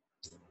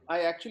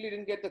 I actually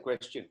didn't get the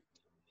question.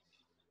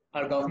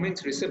 Are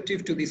governments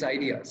receptive to these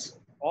ideas?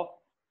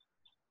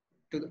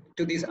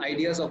 To these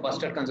ideas of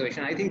bustard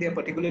conservation? I think they're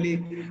particularly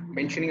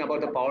mentioning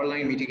about the power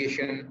line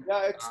mitigation.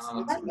 Yeah,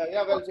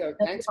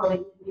 thanks for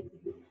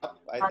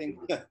I think.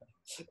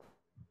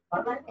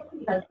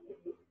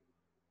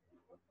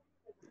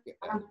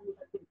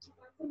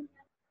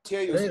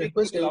 Can I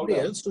request everybody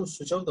else to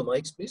switch off the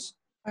mics, please?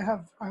 I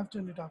have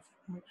turned it off.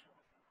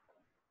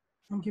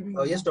 I'm keeping.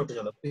 Yes, Dr.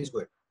 Jhala, please go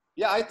ahead.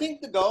 Yeah, I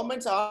think the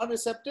governments are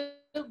receptive,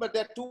 but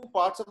there are two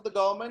parts of the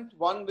government.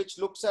 One which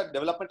looks at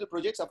developmental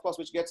projects, of course,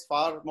 which gets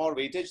far more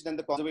weightage than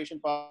the conservation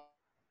part.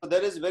 So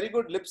there is very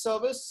good lip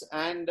service,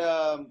 and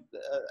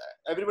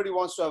everybody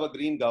wants to have a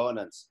green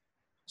governance.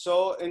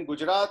 So in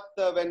Gujarat,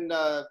 when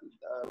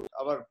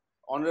our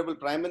Honorable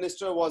Prime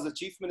Minister was the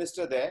Chief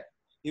Minister there,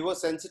 he was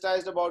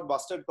sensitized about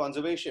bustard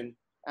conservation,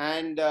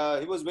 and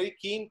he was very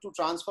keen to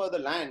transfer the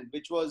land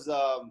which was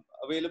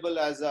available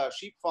as a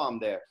sheep farm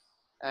there.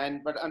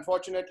 But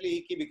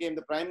unfortunately, he became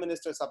the Prime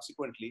Minister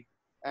subsequently,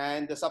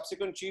 and the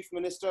subsequent Chief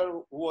Minister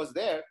who was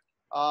there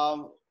I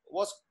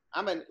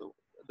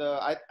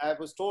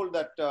was told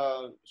that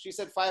she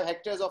said 5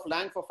 hectares of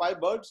land for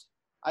 5 birds.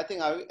 I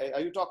think are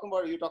you talking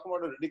about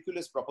a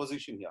ridiculous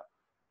proposition here?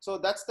 So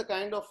that's the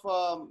kind of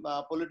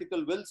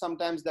political will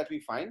sometimes that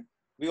we find.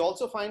 We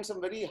also find some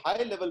very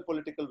high level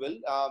political will,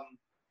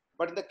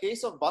 but in the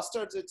case of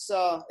bustards, it's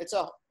a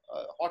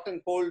hot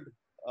and cold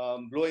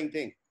blowing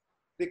thing.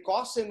 The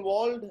costs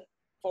involved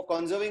for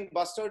conserving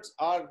bustards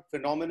are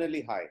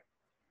phenomenally high.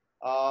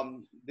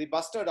 The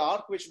Bustard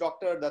Arc, which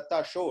Dr.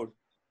 Datta showed,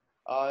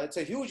 it's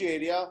a huge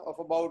area of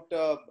about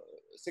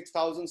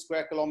 6,000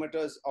 square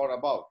kilometers or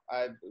above.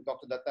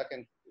 Dr. Datta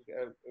can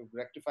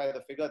rectify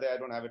the figure there. I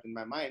don't have it in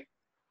my mind.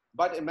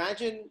 But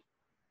imagine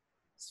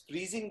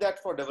freezing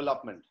that for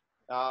development.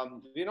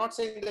 We're not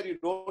saying that you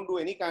don't do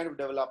any kind of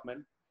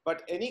development,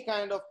 but any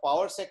kind of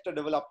power sector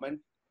development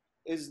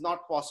is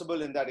not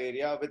possible in that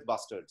area with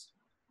bustards.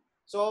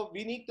 So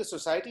the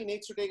society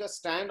needs to take a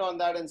stand on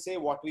that and say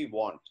what we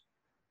want.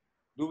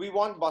 Do we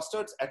want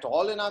bustards at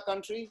all in our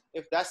country?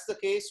 If that's the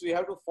case, we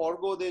have to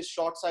forego this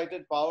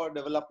short-sighted power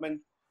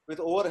development with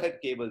overhead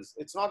cables.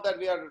 It's not that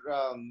we are,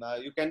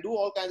 you can do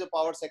all kinds of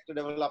power sector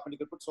development. You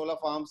could put solar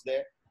farms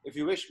there if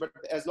you wish, but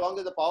as long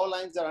as the power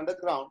lines are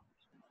underground,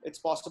 it's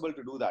possible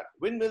to do that.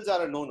 Windmills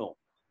are a no-no.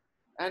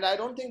 And I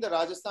don't think the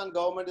Rajasthan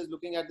government is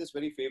looking at this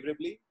very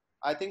favorably.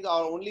 I think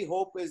our only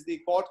hope is the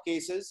court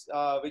cases,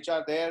 which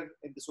are there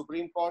in the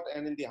Supreme Court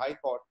and in the High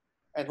Court.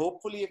 And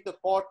hopefully if the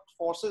court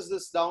forces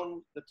this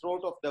down the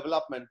throat of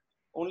development,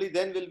 only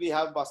then will we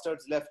have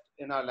bustards left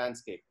in our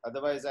landscape.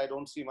 Otherwise, I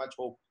don't see much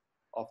hope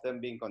of them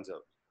being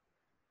conserved.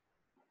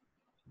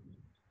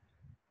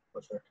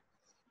 Perfect.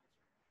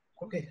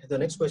 Okay, the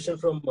next question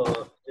from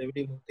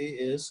JVD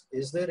Murthy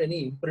is there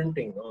any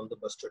imprinting on the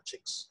bustard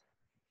chicks?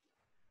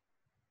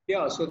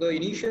 Yeah, so the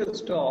initial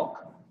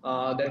stock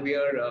that we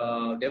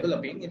are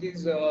developing, it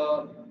is,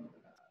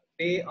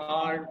 they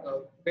are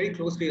very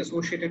closely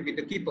associated with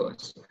the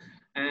keepers.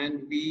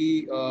 And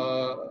we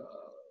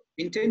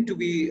intend to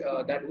be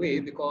that way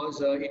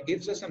because it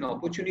gives us an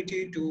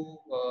opportunity to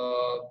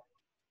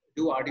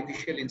do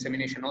artificial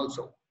insemination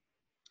also.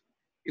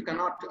 You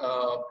cannot,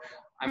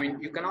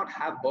 you cannot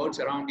have birds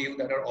around you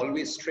that are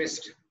always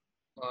stressed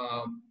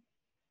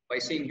by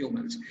seeing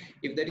humans.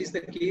 If that is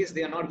the case,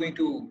 they are not going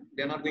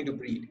to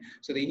breed.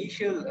 So the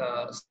initial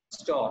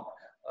stock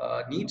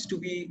needs to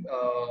be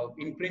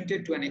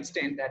imprinted to an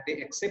extent that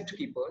they accept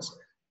keepers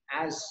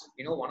as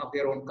one of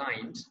their own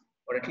kinds,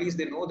 or at least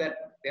they know that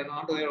they are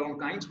not their own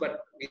kinds, but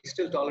we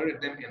still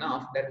tolerate them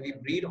enough that we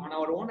breed on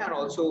our own and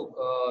also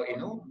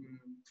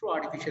through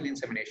artificial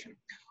insemination.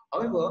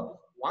 However,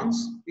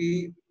 once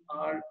we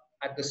are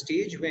at the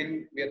stage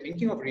when we are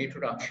thinking of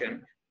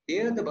reintroduction,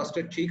 there the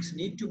bustard chicks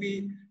need to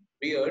be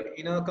reared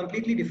in a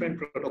completely different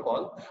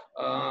protocol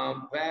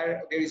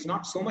where there is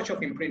not so much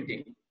of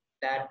imprinting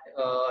that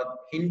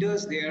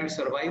hinders their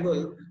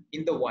survival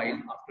in the wild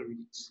after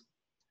release.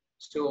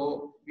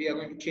 So we are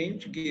going to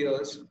change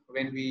gears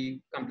when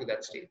we come to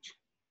that stage.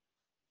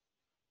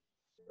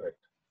 Right.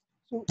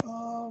 So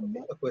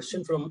a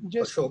question from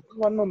just Ashok.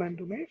 One moment,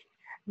 Umesh.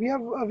 We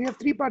have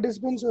 3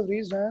 participants who have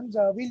raised hands.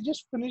 We'll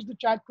just finish the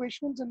chat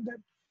questions and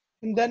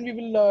then we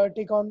will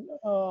take on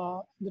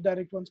the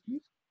direct ones,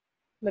 please.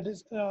 Let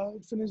us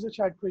finish the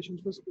chat questions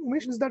first.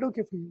 Umesh, is that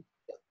okay for you?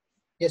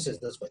 Yes,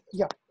 that's fine.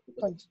 Yeah,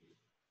 thanks.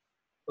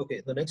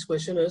 Okay, the next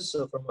question is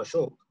from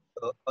Ashok.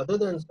 Other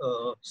than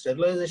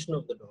sterilization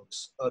of the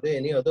dogs, are there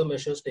any other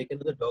measures taken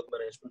in the dog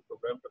management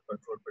program to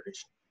control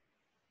predation?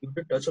 You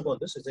did touch upon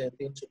this. Is there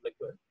anything you'd like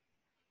to add?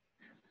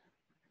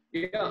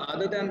 Yeah,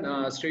 other than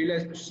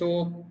sterilization,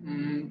 so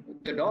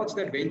the dogs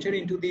that venture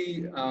into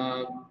the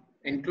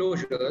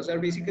enclosures are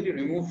basically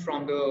removed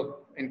from the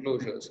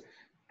enclosures.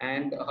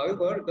 And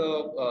however,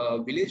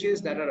 the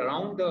villages that are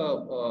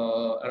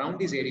around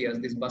these areas,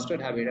 these bustard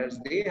habitats,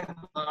 they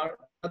are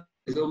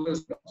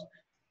reservoirs dogs,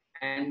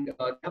 and they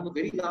have a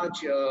very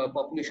large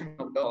population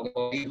of dogs,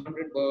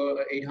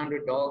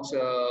 800 dogs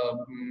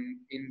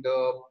in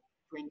the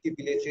 20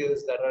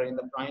 villages that are in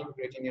the prime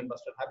Great Indian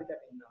Bustard habitat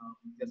in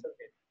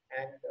Jaisalmer.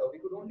 And we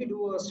could only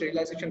do a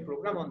sterilization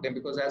program on them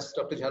because, as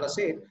Dr. Jhala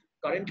said,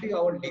 currently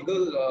our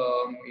legal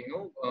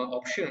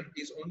option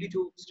is only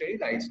to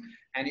sterilize,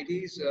 and it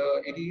is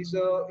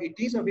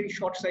a very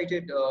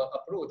short-sighted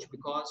approach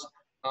because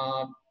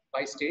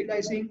by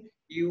sterilizing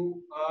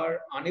you are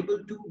unable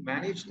to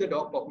manage the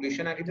dog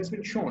population, and it has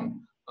been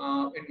shown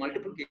in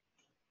multiple cases.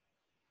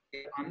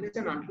 Unless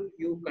and until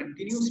you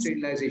continue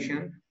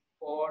sterilization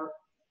for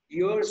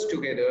years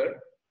together,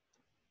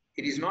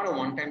 it is not a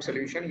one-time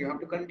solution. You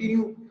have to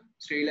continue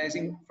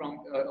sterilizing from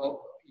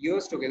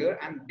years together,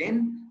 and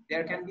then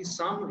there can be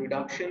some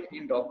reduction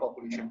in dog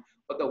population.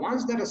 But the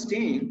ones that are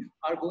staying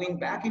are going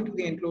back into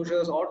the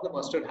enclosures or the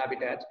bustard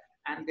habitat,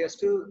 and they're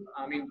still,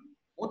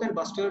 more than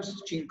bustards,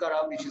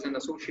 chinkara, which is an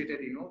associated,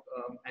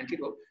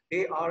 antidote,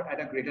 they are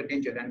at a greater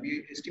danger, and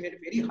we estimate a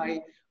very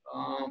high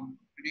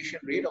predation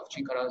rate of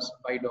chinkaras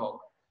by dog.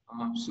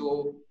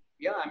 So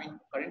yeah,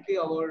 currently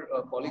our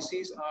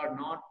policies are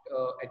not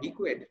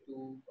adequate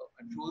to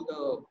control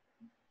the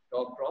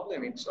dog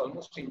problem. It's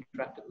almost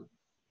intractable.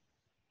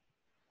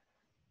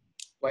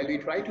 While we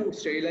try to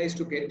sterilize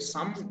to get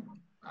some,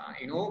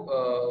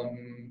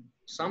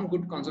 some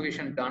good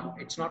conservation done,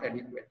 it's not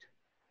adequate.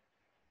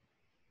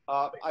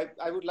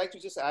 I would like to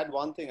just add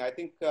one thing. I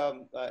think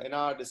in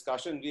our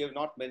discussion, we have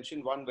not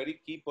mentioned one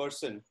very key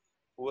person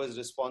who is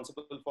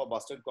responsible for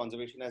bustard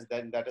conservation,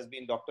 that has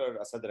been Dr.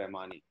 Asad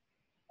Rahmani.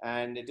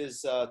 And it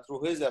is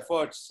through his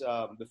efforts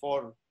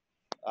before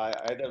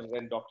either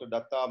when Dr.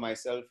 Datta,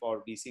 myself,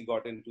 or DC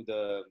got into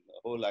the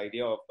whole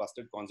idea of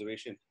bustard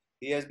conservation.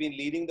 He has been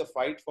leading the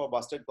fight for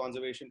bustard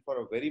conservation for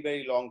a very,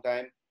 very long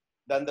time.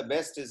 Done the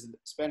best, is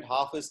spent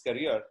half his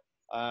career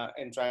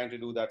in trying to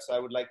do that. So I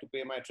would like to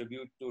pay my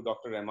tribute to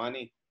Dr.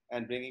 Rahmani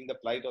and bringing the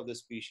plight of the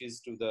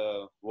species to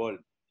the world.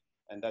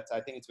 And that's,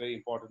 I think it's very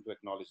important to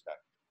acknowledge that.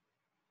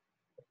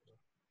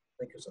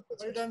 Thank you, sir.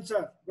 Well done,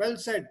 sir. Well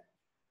said.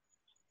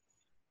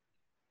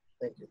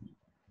 Thank you.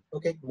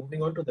 Okay,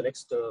 moving on to the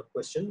next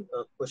question.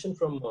 Question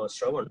from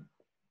Shravan.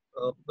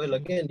 Well,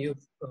 again,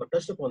 you've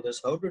touched upon this.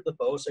 How did the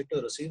power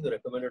sector receive the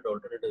recommended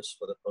alternatives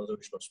for the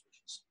conservation of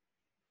species?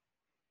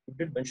 You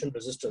did mention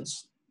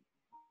resistance.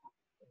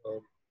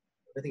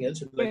 Anything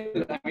else you'd like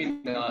to? I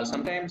mean,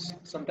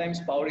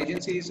 sometimes power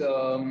agencies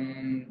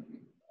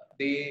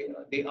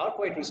they are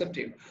quite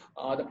receptive.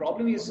 The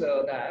problem is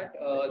that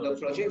the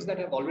projects that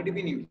have already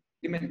been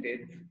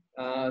implemented,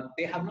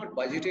 they have not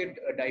budgeted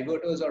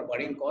diverters or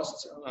burying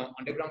costs,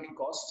 undergrounding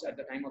costs at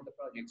the time of the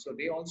project. So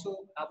they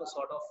also have a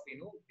sort of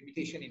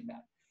limitation in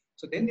that.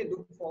 So then they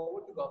look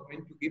forward to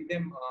government to give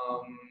them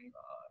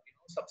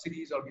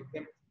subsidies or give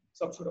them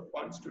some sort of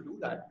funds to do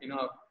that in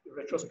a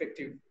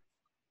retrospective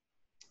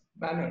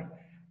manner.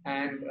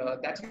 And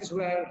that is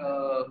where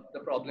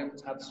the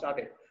problems have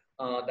started.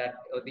 That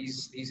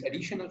these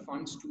additional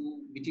funds to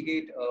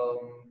mitigate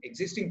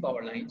existing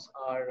power lines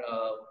are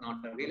not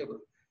available.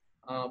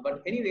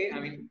 But anyway, I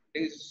mean,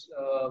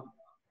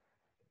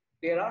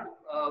 there are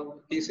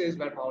cases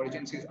where power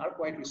agencies are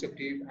quite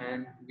receptive,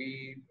 and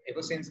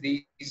ever since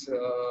these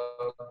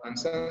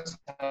concerns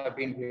have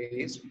been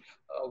raised,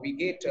 we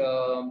get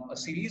a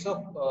series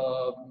of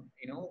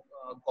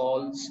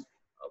calls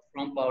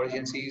from power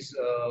agencies,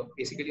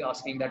 basically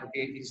asking that,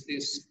 okay, is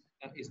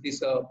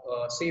this a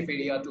safe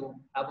area to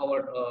have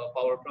our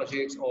power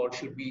projects, or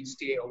should we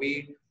stay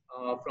away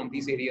from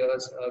these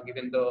areas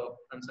given the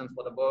concerns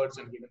for the birds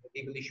and given the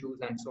legal issues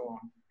and so on.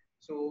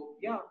 So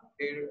yeah,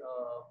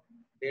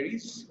 there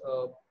is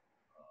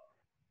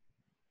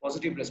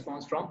positive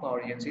response from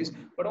power agencies,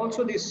 but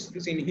also this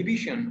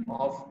inhibition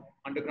of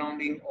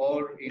undergrounding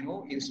or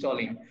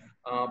installing,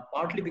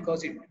 partly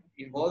because it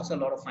involves a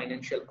lot of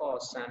financial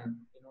costs, and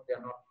they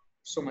are not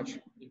so much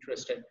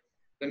interested.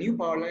 The new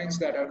power lines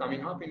that are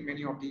coming up in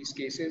many of these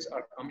cases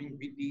are coming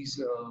with these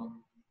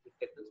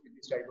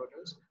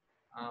diverters,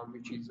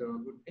 which is a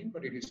good thing,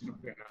 but it is not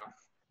enough.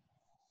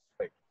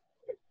 Right.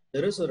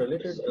 There is a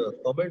related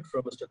comment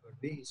from Mr.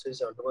 Gadvi. He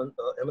says,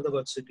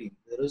 Ahmedabad city,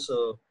 there is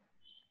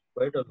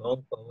quite a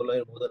long power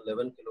line, more than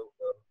 11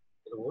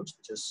 kilovolts,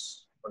 which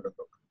is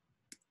underground.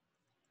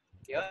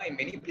 Yeah, in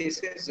many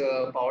places,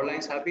 power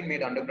lines have been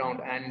made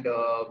underground, and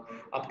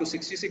up to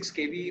 66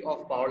 kV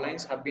of power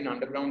lines have been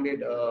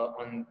undergrounded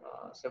on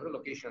several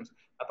occasions.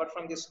 Apart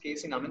from this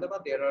case in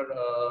Ahmedabad, there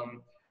are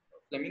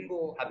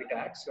flamingo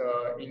habitats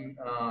in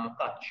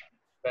Kutch,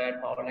 where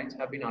power lines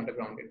have been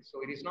undergrounded.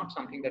 So it is not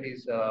something that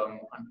is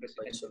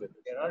unprecedented.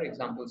 Absolutely. There are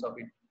examples of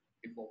it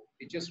before.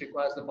 It just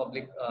requires the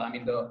public,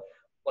 the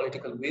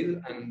political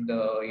will and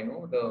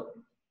the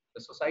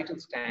societal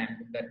stand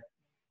that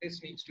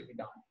this needs to be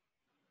done.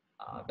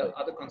 The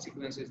other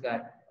consequence is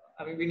that,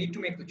 we need to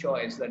make the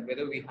choice that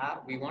whether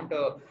we want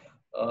a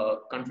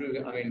country,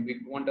 we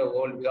want a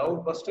world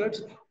without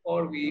bustards,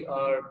 or we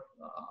are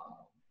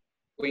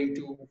going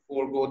to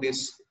forego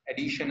this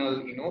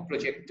additional,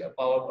 project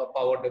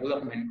power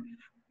development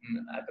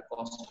at the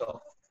cost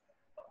of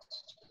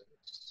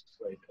bustards.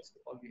 Right. That's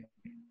all we have.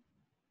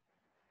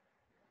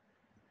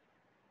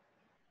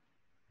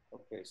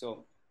 Okay,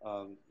 so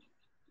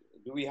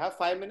do we have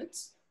 5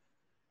 minutes?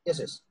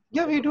 Yes.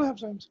 Yeah, we do have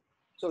time.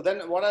 So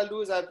then what I'll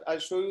do is I'll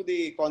show you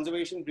the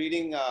conservation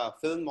breeding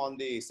film on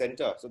the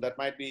center. So that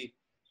might be,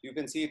 you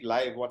can see it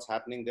live, what's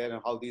happening there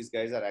and how these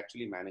guys are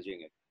actually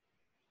managing it.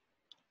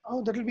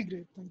 Oh, that will be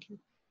great. Thank you.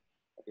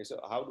 Okay, so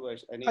how do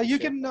I you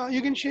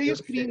can share your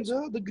screen,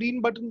 sir, the green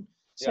button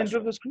center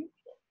of the screen.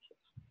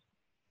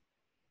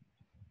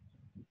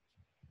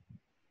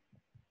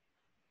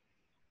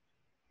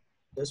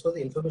 Just for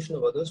the information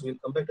of others, we'll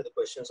come back to the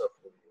questions after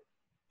the video.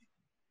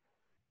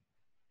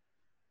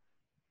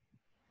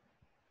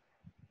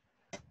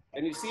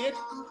 Can you see it?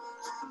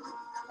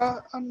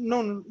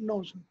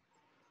 No, sir.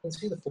 You can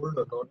see the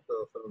folder, not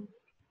the film.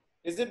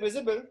 Is it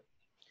visible?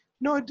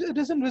 No, it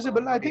isn't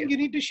visible. I think you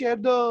need to share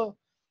the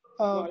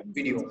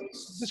video.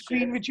 The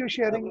screen which you're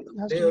sharing.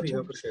 There you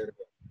have to share it.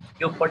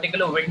 Your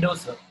particular window,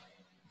 sir.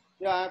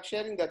 Yeah, I'm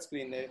sharing that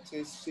screen. It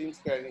seems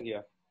sharing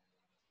here.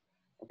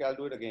 Okay, I'll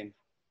do it again.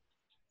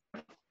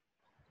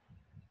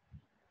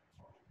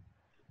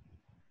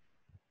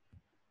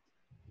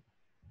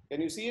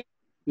 Can you see it?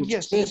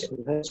 Yes. Yes, it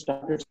has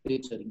started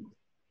screen sharing.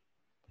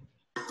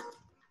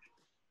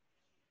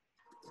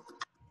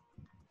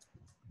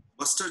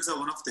 Bustards are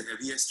one of the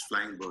heaviest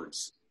flying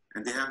birds,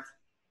 and they have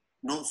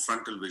no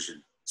frontal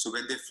vision. So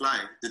when they fly,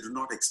 they do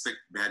not expect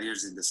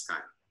barriers in the sky.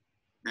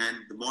 And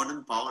the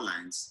modern power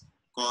lines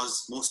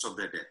cause most of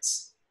their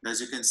deaths. As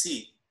you can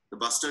see, the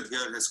bustard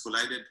here has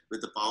collided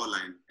with the power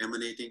line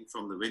emanating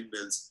from the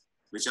windmills,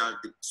 which are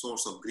the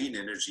source of green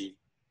energy.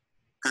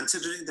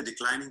 Considering the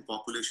declining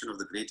population of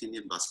the Great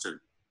Indian Bustard,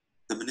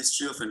 the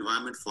Ministry of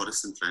Environment,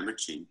 Forests and Climate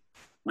Change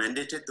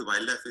mandated the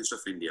Wildlife Ministry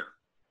of India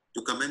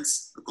to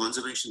commence a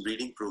conservation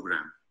breeding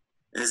program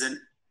as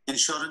an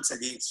insurance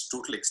against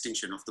total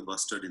extinction of the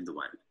bustard in the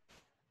wild.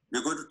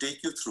 We're going to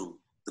take you through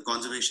the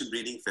conservation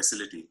breeding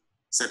facility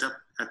set up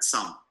at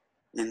Sam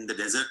in the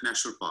Desert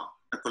National Park,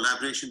 a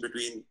collaboration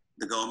between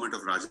the government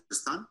of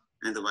Rajasthan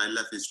and the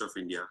Wildlife Ministry of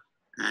India,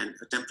 and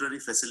a temporary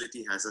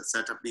facility has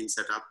been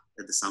set up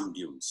at the Sam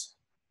Dunes.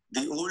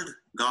 The old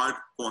guard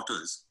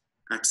quarters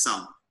at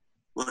Sam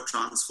were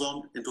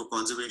transformed into a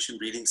conservation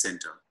breeding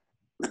center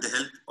with the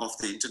help of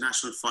the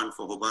International Fund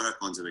for Houbara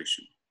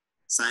Conservation.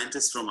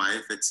 Scientists from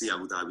MoEF&CC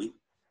Abu Dhabi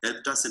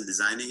helped us in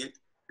designing it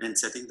and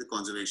setting the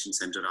conservation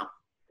center up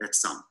at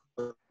Sam.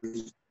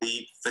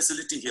 The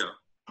facility here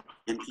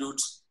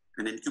includes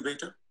an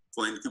incubator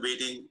for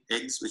incubating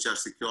eggs which are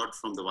secured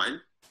from the wild.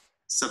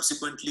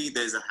 Subsequently,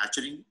 there is a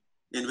hatchery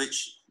in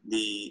which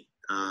the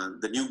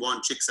newborn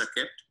chicks are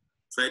kept,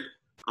 fed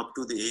up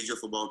to the age of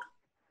about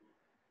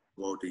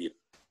a year.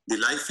 The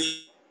live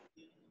feed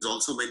is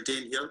also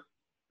maintained here.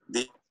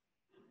 They are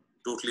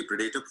totally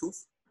predator-proof.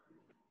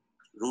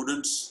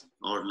 Rodents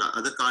or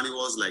other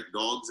carnivores like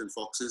dogs and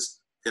foxes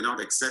cannot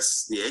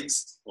access the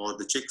eggs or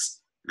the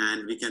chicks,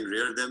 and we can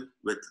rear them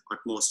with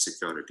utmost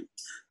security.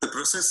 The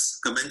process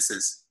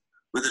commences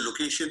with the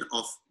location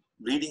of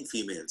breeding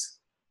females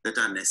that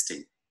are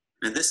nesting,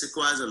 and this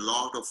requires a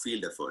lot of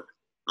field effort.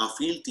 Our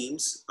field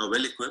teams are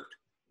well equipped.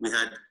 We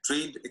had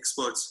trained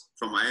experts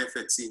from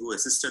MoEF&CC who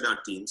assisted our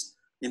teams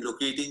in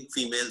locating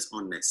females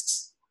on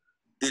nests.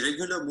 The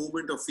regular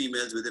movement of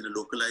females within a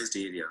localized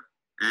area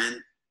and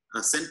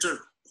a center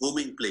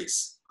homing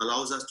place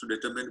allows us to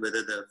determine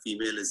whether the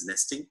female is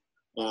nesting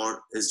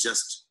or is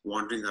just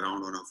wandering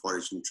around on our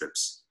foraging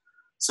trips.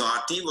 So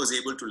our team was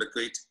able to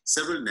locate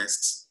several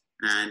nests,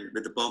 and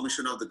with the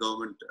permission of the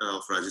government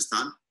of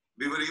Rajasthan,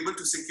 we were able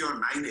to secure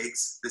 9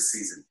 eggs this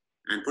season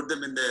and put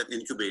them in the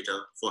incubator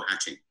for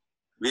hatching.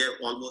 We have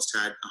almost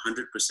had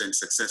 100%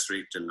 success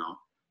rate till now,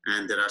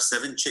 and there are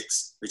 7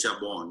 chicks which are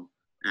born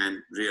and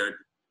reared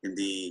in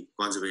the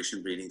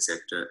conservation breeding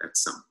sector at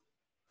Sam.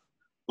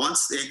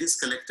 Once the egg is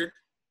collected,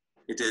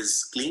 it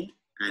is cleaned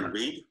and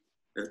weighed.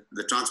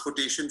 The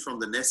transportation from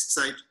the nest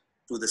site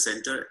to the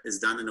center is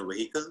done in a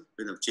vehicle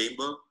with a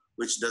chamber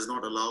which does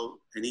not allow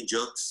any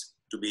jerks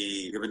to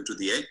be given to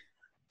the egg.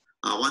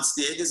 Once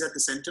the egg is at the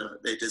center,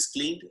 it is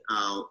cleaned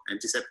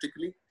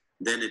antiseptically,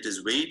 then it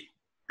is weighed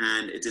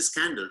and it is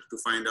candled to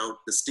find out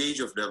the stage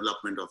of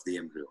development of the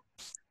embryo.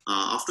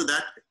 After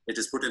that, it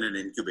is put in an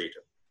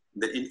incubator.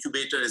 The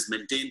incubator is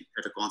maintained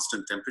at a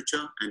constant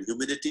temperature and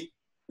humidity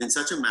in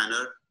such a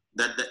manner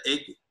that the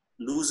egg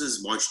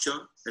loses moisture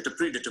at a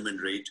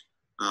predetermined rate,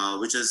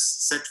 which is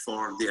set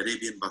for the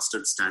Arabian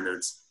bustard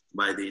standards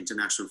by the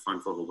International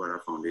Fund for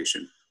Houbara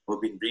Foundation, who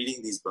have been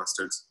breeding these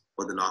bustards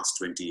for the last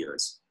 20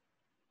 years.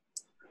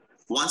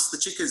 Once the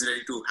chick is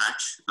ready to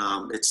hatch,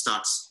 it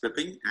starts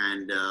pipping,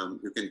 and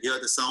you can hear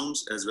the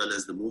sounds as well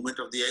as the movement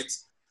of the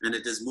eggs, and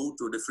it is moved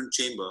to a different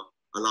chamber,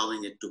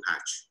 allowing it to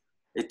hatch.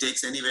 It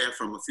takes anywhere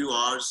from a few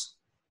hours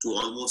to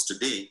almost a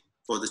day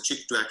for the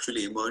chick to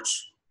actually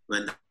emerge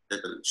when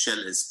the shell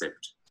is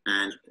pipped.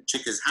 And the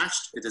chick is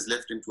hatched, it is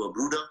left into a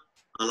brooder,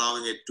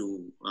 allowing it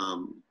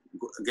to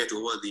get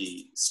over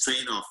the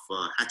strain of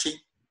hatching,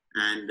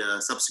 and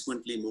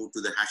subsequently move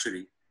to the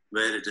hatchery,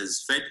 where it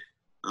is fed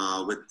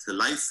with the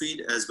live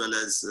feed as well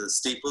as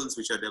staples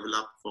which are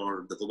developed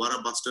for the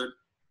Houbara bustard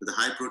with a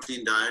high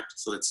protein diet,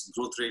 so its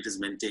growth rate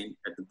is maintained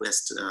at the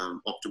best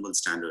optimal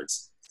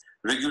standards.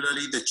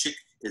 Regularly, the chick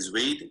is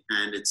weighed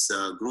and its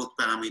growth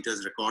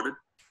parameters recorded,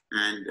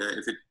 and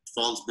if it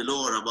falls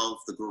below or above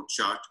the growth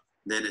chart,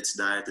 then its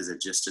diet is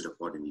adjusted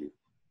accordingly.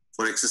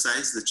 For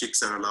exercise, the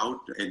chicks are allowed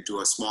into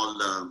a small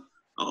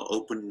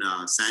open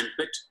sand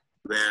pit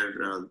where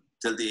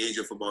till the age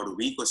of about a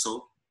week or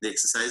so, they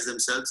exercise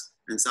themselves,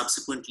 and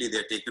subsequently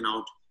they're taken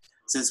out.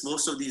 Since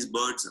most of these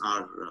birds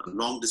are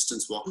long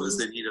distance walkers,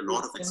 they need a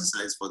lot of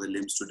exercise for the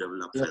limbs to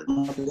develop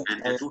well.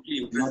 And they're totally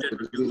imprinted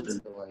with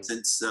humans,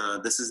 since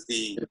this is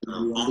the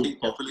founding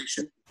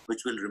population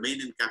which will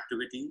remain in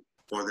captivity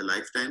for their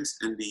lifetimes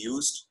and be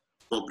used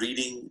for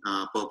breeding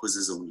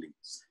purposes only.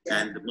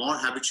 And the more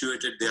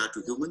habituated they are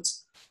to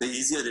humans, the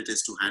easier it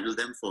is to handle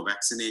them for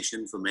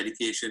vaccination, for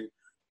medication,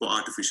 for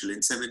artificial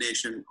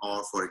insemination,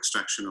 or for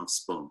extraction of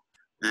sperm.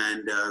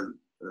 And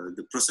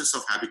the process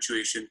of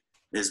habituation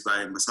is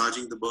by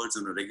massaging the birds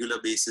on a regular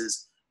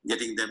basis,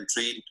 getting them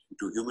trained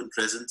to human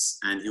presence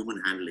and human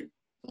handling.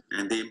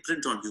 And they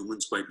imprint on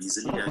humans quite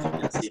easily, as you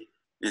can see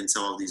in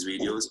some of these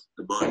videos,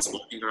 the birds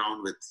walking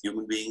around with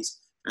human beings,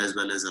 as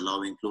well as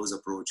allowing close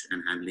approach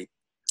and handling.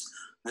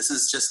 This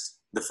is just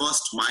the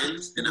first mile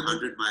in a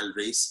 100-mile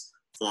race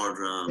for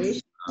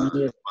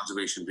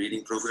conservation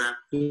breeding program,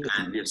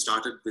 and we have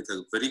started with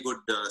a very good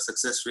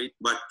success rate,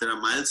 but there are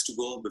miles to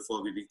go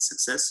before we reach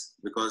success,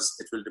 because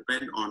it will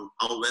depend on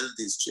how well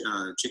these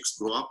chicks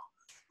grow up,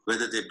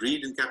 whether they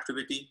breed in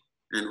captivity,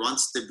 and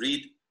once they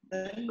breed,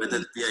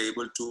 whether we are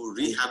able to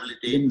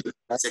rehabilitate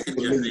the second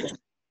generation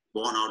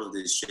born out of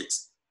these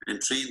chicks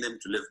and train them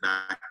to live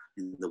back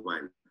in the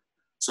wild.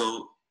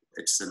 So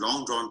it's a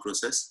long drawn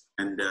process,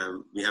 and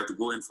we have to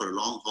go in for a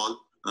long haul,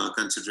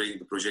 considering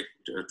the project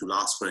to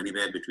last for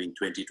anywhere between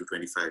 20 to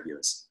 25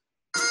 years.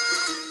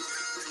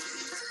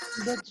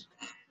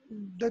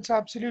 That's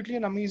absolutely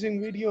an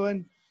amazing video,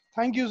 and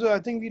thank you, sir. I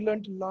think we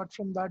learned a lot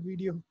from that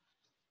video.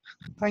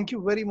 Thank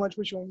you very much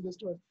for showing this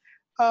to us.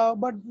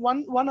 But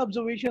one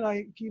observation,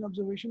 keen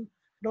observation,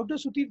 Dr.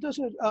 Sutirtha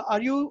sir,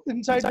 are you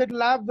inside that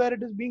lab where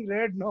it is being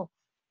reared now?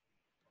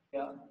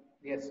 Yeah.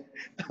 Yes.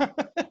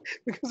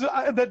 Because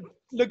that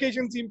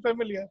location seemed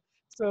familiar,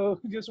 so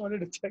just wanted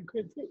to check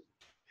with you.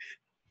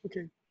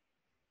 Okay.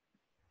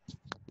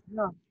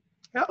 Yeah.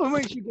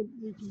 Umesh, you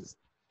please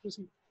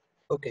proceed.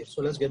 Okay,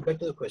 so let's get back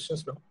to the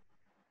questions now.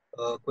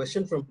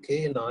 Question from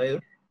K. Nair.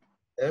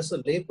 As a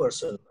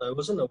layperson, I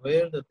wasn't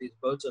aware that these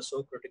birds are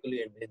so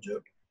critically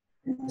endangered.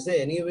 Is there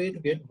any way to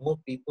get more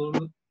people,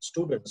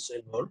 students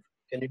involved?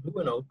 Can you do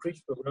an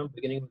outreach program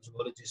beginning with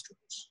zoology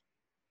students?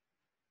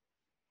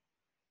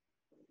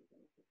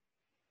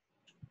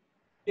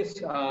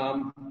 Yes,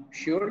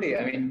 surely.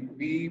 I mean,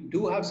 we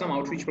do have some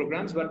outreach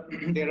programs, but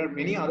there are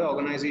many other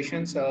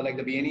organizations like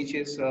the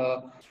BNHS,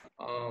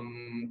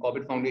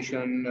 Corbett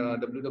Foundation,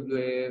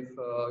 WWF,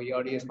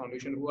 ERDS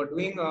Foundation, who are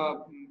doing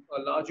a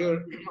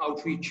larger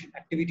outreach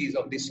activities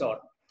of this sort.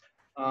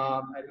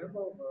 I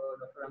remember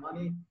Dr.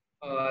 Ramani,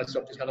 as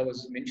Dr. Jhala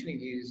was mentioning,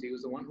 he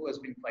was the one who has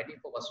been fighting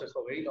for bustards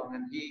for very long,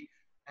 and he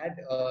had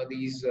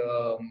these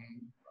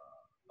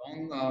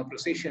long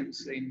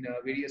processions in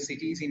various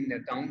cities, in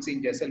towns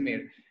in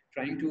Jaisalmer,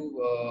 trying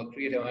to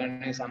create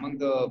awareness among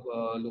the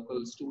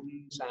local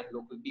students and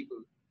local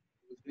people.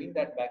 He was doing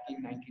that back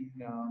in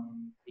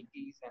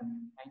 1980s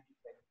and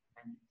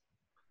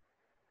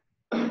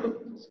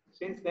 90s.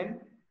 Since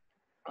then,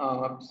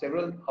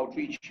 several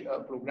outreach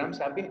programs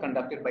have been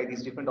conducted by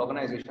these different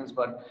organizations,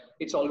 but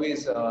it's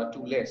always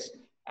too less.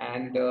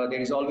 And there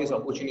is always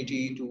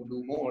opportunity to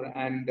do more.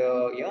 And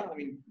yeah, I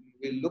mean,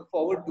 we'll look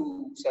forward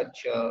to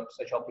such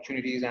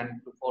opportunities and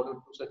look forward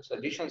to such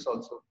suggestions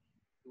also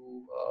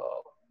to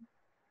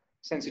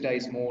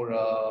sensitize more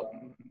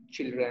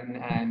children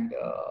and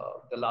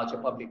the larger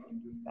public in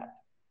doing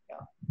that. Yeah,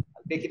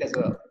 I'll take it as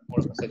more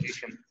of a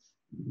suggestion.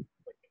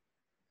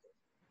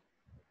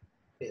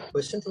 Okay,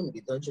 question from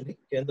Gitanjali.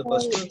 Can the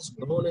bustards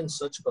grown in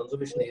such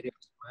conservation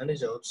areas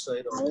manage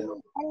outside on their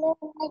own?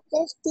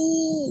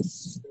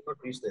 Not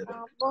reach there,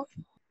 right?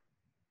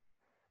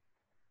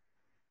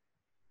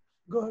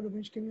 Go ahead,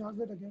 Umesh. Can you ask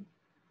that again?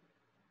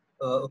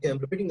 Okay, I'm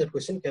repeating that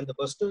question. Can the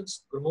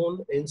bustards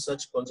grown in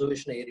such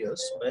conservation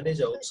areas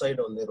manage outside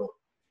on their own?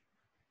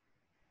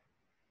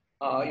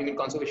 You mean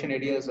conservation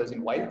areas as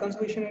in wild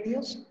conservation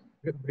areas?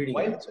 Breeding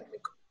wild? areas, I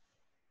think.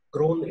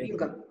 Grown in.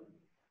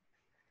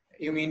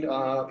 You mean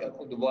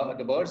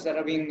the birds that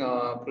are being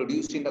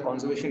produced in the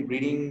conservation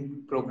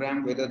breeding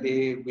program, whether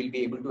they will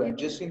be able to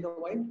adjust in the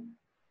wild?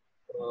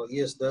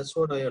 Yes, that's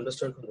what I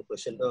understand from the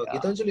question.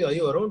 Gitanjali, are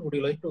you around? Would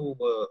you like to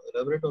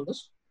elaborate on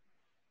this?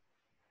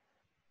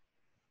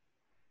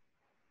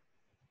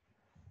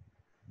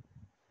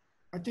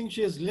 I think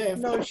she has left.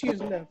 No, she has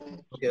left.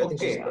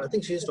 Okay, I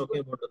think she's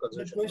talking about the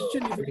conservation. The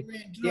question, if I may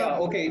interrupt. Yeah,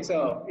 okay, it's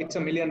a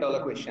 $1 million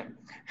question,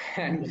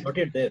 and not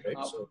yet there,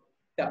 right? So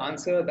the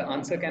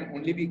answer can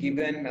only be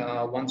given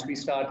once we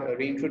start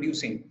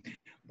reintroducing.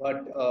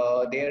 But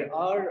there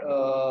are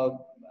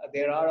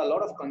a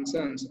lot of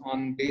concerns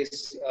on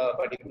this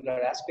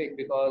particular aspect,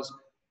 because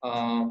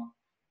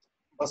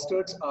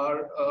bustards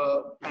are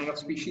a kind of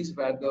species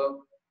where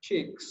the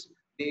chicks,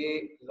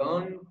 they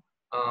learn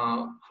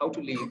how to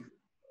live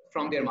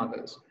from their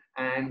mothers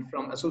and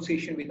from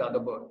association with other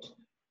birds.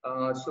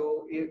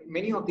 So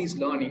many of these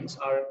learnings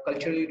are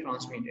culturally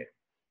transmitted.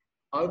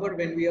 However,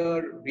 when we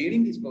are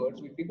rearing these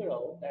birds, we figure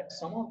out that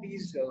some of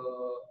these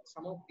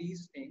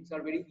things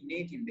are very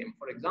innate in them.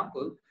 For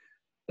example,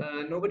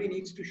 nobody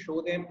needs to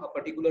show them a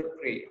particular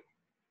prey.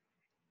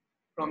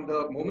 From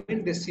the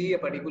moment they see a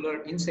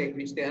particular insect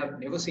which they have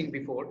never seen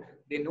before,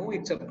 they know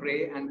it's a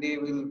prey and they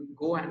will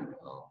go and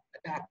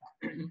attack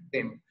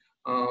them.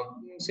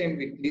 Same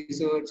with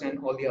lizards and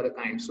all the other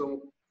kinds.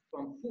 So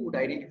from food,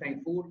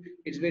 identifying food,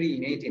 it's very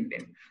innate in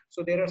them.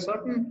 So there are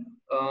certain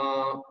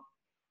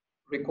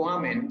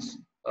requirements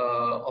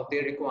of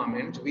their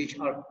requirements which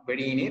are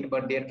very innate,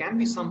 but there can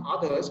be some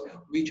others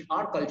which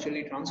are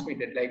culturally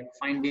transmitted, like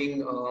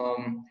finding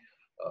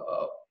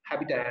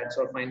habitats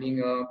or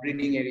finding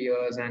breeding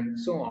areas and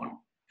so on.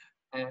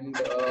 And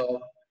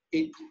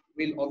it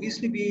will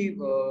obviously be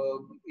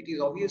it is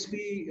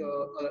obviously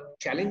a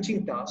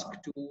challenging task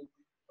to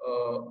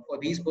for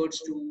these birds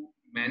to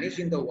manage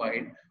in the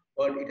wild,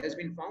 but it has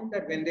been found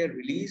that when they're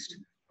released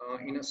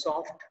in a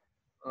soft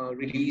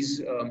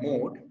release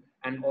mode,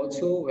 and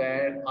also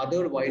where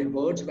other wild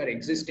birds were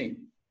existing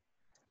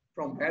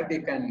from where they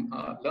can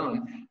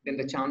learn, then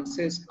the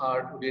chances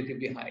are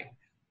relatively high.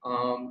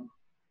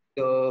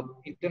 The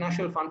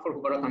International Fund for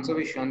Houbara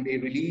Conservation, they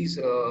release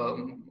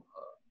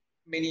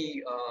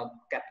many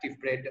captive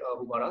bred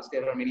Houbaras.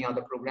 There are many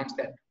other programs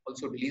that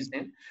also release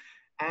them.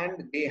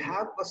 and they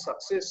have a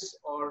success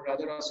or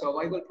rather a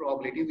survival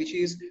probability which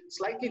is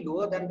slightly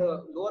lower than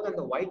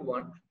the wild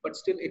one, but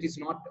still it is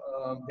not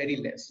very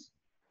less.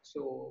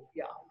 So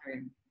yeah, I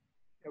mean,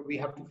 we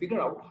have to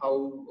figure out how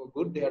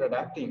good they are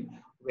adapting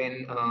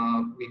when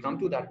we come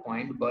to that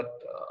point. But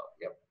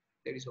yeah,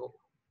 there is hope.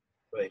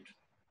 Right.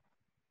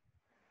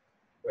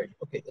 Right.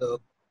 Okay.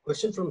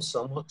 Question from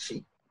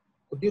Samakshi.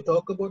 Could you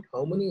talk about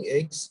how many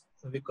eggs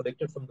have you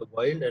collected from the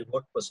wild and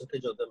what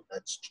percentage of them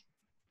hatched?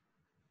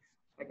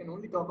 I can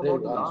only talk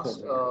about the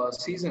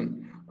last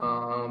season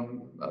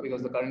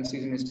because the current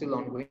season is still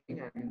ongoing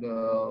and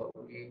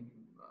we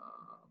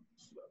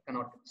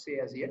cannot say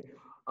as yet.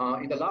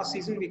 In the last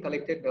season, we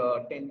collected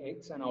 10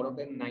 eggs and out of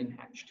them 9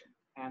 hatched,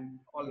 and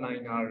all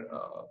 9 are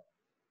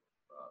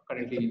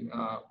currently,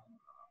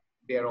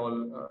 they are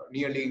all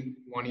nearly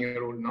 1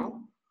 year old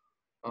now.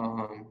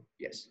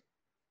 Yes.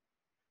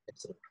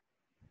 Excellent.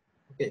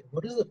 Okay,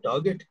 what is the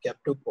target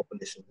captive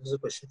population? This is a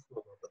question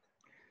from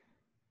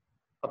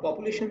a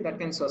population that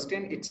can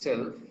sustain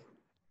itself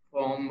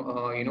from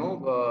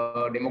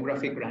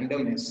demographic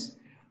randomness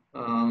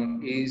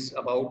is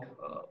about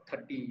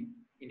 30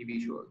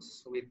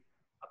 individuals, so with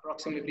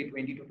approximately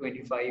 20 to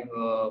 25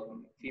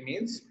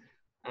 females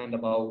and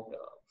about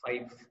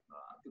 5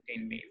 to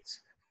 10 males.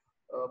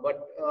 But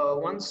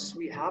once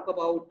we have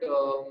about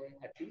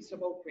at least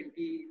about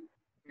 20,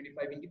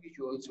 25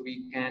 individuals,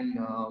 we can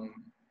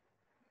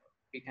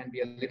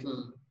be a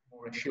little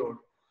more assured.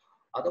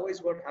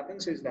 Otherwise, what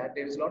happens is that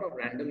there is a lot of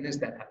randomness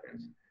that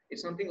happens.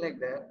 It's something like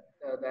that,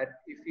 that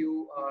if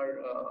you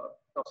are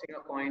tossing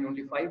a coin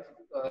only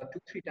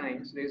 2-3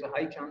 times, there's a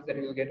high chance that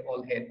you will get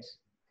all heads.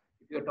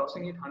 If you're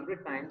tossing it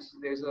 100 times,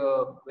 there's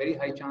a very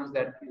high chance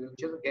that you'll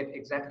just get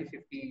exactly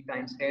 50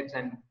 times heads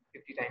and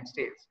 50 times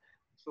tails.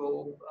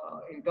 So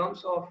in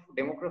terms of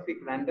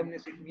demographic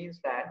randomness, it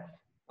means that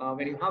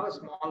when you have a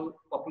small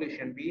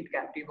population, be it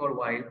captive or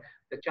wild,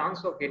 the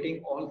chance of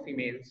getting all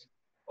females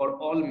or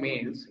all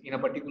males in a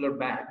particular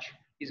batch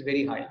is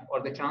very high,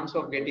 or the chance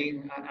of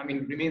getting,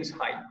 remains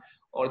high,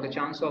 or the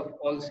chance of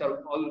all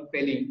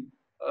felling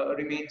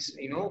remains,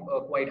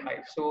 quite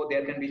high. So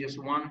there can be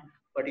just one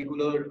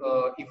particular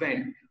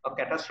event, a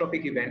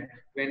catastrophic event,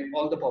 when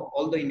all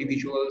the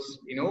individuals,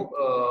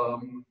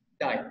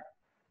 die.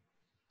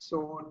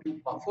 So to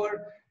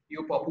buffer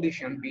your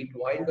population, be it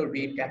wild or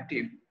be it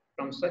captive,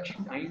 from such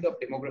kind of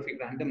demographic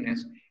randomness,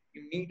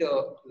 you need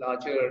a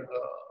larger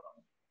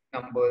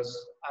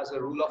numbers. As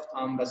a rule of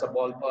thumb, as a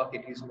ballpark,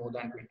 it is more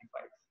than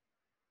 25.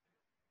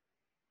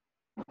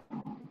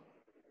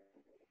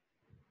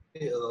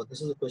 Okay,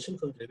 this is a question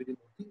from JVD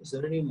Murthy. Is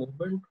there any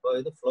movement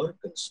by the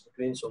Floricans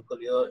between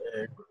Sonkalia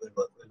and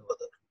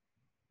Velvadar?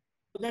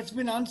 That's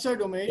been answered,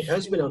 Umesh. It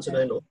has been answered,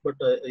 I know, but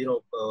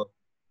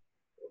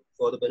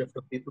for the benefit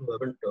of people who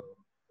haven't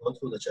gone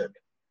through the chat.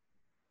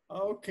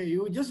 Okay,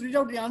 you just read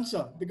out the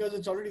answer because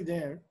it's already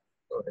there.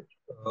 All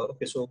right.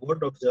 Okay, so what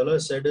Dr.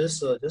 Jhala said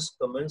is just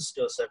commenced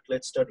a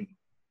satellite study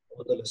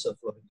on the lesser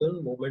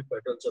Florican. Movement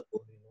patterns are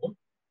poorly known.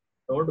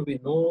 Nor do we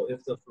know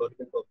if the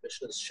Florican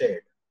population is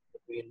shared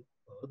between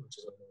which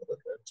is another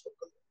and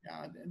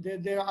Sonkalia. Yeah,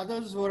 there are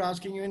others who are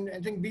asking you, and I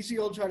think BC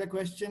also had a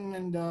question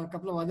and a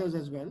couple of others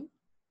as well.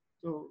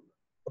 So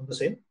from the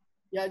same?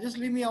 Yeah, just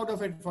leave me out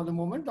of it for the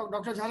moment.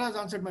 Dr. Jhala has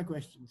answered my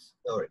questions.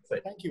 All right,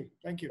 fine. Thank you.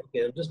 Thank you.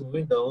 Okay, I'm just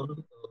moving down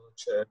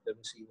chat. Let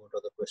me see what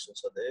other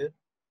questions are there.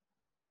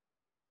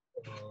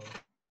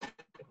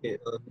 Okay,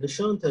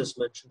 Nishant has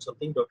mentioned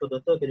something. Dr.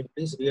 Datta, can you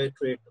please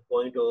reiterate the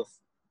point of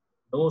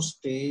no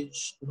state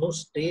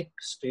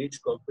stage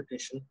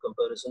competition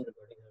comparison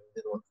regarding having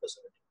their own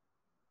facility?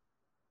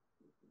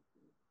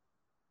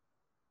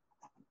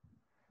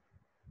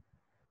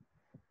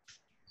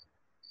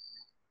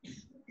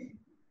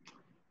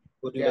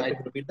 Would you like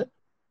to repeat that?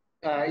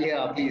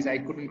 Yeah, please. I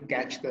couldn't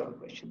catch the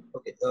question.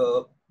 Okay.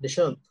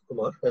 Nishant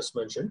Kumar has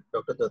mentioned,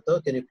 Dr.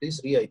 Datta, can you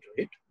please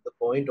reiterate the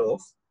point of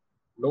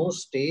no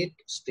state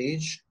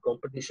stage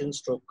competition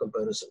stroke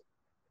comparison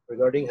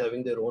regarding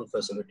having their own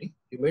facility?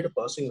 You made a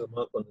passing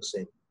remark on the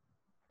same.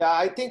 Yeah,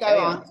 I think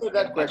I've answered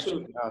that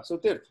question.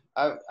 Sutirtha,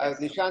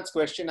 Nishant's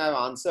question I've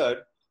answered.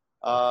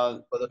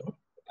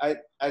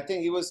 I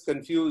think he was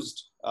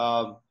confused.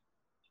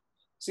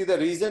 See, the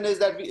reason is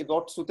that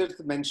what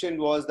Sutirtha mentioned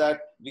was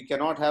that we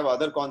cannot have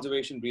other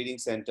conservation breeding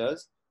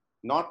centers,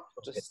 not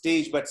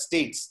stage, but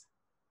states.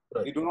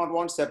 Right. We do not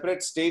want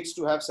separate states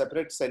to have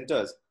separate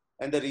centers.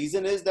 And the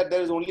reason is that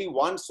there is only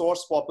one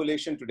source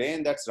population today,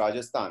 and that's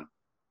Rajasthan.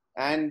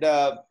 And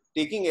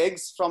taking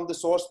eggs from the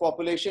source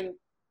population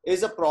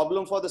is a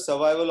problem for the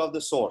survival of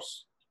the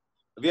source.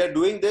 We are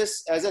doing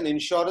this as an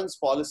insurance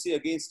policy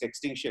against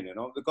extinction,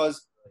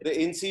 because the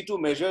in situ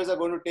measures are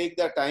going to take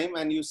their time,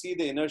 and you see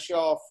the inertia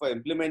of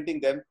implementing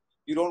them.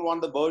 You don't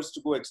want the birds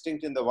to go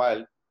extinct in the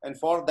wild. And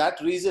for that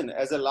reason,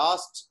 as a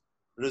last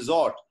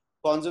resort,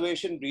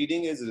 conservation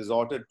breeding is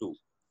resorted to.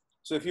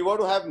 So if you were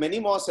to have many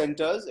more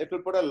centers, it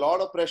will put a lot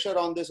of pressure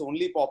on this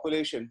only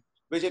population,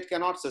 which it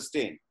cannot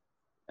sustain.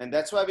 And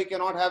that's why we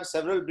cannot have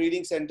several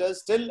breeding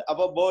centers till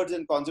our birds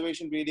in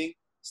conservation breeding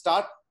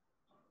start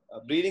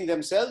breeding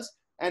themselves.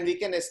 and we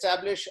can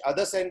establish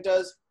other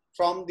centers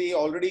from the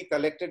already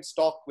collected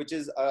stock, which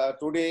is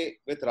today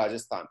with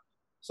Rajasthan.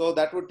 So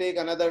that would take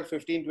another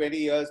 15, 20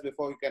 years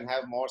before we can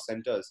have more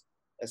centers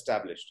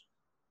established.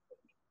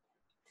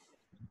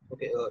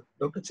 Okay,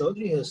 Dr.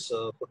 Chaudhary has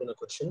put in a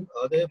question.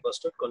 Are there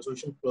bustard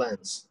conservation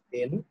plans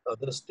in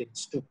other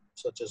states too,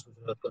 such as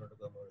Gujarat,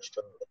 Karnataka,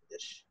 Maharashtra, Andhra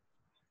Pradesh?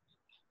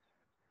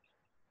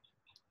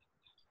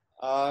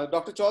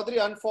 Dr. Chaudhary,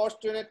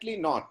 unfortunately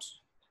not.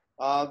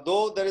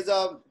 Though there is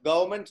a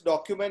government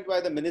document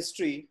by the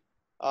ministry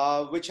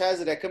which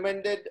has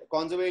recommended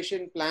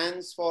conservation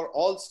plans for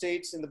all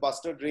states in the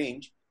bustard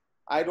range,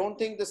 I don't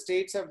think the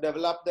states have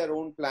developed their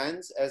own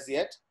plans as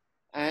yet.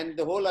 And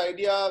the whole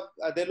idea,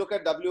 they look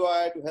at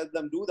WI to help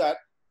them do that.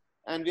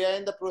 And we are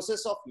in the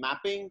process of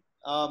mapping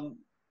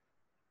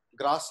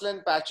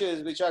grassland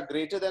patches which are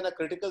greater than a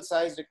critical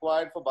size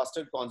required for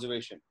bustard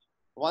conservation.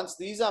 Once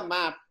these are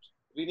mapped,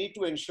 we need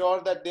to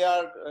ensure that they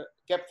are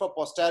kept for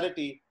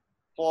posterity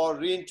for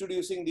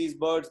reintroducing these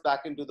birds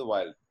back into the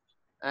wild.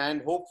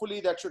 And hopefully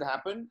that should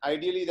happen.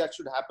 Ideally that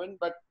should happen.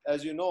 But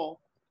as you know,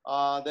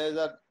 there's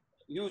a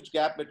huge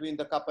gap between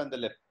the cup and the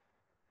lip.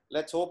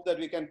 Let's hope that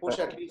we can push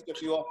at least a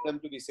few of them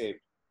to be saved.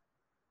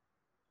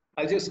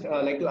 I'll just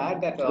like to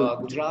add that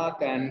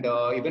Gujarat and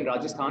even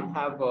Rajasthan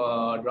have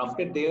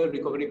drafted their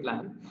recovery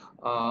plan,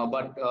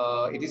 but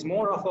it is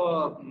more of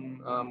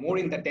a more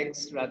in the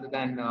text rather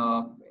than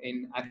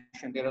in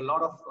action. There are a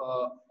lot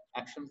of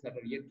actions that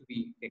are yet to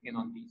be taken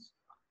on these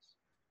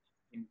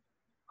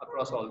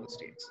across all the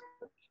states.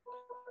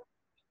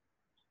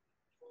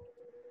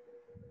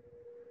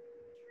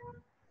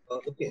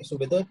 Okay, so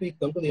with that, we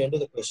come to the end of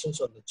the questions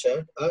on the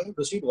chat. I have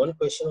received one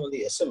question on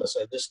the SMS.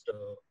 I just get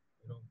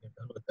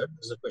done with that.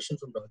 There's a question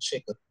from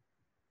Rajshekhar.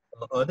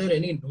 Are there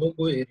any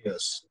no-go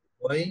areas?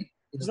 Why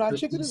is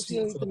Rajshekhar is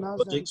here, for the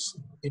projects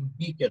in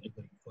B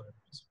category for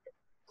MPC?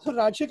 So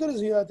Rajshekhar is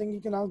here. I think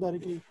you can ask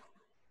directly.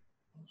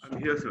 I'm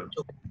here, sir.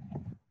 Okay.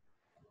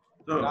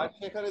 So,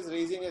 Rajshekhar is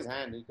raising his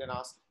hand. You can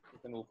ask. You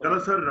can open.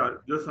 Hello, sir.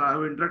 Just I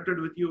have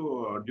interacted with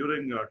you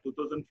during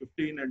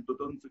 2015 and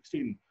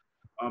 2016.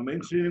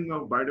 Mainstreaming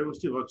of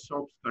biodiversity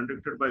workshops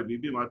conducted by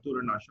VB Mathur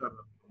and Asha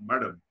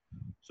Madam.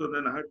 So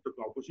then I had the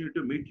opportunity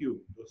to meet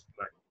you just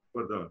like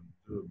for the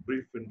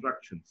brief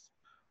interactions.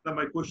 Now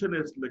my question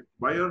is like,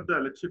 why are the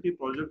electricity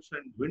projects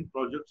and wind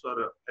projects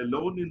are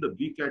alone in the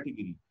B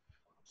category?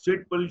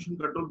 State pollution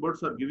control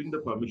boards are giving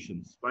the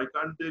permissions. Why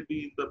can't they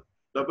be in the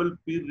double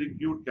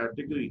peer-reviewed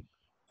category?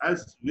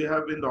 As we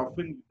have been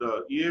offering,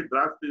 the EA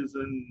draft is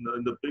in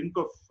the brink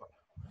of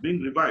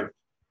being revived.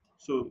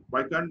 So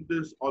why can't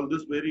all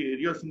these very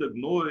areas in the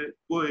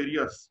no-go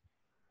areas?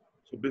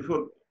 So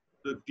before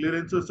the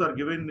clearances are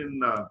given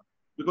in,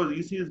 because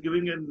EC is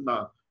giving in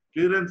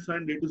clearance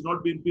and it is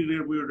not being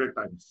peer-reviewed at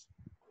times.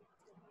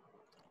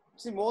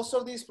 See, most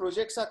of these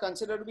projects are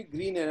considered to be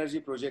green energy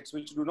projects,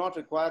 which do not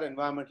require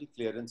environmental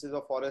clearances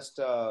or forest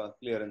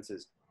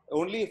clearances.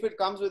 Only if it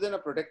comes within a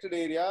protected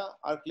area,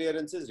 are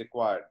clearances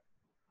required.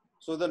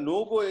 So the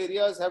no-go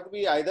areas have to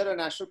be either a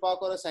national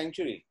park or a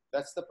sanctuary.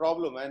 That's the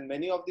problem. And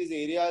many of these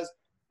areas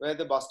where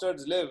the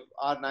bustards live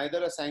are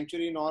neither a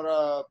sanctuary nor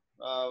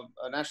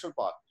a national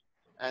park.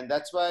 And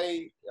that's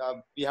why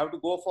we have to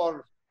go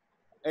for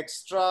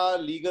extra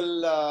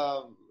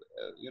legal,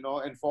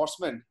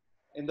 enforcement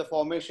in the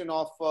formation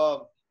of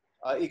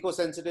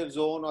eco-sensitive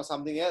zone or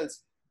something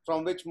else,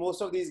 from which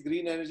most of these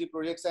green energy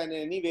projects are in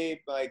any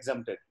way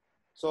exempted.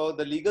 So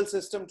the legal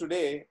system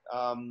today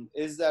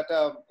is that,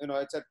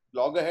 it's at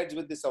loggerheads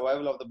with the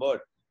survival of the bird.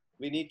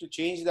 We need to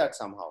change that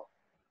somehow.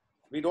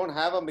 We don't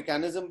have a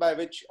mechanism by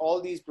which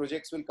all these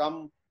projects will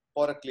come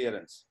for a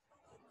clearance.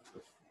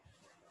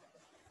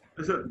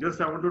 Sir, just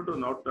I wanted to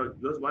note,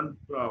 just one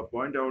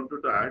point I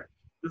wanted to add.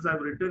 This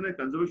I've written a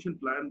conservation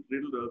plan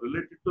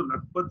related to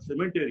Lakhpat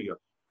cement area.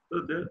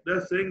 So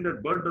they're saying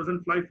that bird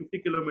doesn't fly 50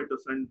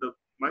 kilometers, and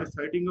my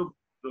sighting of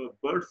the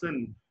birds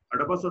in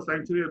Adapasa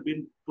Sanctuary have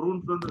been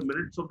pruned from the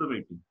minutes of the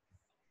meeting.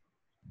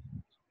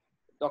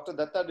 Dr.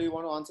 Datta, do you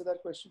want to answer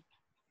that question?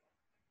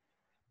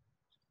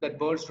 That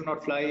birds do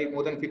not fly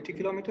more than 50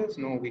 kilometers?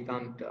 No, we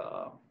can't.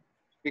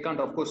 We can't,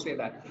 of course, say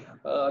that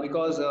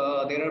because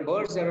there are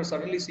birds that are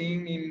suddenly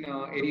seen in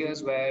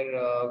areas where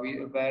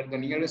where the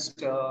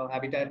nearest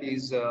habitat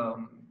is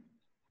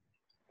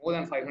more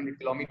than 500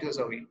 kilometers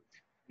away.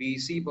 We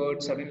see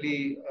birds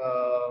suddenly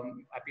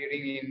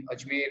appearing in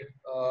Ajmer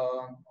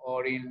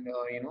or in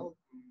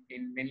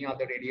in many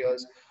other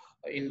areas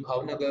in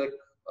Bhavnagar,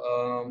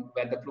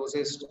 where the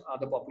closest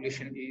other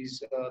population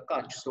is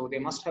Kutch. So they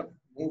must have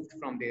moved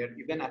from there.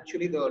 Even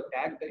actually the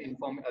tag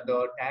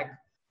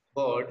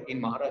bird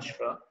in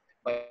Maharashtra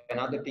by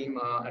another team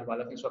at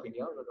Wildlife of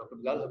India, Dr.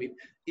 Bilal Habib,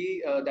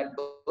 that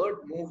bird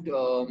moved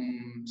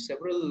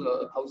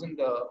several thousand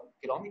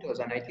kilometers,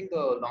 and I think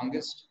the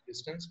longest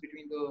distance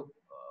between the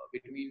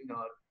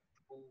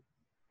two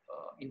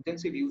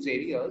intensive use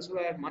areas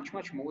were much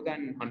more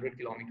than 100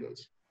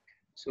 kilometers.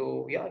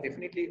 So yeah,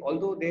 definitely,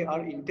 although they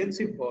are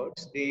intensive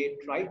birds, they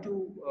try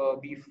to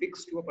be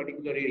fixed to a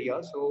particular area.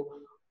 So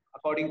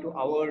according to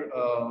our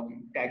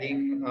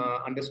tagging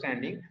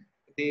understanding,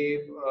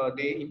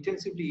 they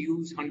intensively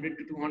use 100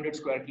 to 200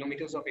 square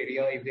kilometers of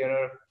area if there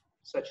are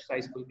such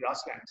sizable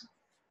grasslands.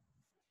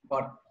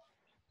 But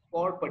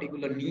for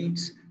particular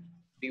needs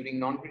during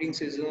non-breeding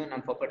season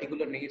and for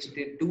particular needs,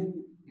 they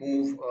do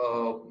move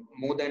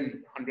more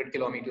than 100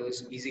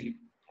 kilometers easily.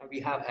 And we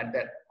have had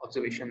that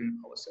observation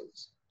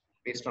ourselves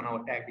based on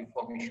our tagged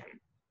information.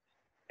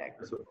 Thank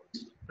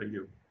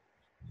you.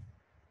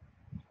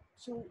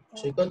 So,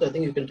 Shrikant, I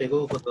think you can take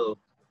over if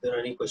there are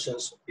any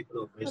questions people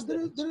who raised.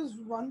 There is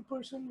one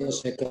person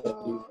Yes,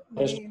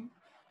 name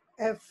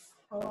F7E0.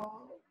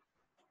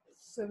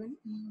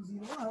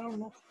 I don't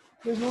know.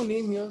 There's no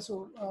name here,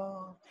 so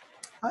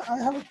I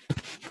have.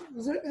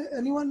 Is there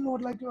anyone who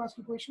would like to ask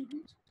a question,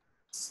 please?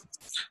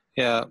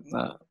 Yeah,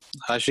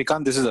 hi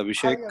Shrikant, this is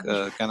Abhishek. Hi,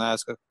 Abhishek. Can I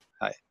ask a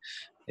hi?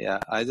 Yeah,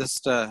 I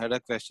just had a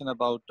question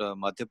about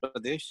Madhya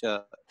Pradesh.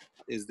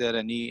 Is there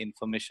any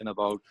information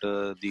about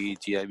the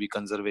GIB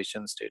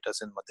conservation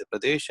status in Madhya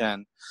Pradesh,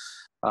 and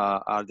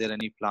are there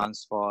any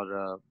plans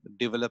for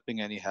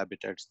developing any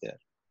habitats there?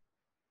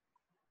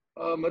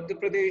 Madhya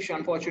Pradesh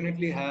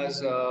unfortunately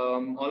has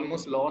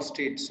almost lost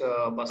its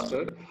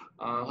bustard.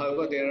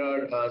 However, there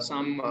are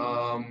some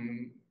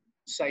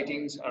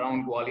sightings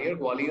around Gwalior.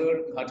 Gwalior,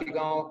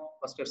 Ghatigaon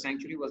Bustard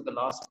Sanctuary was the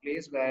last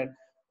place where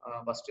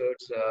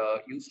bustards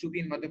used to be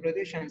in Madhya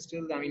Pradesh, and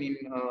still, I mean, in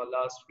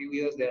last few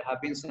years, there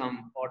have been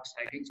some odd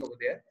sightings over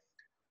there.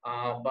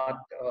 But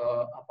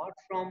apart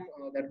from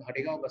that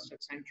Ghatigaon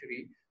Bustard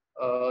Sanctuary,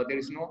 there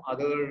is no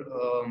other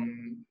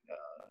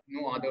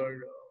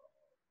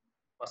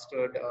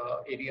bustard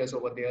areas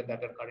over there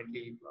that are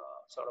currently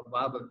sort of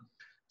viable.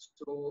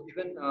 So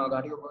even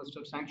Ghatigaon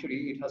Bustard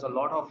Sanctuary, it has a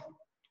lot of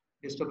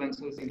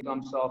disturbances in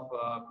terms of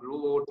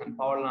growth and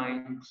power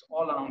lines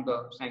all around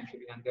the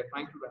sanctuary, and they're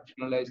trying to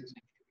rationalize the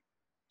sanctuary.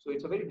 So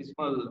it's a very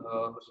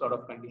dismal sort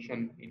of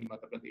condition in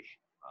Madhya Pradesh,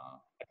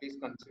 at least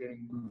considering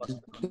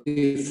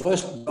the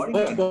first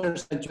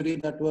sanctuary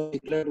that was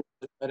declared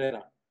was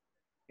Karela.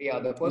 Yeah,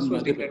 the first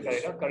was declared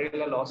Karela.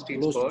 Karela lost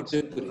its birds.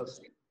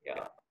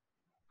 Yeah.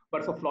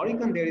 But for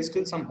Florican, there is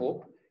still some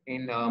hope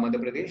in Madhya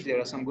Pradesh. There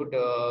are some good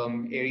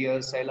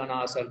areas,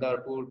 Sailana,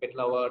 Sardarpur,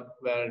 Petlawar,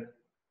 where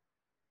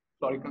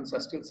Floricans are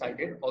still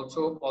sighted.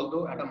 Also,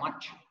 although at a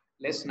much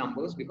less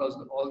numbers, because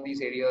all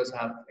these areas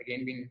have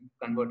again been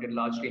converted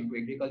largely into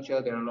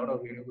agriculture. There are a lot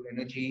of renewable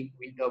energy,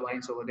 wind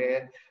turbines over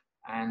there,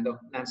 and the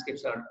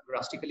landscapes are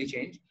drastically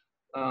changed.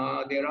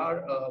 There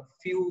are a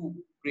few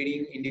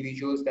breeding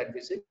individuals that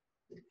visit.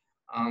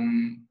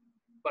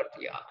 But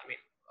yeah, I mean,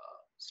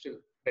 still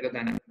better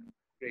than a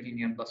Great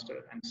Indian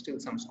bustard, and still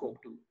some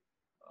scope to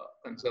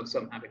conserve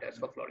some habitats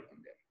for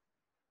Florican there.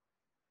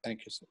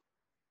 Thank you, sir.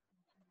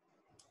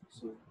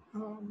 So,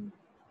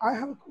 I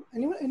have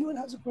anyone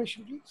has a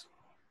question, please?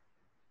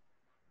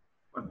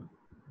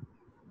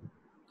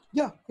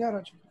 Yeah,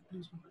 Raj,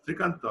 please.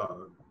 Shrikant,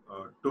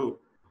 to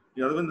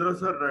Yadvendradev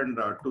sir and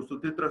to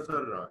Sutirtha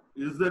sir,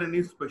 is there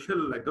any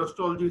special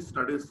agroecology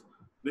studies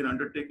been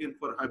undertaken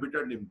for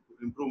habitat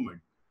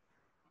improvement,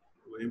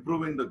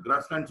 improving the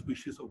grassland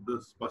species of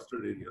these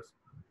bustard areas?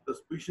 The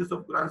species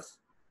of grass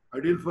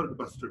ideal for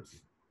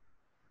bustards.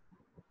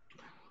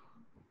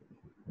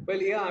 Well,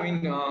 yeah, I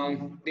mean,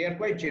 they are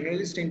quite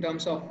generalist in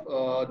terms of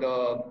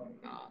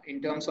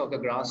the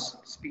grass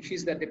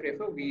species that they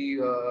prefer.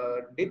 We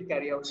did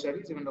carry out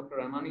studies. Even Dr.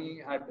 Ramani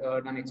had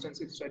done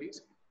extensive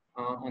studies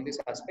on this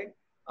aspect.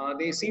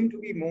 They seem to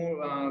be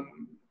more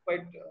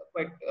quite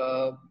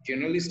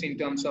generalist in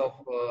terms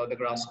of the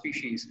grass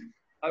species.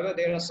 However,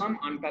 there are some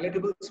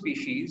unpalatable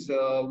species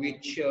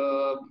which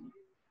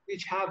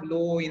have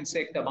low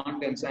insect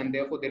abundance, and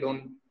therefore they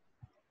don't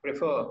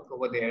prefer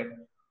over there.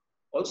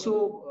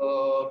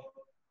 Also,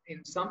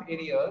 in some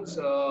areas,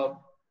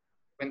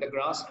 when the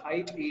grass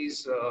height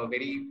is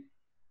very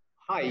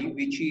high,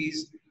 which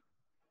is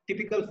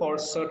typical for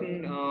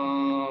certain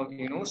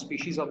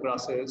species of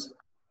grasses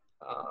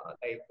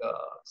like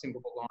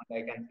Sympopogon,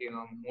 like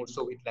more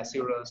so with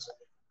Lacerus,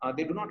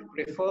 they do not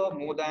prefer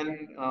more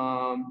than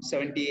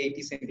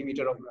 70-80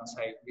 centimeter of grass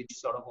height, which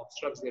sort of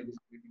obstructs their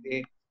visibility.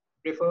 They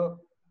prefer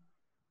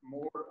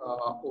more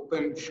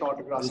open,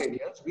 short grass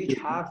areas, which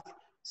have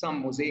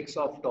some mosaics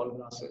of tall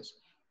grasses.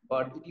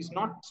 But it is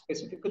not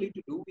specifically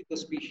to do with the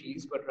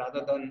species, but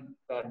rather than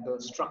the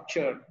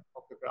structure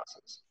of the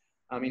grasses.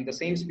 I mean, the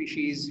same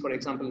species, for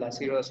example,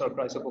 Lacerus or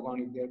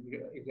Chrysopogon,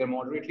 if they're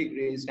moderately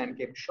grazed and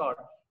kept short,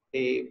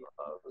 they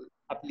will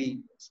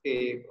happily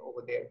stay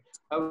over there.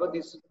 However,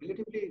 these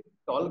relatively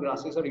tall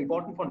grasses are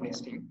important for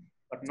nesting,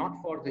 but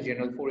not for the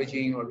general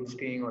foraging or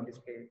roosting or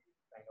display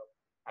kind of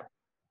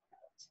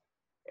habitats.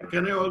 Yeah.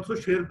 Can I also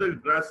share the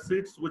grass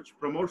seeds which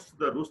promotes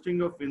the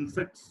roosting of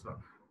insects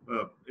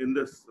in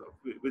this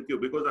with you?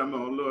 Because I'm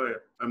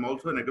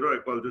also an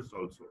agroecologist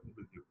also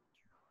with you.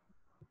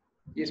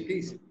 Yes,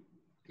 please.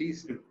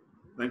 Please.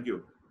 Thank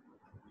you.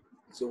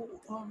 So,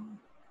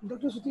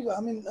 Dr. Sutirtha,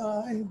 I mean,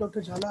 and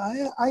Dr.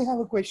 Jhala, I have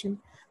a question,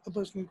 a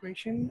personal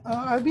question.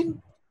 I've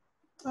been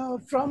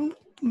from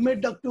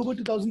mid-October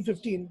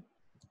 2015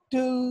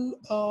 till,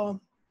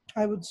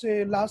 I would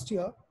say, last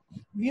year,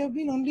 we have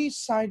been only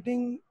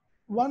sighting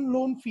one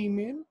lone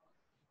female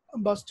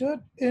bustard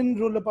in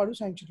Rolapadu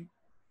Sanctuary.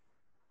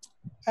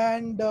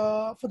 And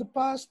for the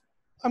past,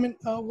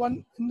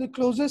 one in the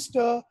closest,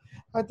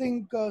 I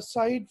think,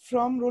 site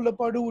from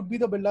Rolapadu would be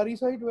the Bellary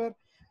site, where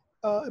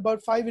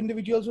about 5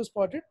 individuals were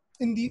spotted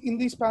in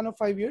the span of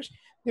 5 years.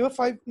 There were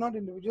 5, not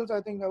individuals,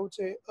 I think I would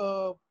say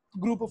a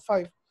group of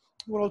 5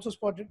 were also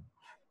spotted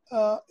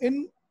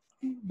in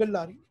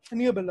Bellary,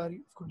 near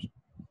Bellary, of course.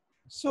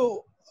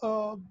 So,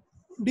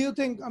 do you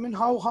think,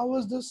 how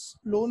was this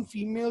lone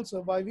female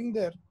surviving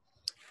there?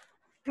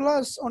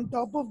 Plus, on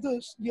top of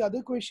this, the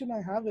other question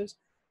I have is,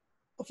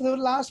 for the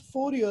last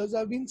 4 years,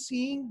 I've been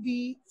seeing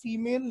the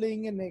female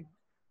laying an egg.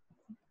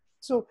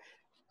 So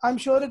I'm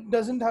sure it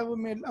doesn't have a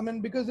male.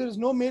 Because there is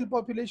no male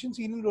population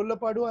seen in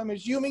Rolapadu, I'm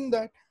assuming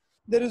that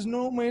there is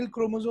no male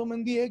chromosome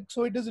in the egg,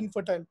 so it is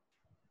infertile.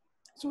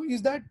 So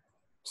is that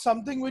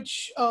something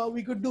which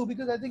we could do?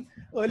 Because I think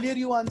earlier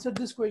you answered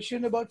this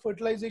question about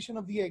fertilization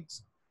of the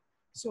eggs.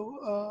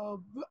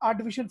 So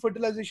artificial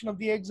fertilization of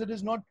the eggs, it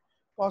is not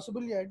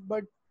possible yet,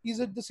 but is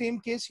it the same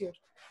case here?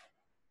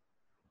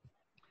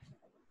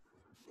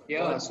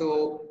 Yeah,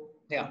 so,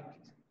 yeah.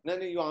 No,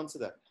 you answer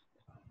that.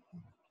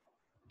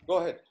 Go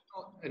ahead.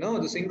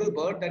 The single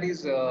bird that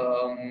is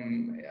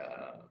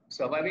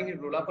surviving in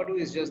Rolapadu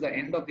is just the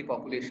end of the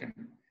population,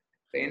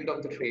 the end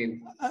of the trail.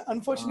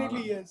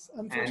 Unfortunately, yes.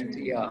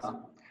 Unfortunately,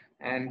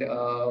 and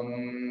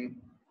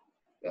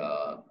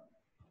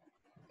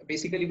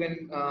basically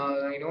when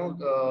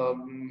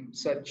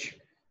such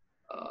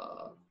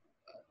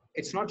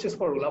it's not just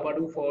for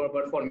Rolapadu,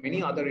 but for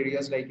many other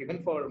areas, like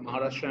even for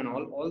Maharashtra and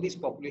all these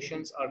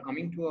populations are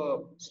coming to a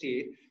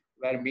state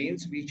where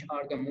males, which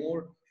are the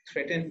more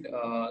threatened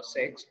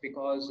sex,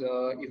 because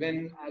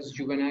even as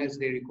juveniles,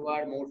 they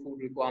require more food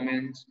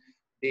requirements.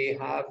 They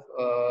have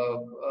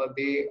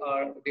they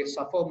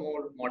suffer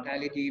more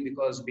mortality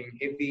because being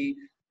heavy,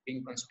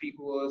 being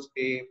conspicuous,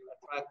 they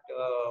attract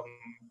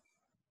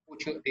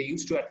poachers. They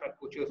used to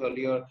attract poachers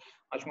earlier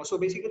much more. So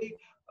basically,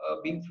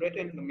 being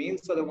threatened, the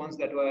males are the ones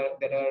that are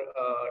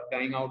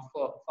dying out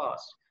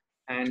fast,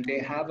 and they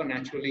have a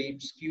naturally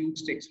skewed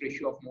sex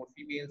ratio of more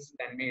females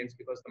than males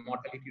because the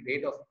mortality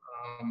rate of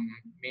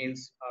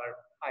males are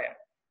higher.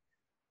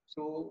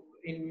 So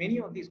in many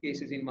of these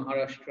cases in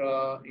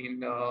Maharashtra,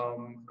 in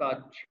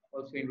Kutch,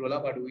 also in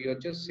Rolapadu, you're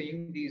just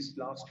seeing these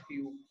last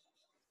few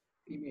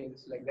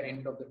females, like the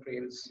end of the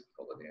trails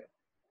over there.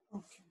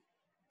 Okay.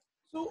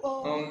 So,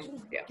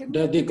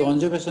 the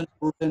conservation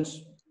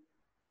prudence.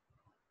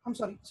 I'm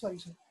sorry,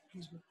 sir.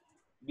 Please go.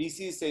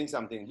 BC is saying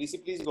something.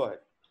 BC, please go ahead.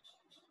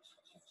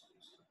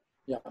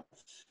 Yeah,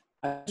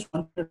 I just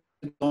wanted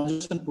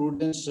conservation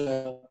prudence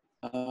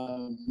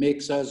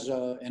makes us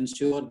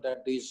ensure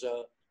that these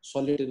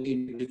solitary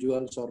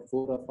individuals or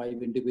 4 or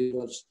 5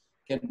 individuals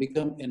can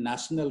become a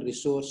national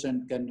resource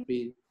and can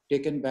be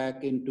taken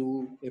back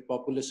into a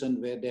population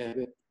where they have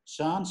a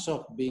chance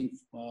of being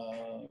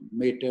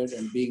mated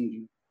and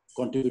being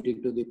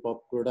contributing to the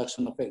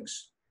production of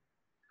eggs.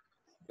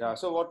 Yeah,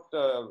 so what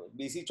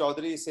BC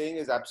Chaudhary is saying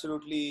is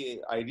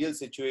absolutely ideal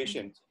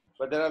situation,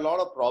 but there are a lot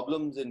of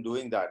problems in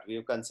doing that. We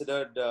have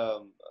considered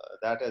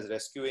that as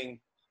rescuing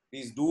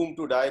these doomed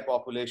to die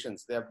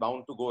populations. They are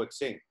bound to go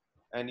extinct,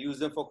 and use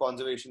them for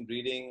conservation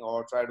breeding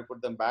or try to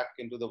put them back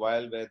into the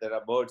wild where there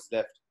are birds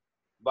left.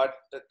 But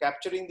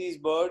capturing these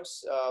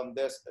birds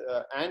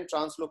and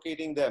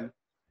translocating them,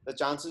 the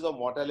chances of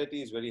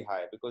mortality is very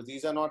high because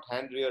these are not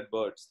hand-reared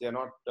birds. They are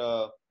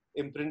not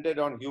imprinted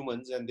on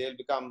humans, and they'll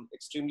become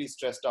extremely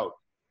stressed out.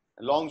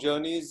 Long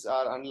journeys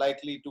are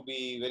unlikely to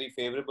be very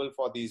favorable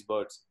for these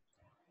birds.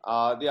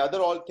 The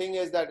other thing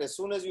is that as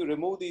soon as you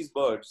remove these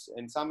birds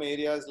in some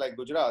areas like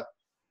Gujarat,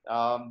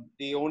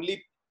 the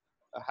only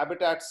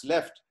habitats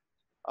left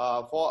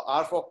are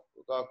for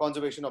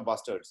conservation of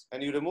bustards,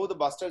 and you remove the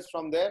bustards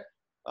from there,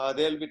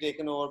 they'll be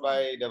taken over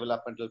by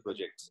developmental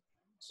projects.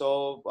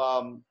 So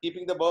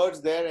keeping the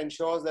birds there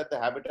ensures that the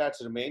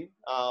habitats remain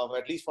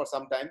at least for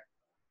some time,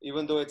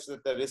 even though it's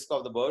at the risk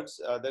of the birds.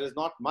 There is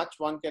not much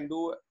one can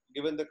do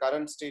given the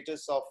current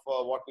status of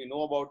what we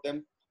know about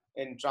them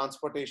in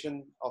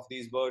transportation of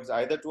these birds,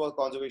 either to a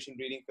conservation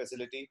breeding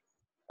facility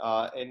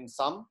in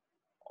some,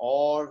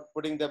 or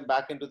putting them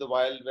back into the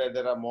wild where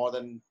there are more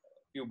than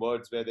a few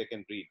birds where they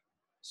can breed.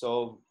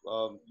 So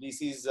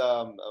VC's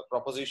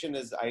proposition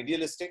is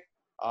idealistic.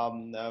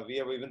 We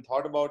have even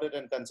thought about it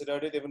and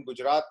considered it. Even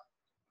Gujarat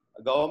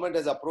government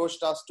has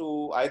approached us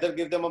to either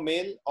give them a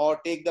male or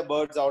take the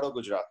birds out of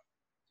Gujarat.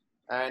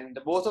 And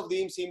both of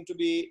them seem to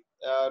be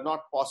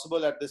not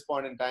possible at this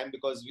point in time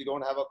because we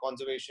don't have a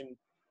conservation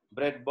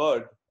bred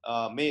bird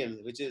male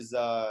which is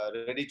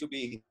ready to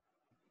be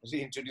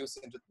reintroduced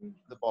into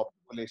the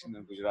population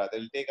in Gujarat. It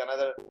will take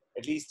another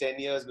at least 10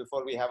 years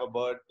before we have a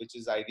bird which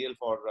is ideal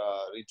for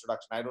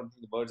reintroduction. I don't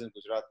think the birds in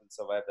Gujarat will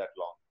survive that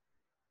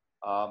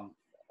long.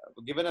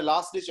 Given a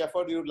last-ditch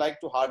effort, we would like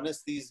to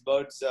harness these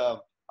birds'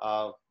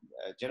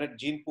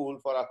 gene pool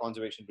for our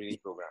conservation breeding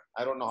program.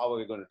 I don't know how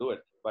we're going to do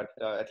it, but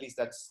at least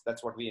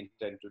that's what we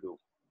intend to do.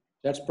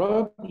 That's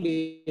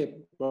probably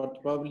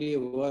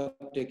worth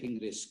taking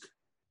risk.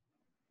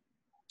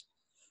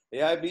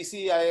 Yeah,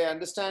 BC, I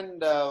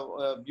understand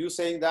you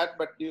saying that,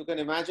 but you can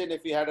imagine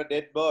if we had a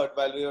dead bird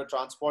while we were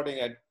transporting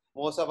it,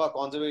 most of our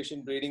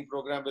conservation breeding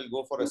program will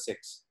go for a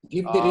 6.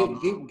 Give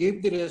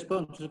the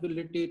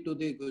responsibility to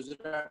the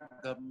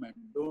Gujarat government.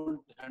 Don't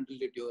handle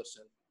it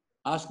yourself.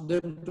 Ask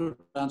them to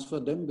transfer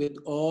them with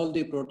all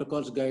the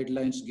protocols,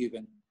 guidelines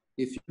given.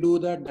 If you do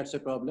that, that's a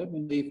problem.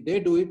 And if they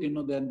do it,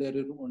 then there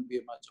won't be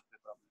much of a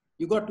problem.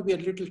 You got to be a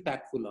little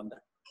tactful on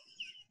that.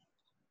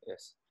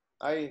 Yes,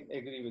 I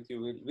agree with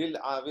you.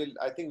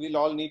 I think we'll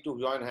all need to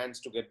join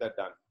hands to get that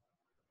done.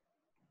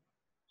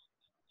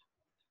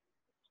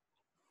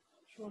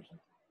 Sure, sir.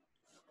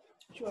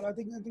 Sure, I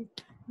think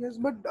yes,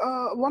 but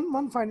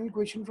one final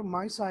question from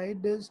my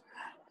side is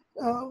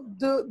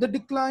the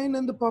decline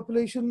in the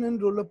population in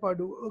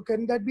Rolapadu.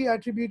 Can that be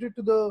attributed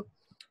to the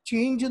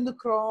change in the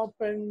crop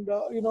and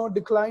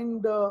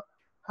declined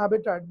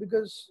habitat?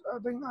 Because I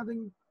think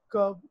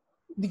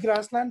the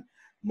grassland,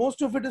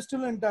 most of it is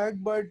still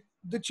intact, but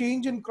the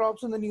change in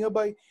crops in the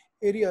nearby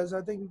areas.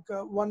 I think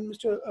our guru,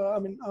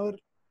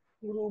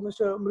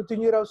 Mr.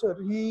 Mrityunjay Rao sir,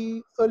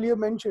 he earlier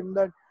mentioned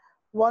that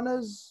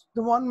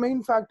one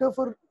main factor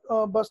for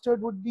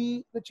bustard would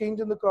be the change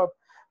in the crop,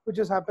 which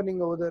is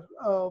happening over there.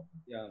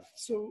 Yeah.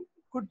 So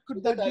could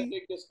that that be? I'll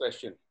take this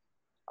question.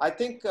 I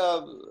think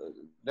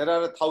there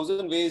are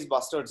 1,000 ways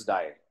bustards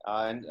die,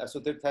 and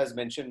Sutirtha has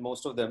mentioned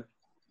most of them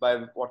by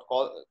what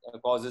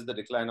causes the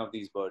decline of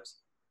these birds.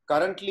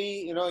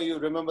 Currently, you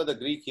remember the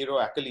Greek hero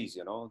Achilles.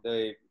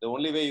 The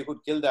only way you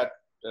could kill that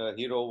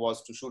hero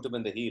was to shoot him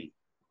in the heel,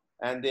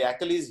 and the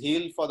Achilles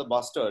heel for the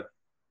bustard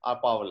are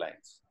power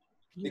lines.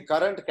 The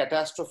current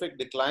catastrophic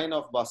decline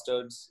of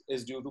bustards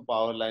is due to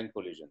power line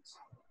collisions.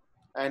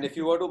 And if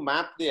you were to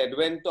map the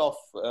advent of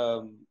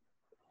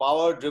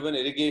power-driven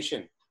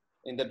irrigation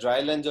in the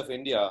drylands of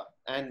India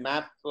and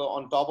map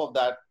on top of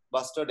that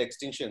bustard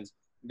extinctions,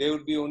 there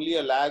would be only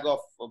a lag of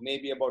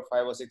maybe about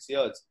 5 or 6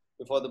 years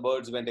before the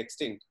birds went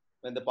extinct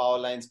when the power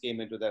lines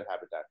came into their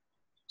habitat.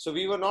 So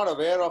we were not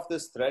aware of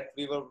this threat.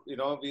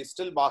 We're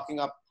still barking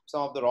up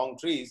some of the wrong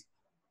trees,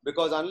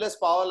 because unless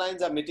power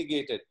lines are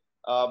mitigated,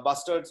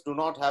 bustards do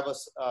not have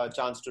a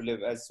chance to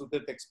live. As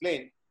Sutirtha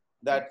explained,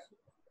 that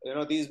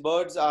these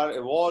birds are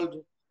evolved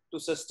to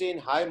sustain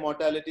high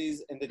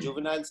mortalities in the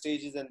juvenile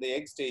stages and the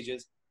egg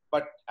stages,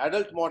 but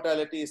adult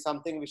mortality is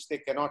something which they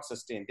cannot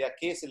sustain. They are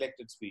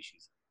case-selected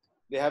species.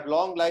 They have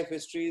long life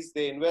histories.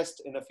 They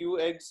invest in a few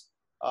eggs,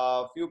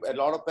 a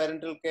lot of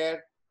parental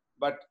care,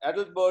 but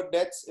adult bird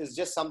deaths is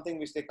just something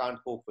which they can't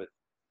cope with.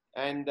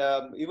 And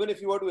even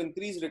if you were to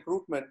increase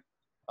recruitment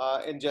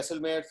in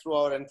Jaisalmer through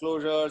our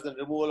enclosures and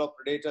removal of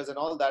predators and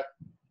all that,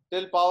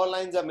 till power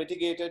lines are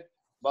mitigated,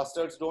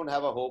 bustards don't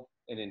have a hope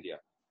in India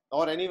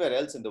or anywhere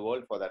else in the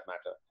world for that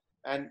matter.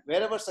 And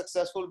wherever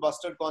successful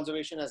bustard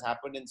conservation has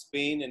happened in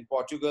Spain, in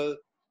Portugal,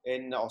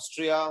 in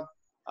Austria,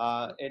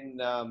 in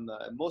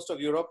most of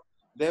Europe,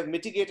 they have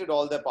mitigated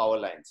all their power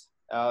lines,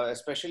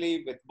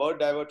 especially with bird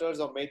diverters,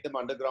 or made them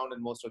underground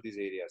in most of these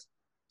areas.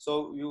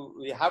 So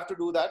we have to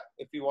do that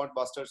if we want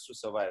bustards to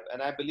survive.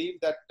 And I believe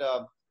that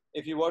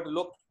if you were to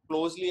look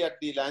closely at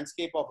the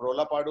landscape of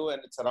Rolapadu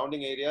and its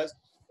surrounding areas,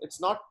 it's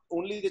not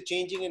only the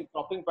changing in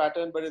cropping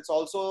pattern, but it's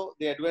also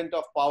the advent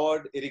of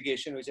powered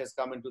irrigation which has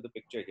come into the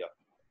picture here.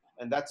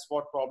 And that's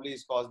what probably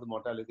has caused the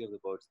mortality of the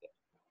birds there.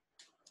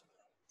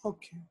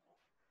 Okay.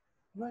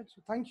 Right.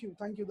 So thank you.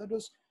 That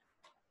was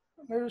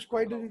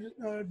quite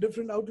a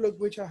different outlook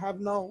which I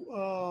have now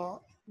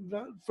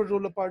for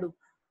Rolapadu.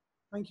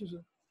 Thank you,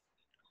 sir.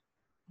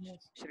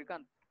 Yes.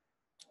 Shrikant.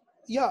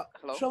 Yeah.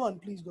 Hello. Shravan,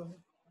 please go ahead.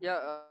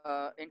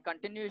 Yeah. In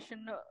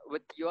continuation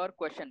with your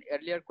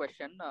earlier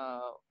question,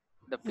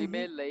 the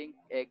female laying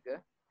egg,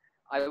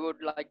 I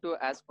would like to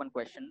ask one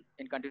question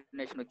in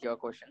continuation with your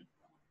question.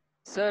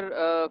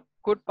 Sir,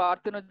 could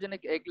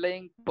parthenogenic egg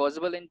laying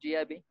possible in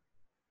GIB?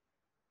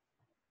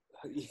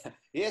 Yeah.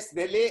 Yes,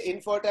 they lay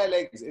infertile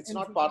eggs. It's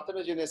not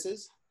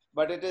parthenogenesis,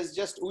 but it is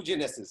just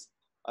oogenesis.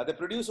 They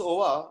produce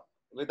ova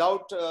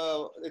without,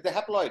 they're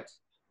haploid.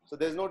 So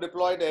there's no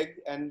diploid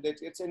egg, and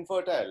it's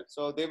infertile.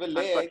 So they will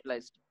lay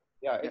unfertilized.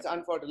 Yeah, it's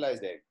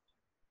unfertilized egg.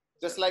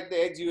 Just like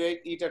the eggs you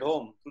eat at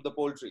home through the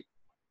poultry.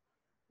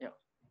 Yeah.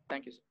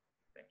 Thank you, sir.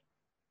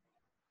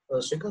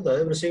 Shrikant, I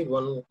have received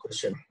one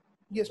question.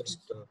 Yes. This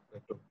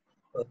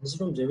is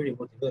from JVD.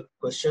 A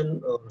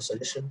question or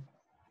suggestion.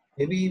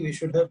 Maybe we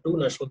should have 2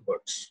 national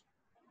birds.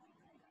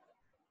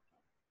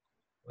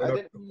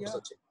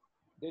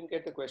 Didn't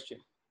get the question.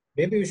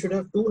 Maybe we should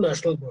have 2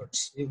 national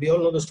birds. We all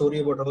know the story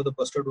about how the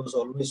bustard was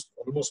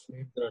almost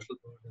made the national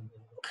bird.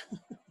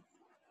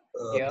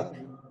 Yeah.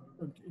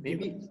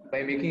 Maybe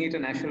by making it a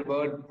national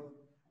bird,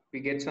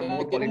 we get some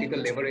more political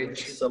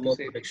leverage. Some more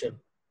protection.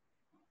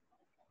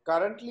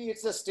 Currently,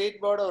 it's the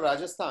state bird of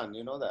Rajasthan.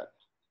 You know that.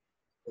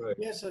 Right.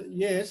 Yes,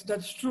 yes,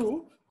 that's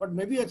true. But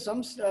maybe at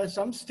some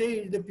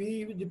stage, the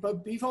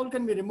peafowl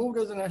can be removed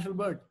as a national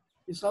bird.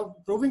 It's now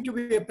proving to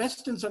be a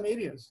pest in some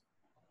areas.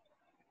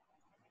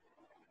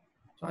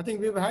 So I think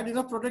we've had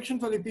enough protection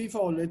for the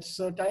peafowl. It's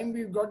time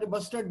we've got the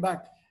bustard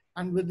back.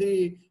 And with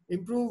the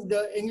improved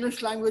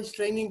English language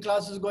training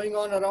classes going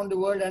on around the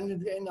world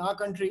and in our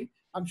country,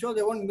 I'm sure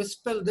they won't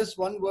misspell this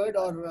one word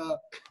or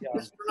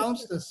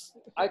mispronounce this.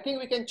 I think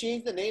we can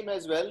change the name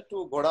as well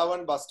to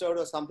Godawan Bustard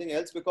or something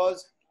else,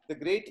 because the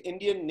great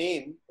Indian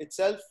name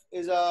itself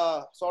is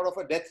a sort of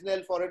a death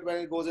knell for it when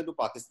it goes into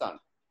Pakistan.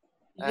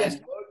 Yes.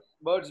 And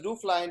birds do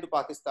fly into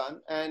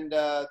Pakistan, and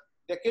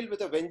they're killed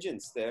with a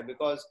vengeance there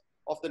because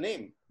of the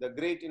name, the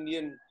great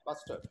Indian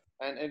bustard.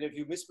 And if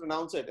you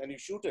mispronounce it and you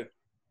shoot it,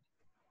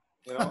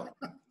 you know,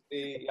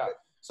 yeah.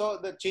 So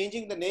the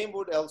changing the name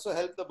would also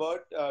help the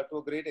bird to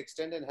a great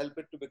extent and help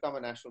it to become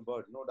a national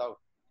bird, no doubt.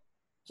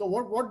 So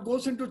what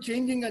goes into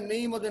changing a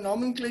name or the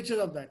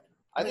nomenclature of that?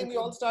 I think we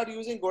all start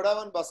using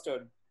Godawan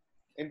Bustard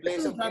in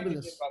place of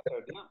fabulous.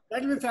 Bustard. Yeah.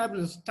 That will be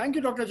fabulous. Thank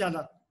you, Dr.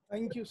 Jhala.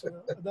 Thank you,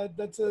 sir.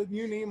 That's a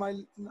new name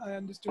I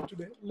understood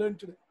today, learned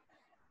today.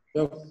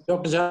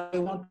 Dr. Jhala, I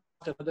want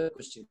to ask another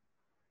question.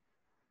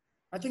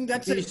 I think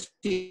that's it.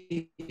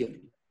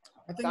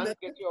 I can't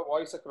get your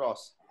voice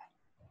across.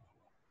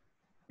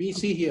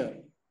 BC here.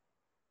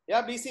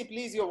 Yeah, BC,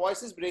 please, your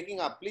voice is breaking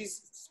up.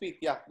 Please speak.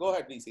 Yeah, go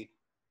ahead, BC.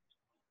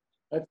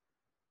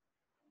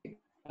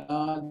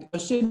 The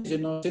question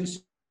is,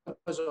 since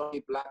because of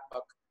the black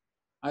buck,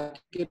 I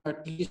think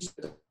at least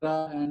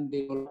and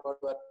the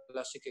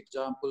classic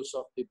examples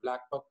of the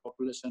black buck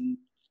population,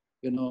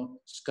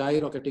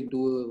 skyrocketing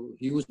to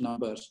huge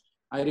numbers.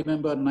 I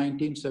remember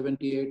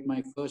 1978,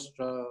 my first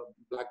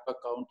black buck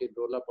count in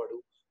Rolapadu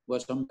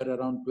was somewhere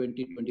around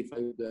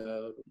 20-25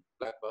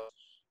 black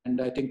bucks. And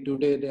I think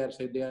today they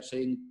are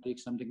saying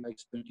something like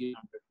 1,700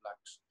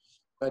 blacks.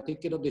 I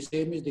think the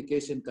same is the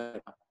case in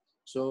Kerala.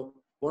 So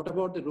what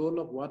about the role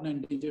of one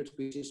endangered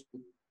species to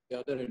the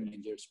other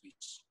endangered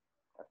species?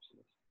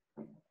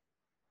 Absolutely.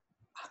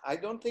 I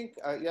don't think,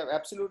 yeah,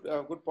 absolute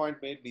good point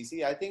made,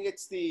 BC. I think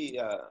it's the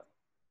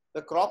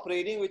crop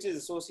raiding which is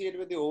associated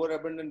with the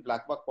overabundant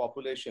black buck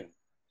population,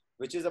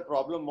 which is a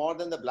problem more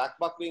than the black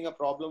buck being a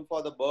problem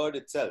for the bird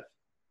itself.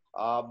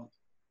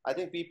 I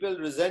think people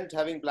resent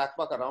having black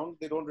buck around.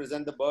 They don't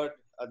resent the bird,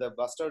 the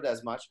bustard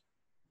as much.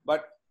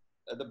 But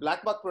the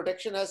black buck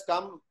protection has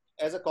come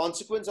as a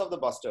consequence of the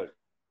bustard.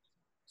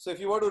 So if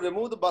you were to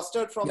remove the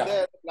bustard from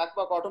there, the black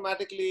buck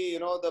automatically,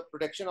 the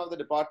protection of the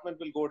department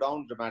will go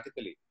down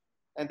dramatically.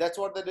 And that's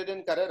what they did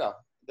in Carrera.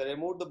 They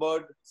removed the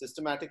bird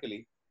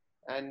systematically.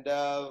 And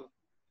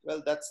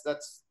well, that's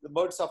the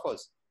bird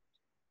suffers.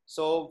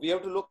 So we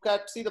have to look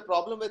at, see, the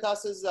problem with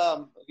us is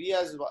we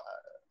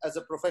as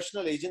a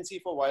professional agency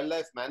for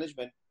wildlife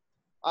management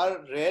are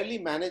rarely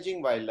managing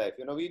wildlife.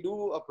 We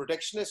do a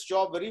protectionist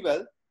job very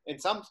well in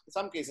some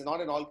cases, not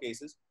in all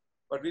cases,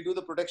 but we do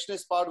the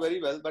protectionist part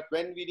very well. But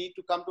when we need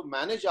to come to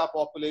manage our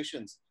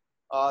populations,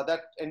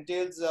 that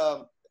entails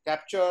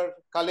capture,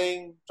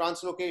 culling,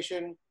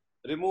 translocation,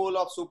 removal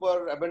of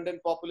super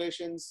abundant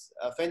populations,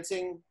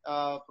 fencing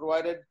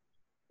provided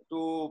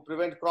to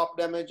prevent crop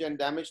damage and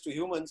damage to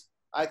humans.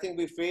 I think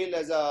we fail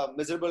as a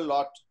miserable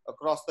lot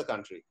across the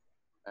country.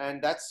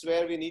 And that's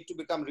where we need to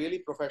become really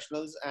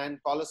professionals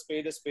and call a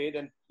spade,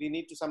 and we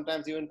need to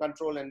sometimes even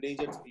control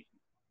endangered species.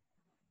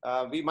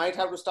 We might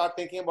have to start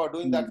thinking about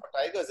doing that for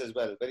tigers as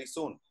well very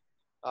soon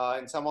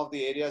in some of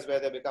the areas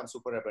where they become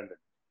super abundant.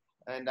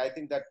 And I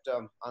think that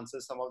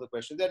answers some of the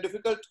questions. There are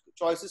difficult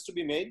choices to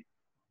be made.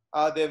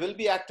 There will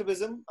be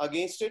activism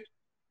against it,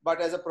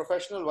 but as a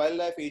professional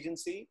wildlife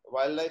agency,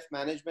 wildlife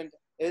management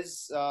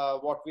is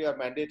what we are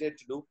mandated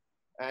to do.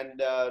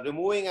 And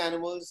removing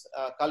animals,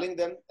 culling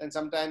them, and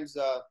sometimes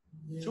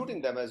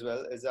shooting them as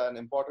well is an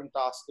important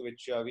task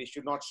which we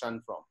should not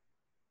shun from.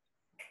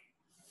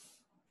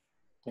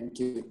 Thank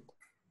you.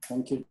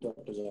 Thank you,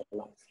 Dr.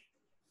 Jhala.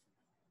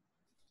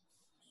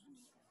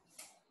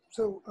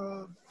 So,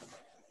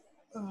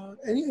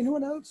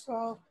 anyone else?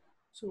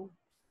 So,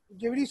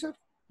 JVD sir,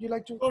 you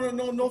like to?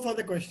 No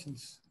further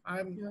questions.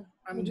 I'm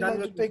done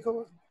with take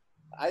over.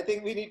 I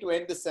think we need to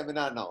end the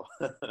seminar now.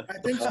 I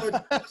think so.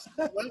 It's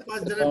well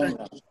past dinner time.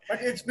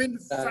 But it's been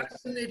a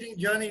fascinating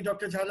journey,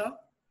 Dr. Jhala.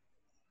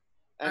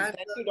 And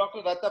thank you,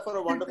 Dr. Datta, for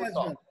a wonderful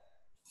talk.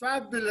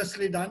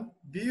 Fabulously done.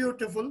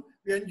 Beautiful.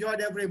 We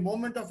enjoyed every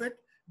moment of it.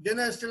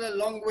 Dinner is still a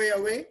long way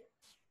away.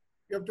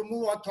 We have to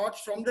move our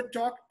thoughts from the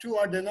talk to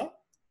our dinner.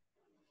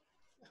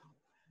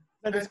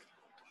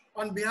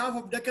 On behalf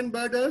of Deccan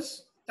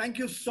Birders, thank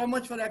you so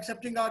much for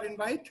accepting our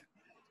invite.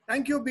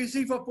 Thank you,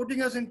 BC, for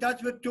putting us in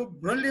touch with two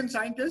brilliant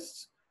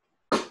scientists.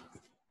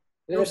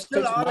 You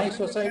still are my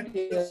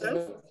society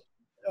yourself.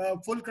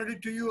 Full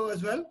credit to you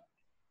as well.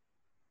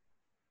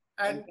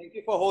 And thank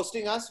you for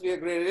hosting us. We are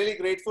really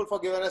grateful for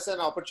giving us an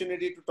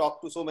opportunity to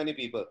talk to so many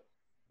people.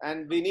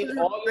 And we need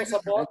all your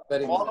support,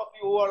 all of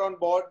you who are on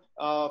board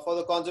for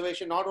the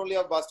conservation, not only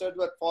of bustards,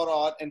 but for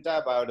our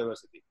entire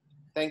biodiversity.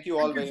 Thank you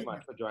all very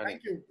much for joining.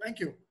 Thank you. Thank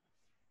you.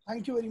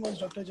 Thank you very much,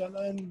 Dr.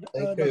 Jhala and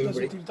Dr.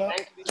 Sutirtha.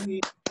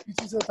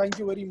 Sir, thank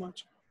you very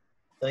much.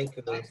 Thank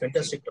you.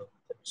 Fantastic talk.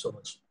 Thank you so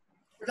much.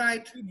 Good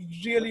night.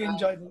 Really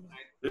enjoyed it.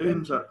 Good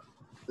evening, sir.